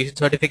project completion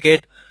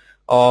certificate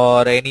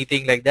or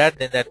anything like that,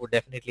 then that would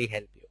definitely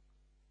help you.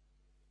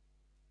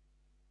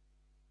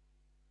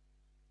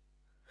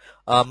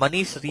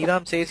 Manish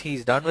Sriram says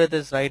he's done with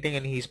his writing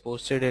and he's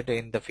posted it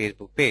in the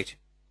Facebook page.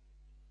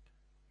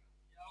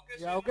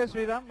 Yeah, okay,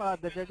 Sriram.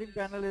 The judging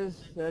panel is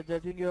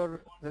judging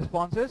your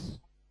responses.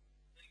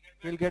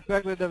 We'll get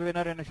back with the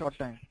winner in a short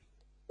time.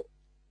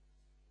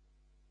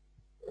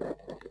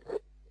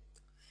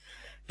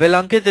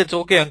 Well, Ankit, it's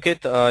okay,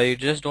 Ankit. You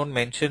just don't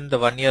mention the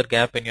 1-year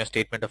gap in your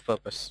statement of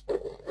purpose.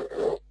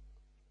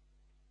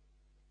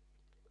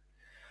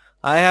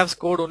 I have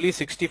scored only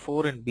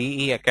 64 in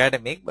BE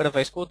academic, but if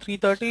I score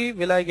 330,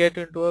 will I get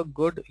into a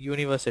good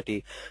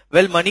university?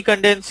 Well,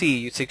 Manikandan,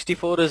 see,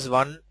 64 is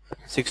one,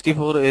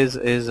 64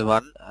 is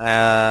one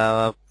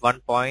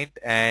point,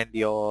 and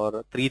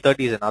your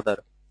 330 is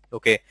another.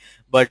 Okay,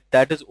 but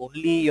that is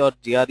only your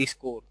GRE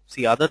score.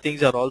 See, other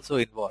things are also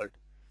involved.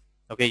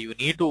 Okay, you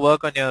need to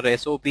work on your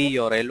SOP,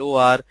 your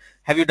LOR.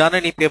 Have you done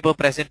any paper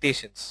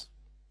presentations?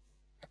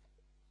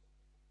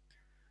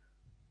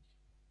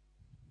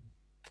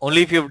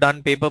 Only if you've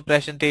done paper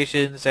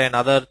presentations and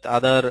other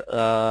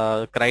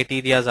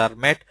criterias are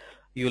met,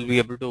 you will be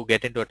able to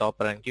get into a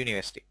top ranked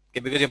university. Okay,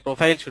 because your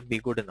profile should be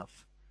good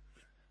enough.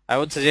 I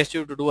would suggest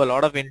you to do a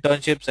lot of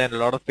internships and a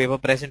lot of paper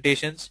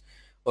presentations.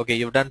 Okay,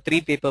 you've done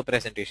 3 paper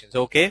presentations.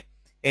 Okay,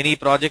 any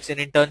projects in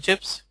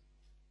internships?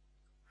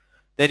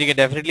 Then you can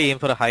definitely aim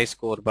for a high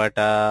score, but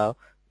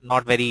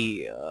not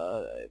very.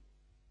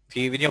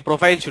 Even your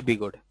profile should be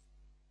good.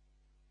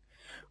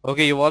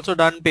 Okay, you've also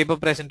done paper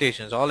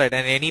presentations, all right,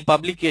 and any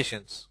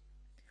publications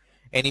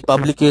or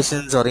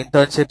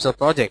internships or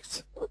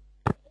projects.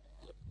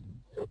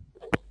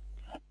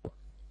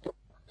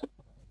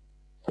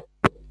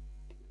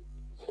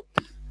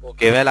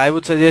 Okay, well, I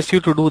would suggest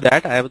you to do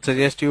that. I would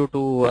suggest you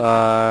to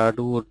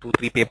do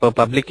 2-3 paper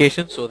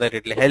publications so that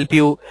it will help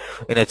you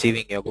in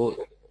achieving your goal.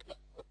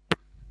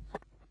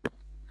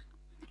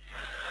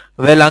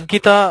 Well,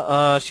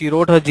 Ankita, she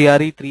wrote her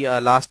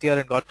GRE last year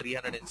and got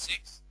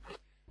 306.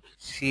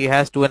 She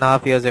has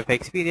 2.5 years of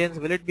experience.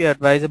 Will it be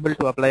advisable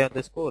to apply on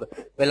this score?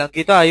 Well,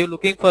 Ankita, are you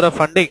looking for a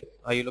funding?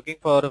 Are you looking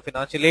for a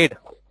financial aid?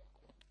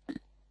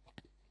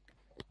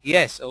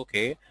 Yes.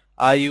 Okay.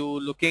 Are you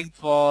looking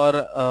for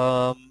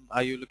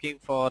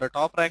a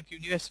top ranked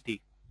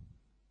university?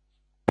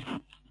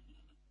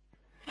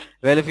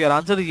 Well, if your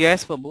answer is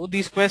yes for both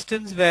these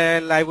questions,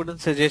 well, I wouldn't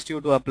suggest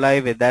you to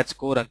apply with that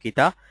score,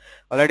 Ankita.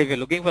 Alright, if you're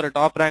looking for a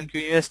top ranked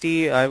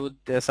university, I would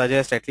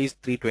suggest at least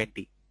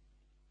 320.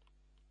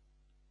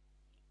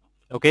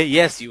 Okay,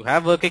 yes, you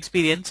have work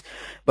experience,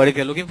 but if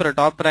you're looking for a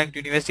top ranked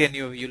university and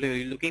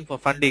you're looking for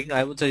funding,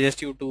 I would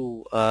suggest you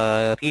to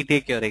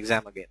retake your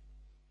exam again.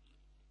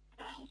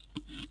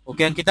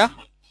 Okay, Ankita?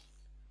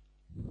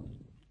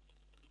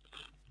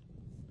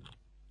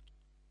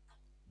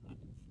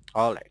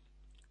 Alright.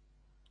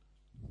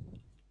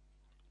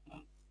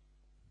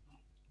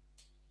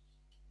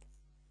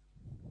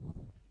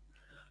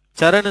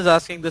 Charan is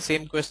asking the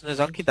same question as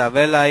Ankita.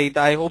 Well,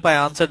 I hope I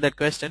answered that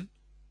question.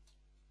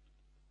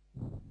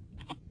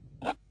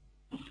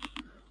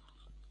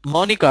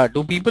 Monica,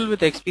 do people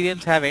with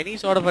experience have any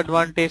sort of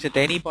advantage at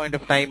any point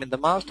of time in the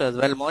masters?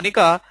 Well,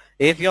 Monica,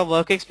 if your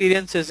work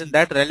experience is in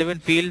that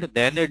relevant field,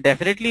 then it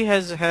definitely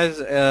has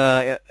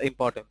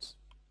importance.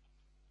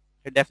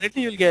 It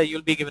definitely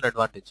you'll be given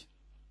advantage.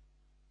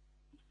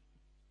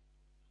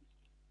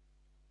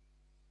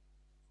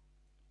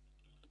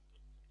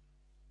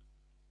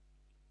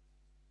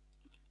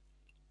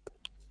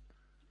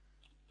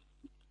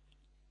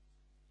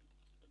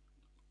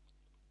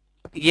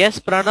 Yes,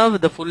 Pranav,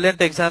 the full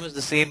length exam is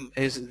the same,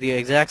 is the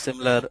exact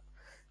similar.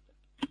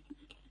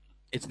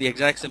 It's the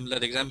exact similar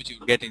exam which you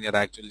get in your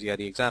actual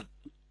GRE exam.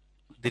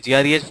 The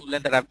GRE's full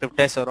length adaptive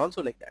tests are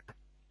also like that.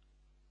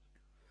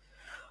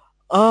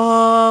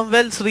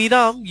 Well,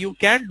 Sriram, you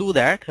can do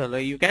that.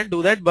 Like, you can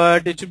do that,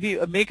 but it should be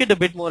make it a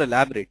bit more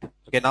elaborate.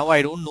 Okay, now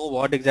I don't know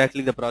what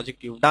exactly the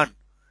project you've done,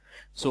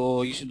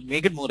 so you should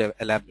make it more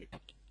elaborate.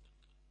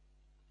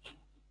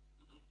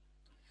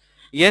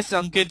 Yes,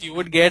 Ankit, you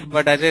would get,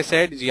 but as I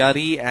said,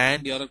 GRE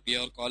and your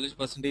college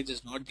percentage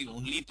is not the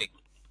only thing.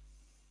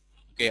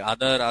 Okay,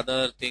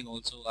 other thing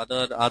also,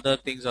 other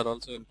things are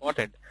also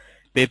important.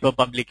 Paper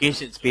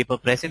publications, paper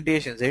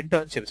presentations,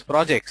 internships,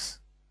 projects.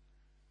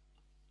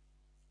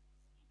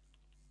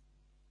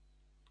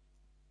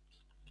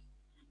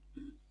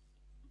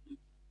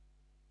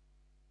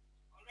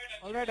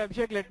 All right,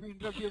 Abhishek, let me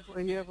interrupt you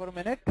here for a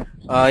minute.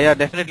 Yeah,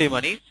 definitely,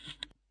 Money.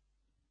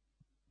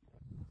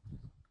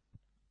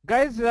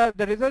 Guys,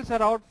 the results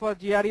are out for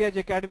GREedge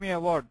Academy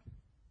Award.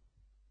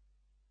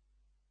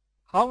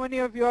 How many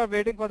of you are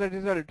waiting for the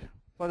result?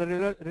 For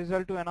the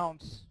result to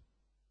announce?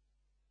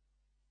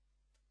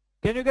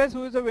 Can you guess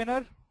who is the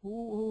winner?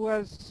 Who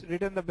has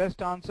written the best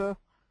answer?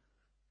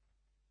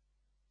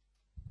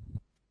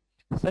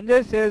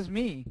 Sanjay says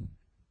me.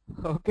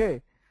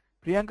 Okay.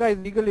 Priyanka is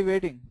eagerly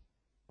waiting.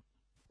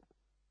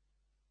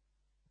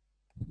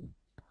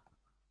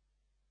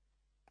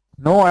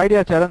 No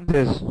idea, Charan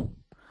says.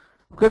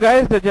 Okay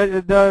guys,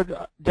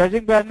 the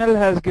judging panel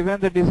has given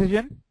the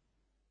decision.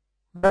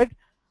 Right?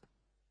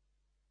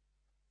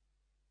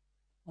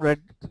 Right.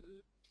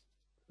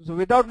 So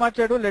without much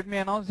ado, let me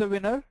announce the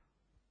winner.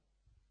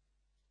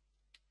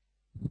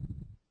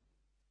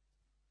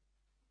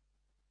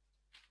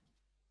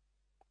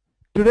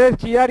 Today's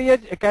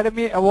GREedge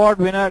Academy Award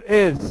winner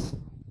is...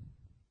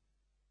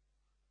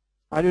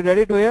 Are you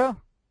ready to hear?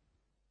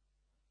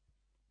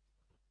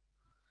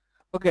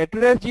 Okay,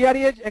 today's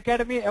GREedge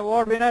Academy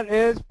Award winner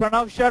is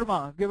Pranav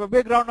Sharma. Give a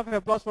big round of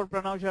applause for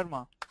Pranav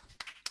Sharma.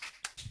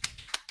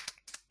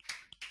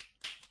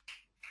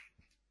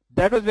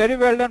 That was very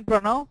well done,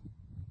 Pranav.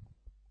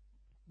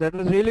 That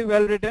was really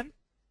well written.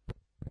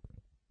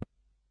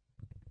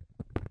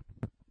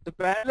 The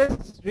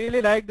panelists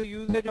really like the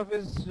usage of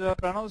his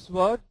Pranav's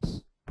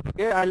words.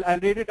 Okay, I'll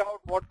read it out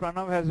what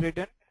Pranav has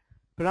written.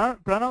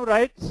 Pranav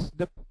writes,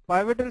 the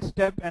pivotal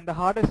step and the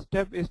hardest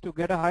step is to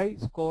get a high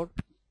score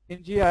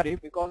in GRE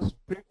because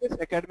previous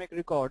academic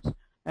records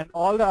and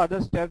all the other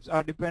steps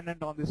are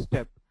dependent on this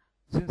step.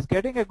 Since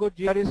getting a good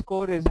GRE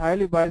score is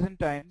highly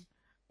Byzantine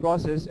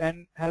process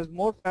and has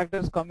more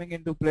factors coming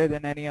into play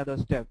than any other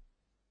step.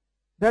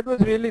 That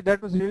was really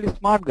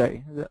smart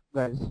guys.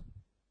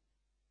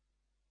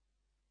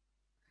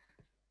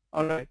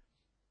 All right.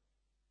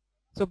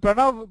 So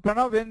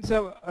Pranav wins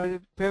a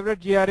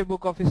favorite GRE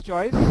book of his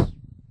choice.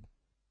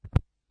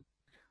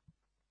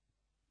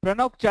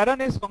 Pranav,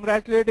 Charan is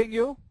congratulating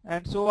you,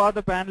 and so are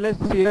the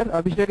panelists here.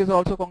 Abhishek is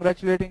also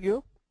congratulating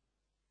you.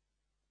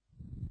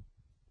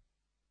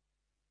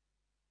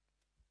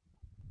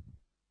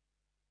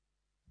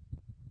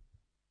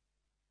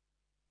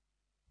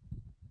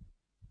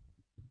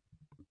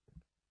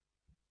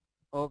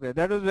 Okay,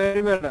 that was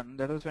very well done.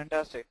 That was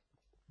fantastic.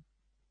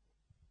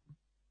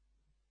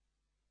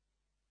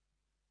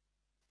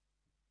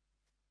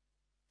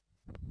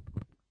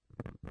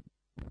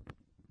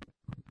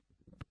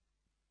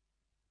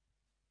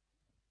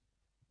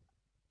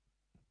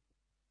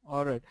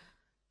 All right.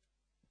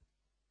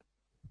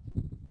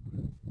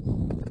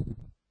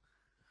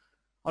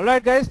 All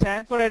right, guys.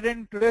 Thanks for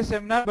attending today's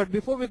seminar. But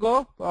before we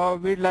go,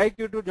 we'd like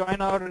you to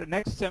join our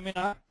next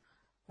seminar.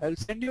 I'll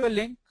send you a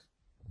link.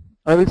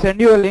 I will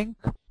send you a link.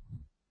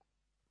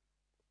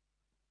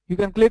 You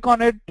can click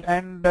on it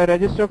and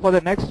register for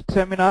the next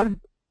seminar.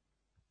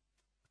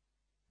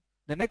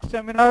 The next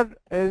seminar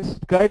is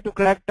Guide to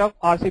Crack Tough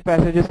RC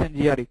Passages in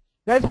GRE.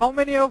 Guys, how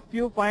many of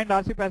you find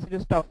RC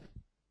passages tough?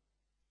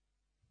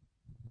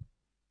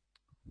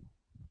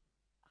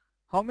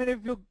 How many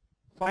of you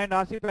find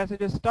RC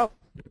passages tough?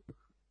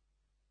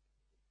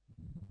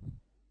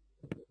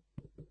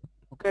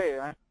 Okay,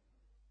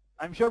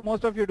 I'm sure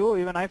most of you do.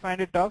 Even I find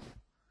it tough.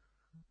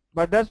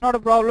 But that's not a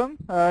problem.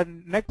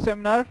 Next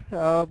seminar,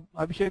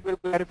 Abhishek will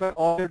clarify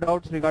all your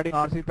doubts regarding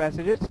RC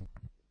passages.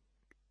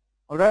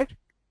 All right,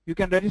 you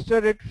can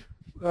register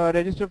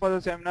for the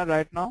seminar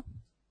right now.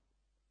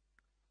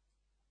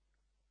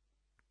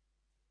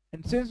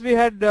 And since we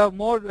had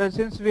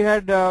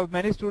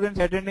many students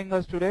attending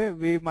us today,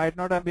 we might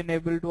not have been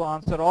able to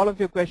answer all of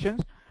your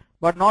questions.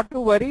 But not to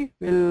worry,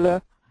 we'll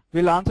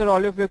answer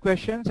all of your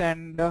questions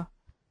and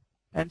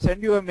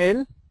send you a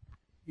mail.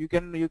 You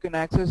can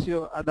access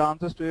the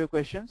answers to your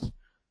questions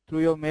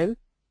through your mail.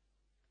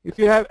 If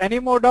you have any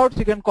more doubts,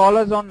 you can call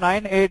us on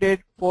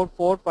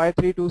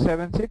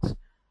 98844532276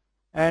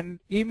 and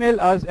email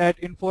us at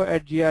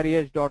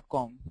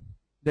info@greedge.com.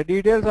 The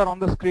details are on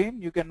the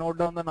screen. You can note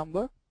down the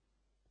number.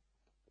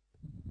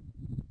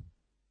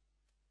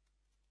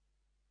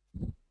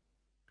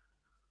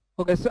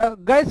 Okay, so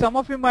guys, some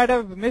of you might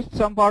have missed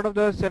some part of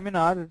the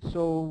seminar.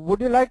 So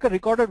would you like a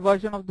recorded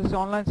version of this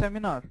online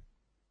seminar?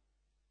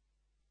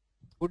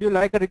 Would you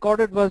like a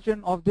recorded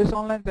version of this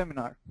online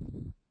seminar?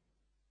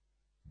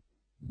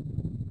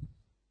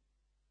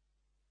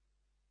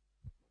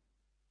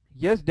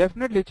 Yes,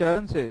 definitely,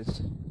 Charan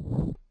says.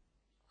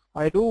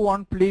 I do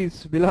want,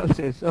 please, Bilal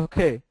says.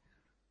 Okay.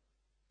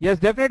 Yes,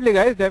 definitely,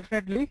 guys,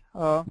 definitely.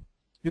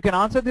 You can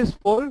answer this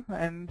poll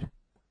and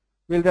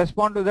we'll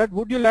respond to that.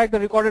 Would you like the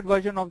recorded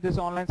version of this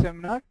online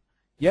seminar?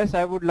 Yes,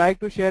 I would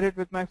like to share it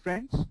with my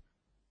friends.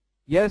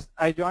 Yes,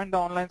 I joined the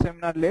online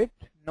seminar late.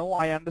 No,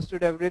 I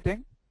understood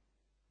everything.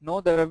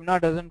 No, the webinar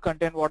doesn't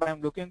contain what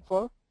I'm looking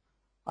for.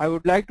 I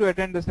would like to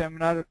attend the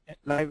seminar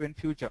live in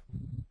future.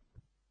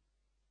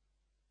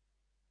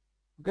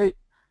 Okay.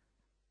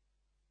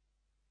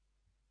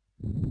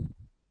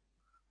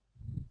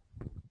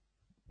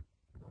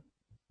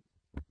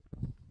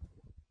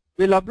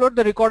 We'll upload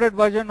the recorded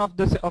version of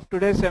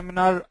today's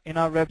seminar in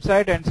our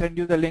website and send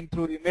you the link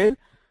through email.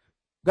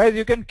 Guys,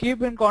 you can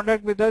keep in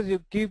contact with us. You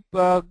keep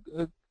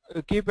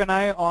an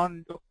eye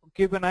from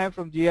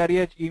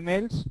GREedge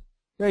emails.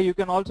 Yeah, you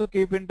can also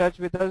keep in touch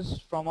with us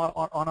from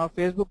on our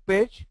Facebook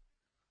page,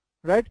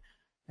 right?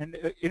 And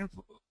if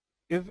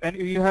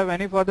you have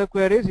any further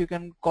queries, you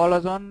can call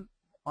us on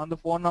the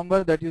phone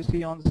number that you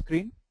see on the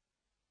screen,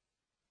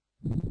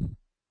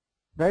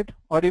 right?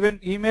 Or even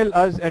email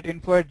us at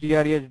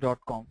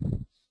info@greedge.com.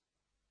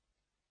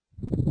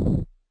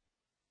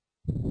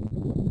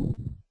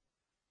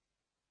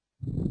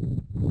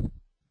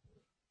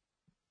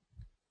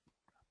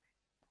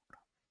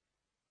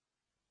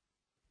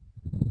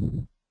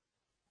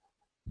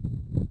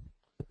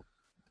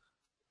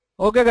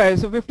 Okay, guys.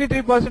 So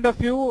 53%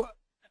 of you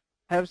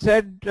have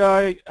said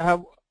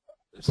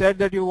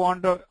that you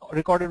want a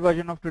recorded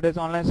version of today's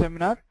online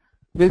seminar.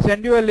 We'll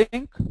send you a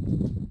link.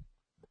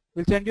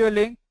 You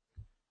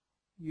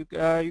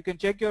can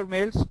check your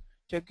mails.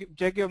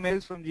 Check your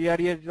mails from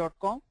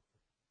greedge.com.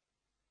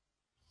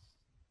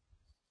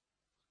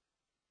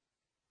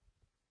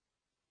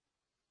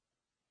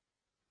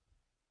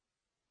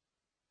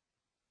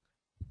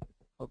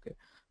 Okay,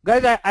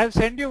 guys, I've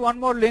sent you one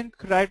more link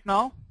right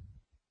now.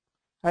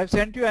 I've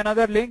sent you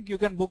another link. You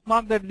can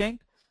bookmark that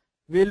link.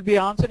 We'll be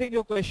answering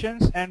your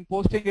questions and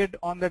posting it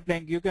on that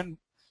link. You can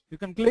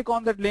click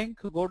on that link,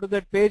 go to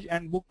that page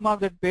and bookmark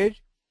that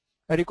page.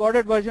 A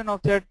recorded version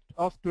of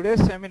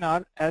today's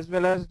seminar as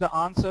well as the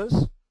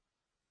answers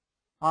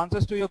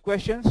to your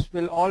questions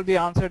will all be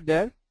answered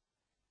there.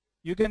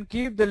 You can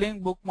keep the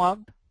link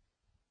bookmarked.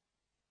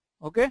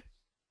 Okay.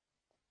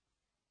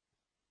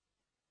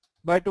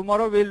 By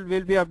tomorrow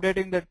we'll be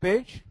updating that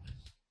page.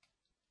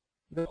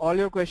 All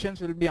your questions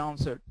will be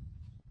answered.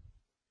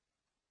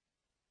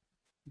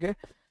 Okay.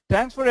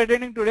 Thanks for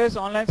attending today's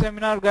online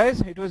seminar, guys.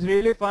 It was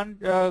really fun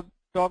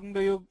talking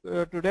to you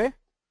today.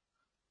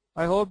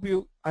 I hope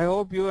you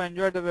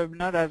enjoyed the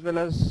webinar as well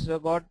as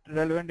got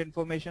relevant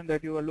information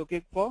that you were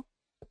looking for.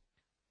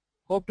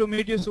 Hope to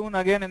meet you soon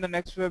again in the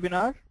next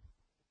webinar.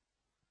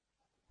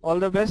 All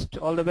the best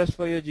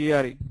for your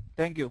GRE.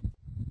 Thank you.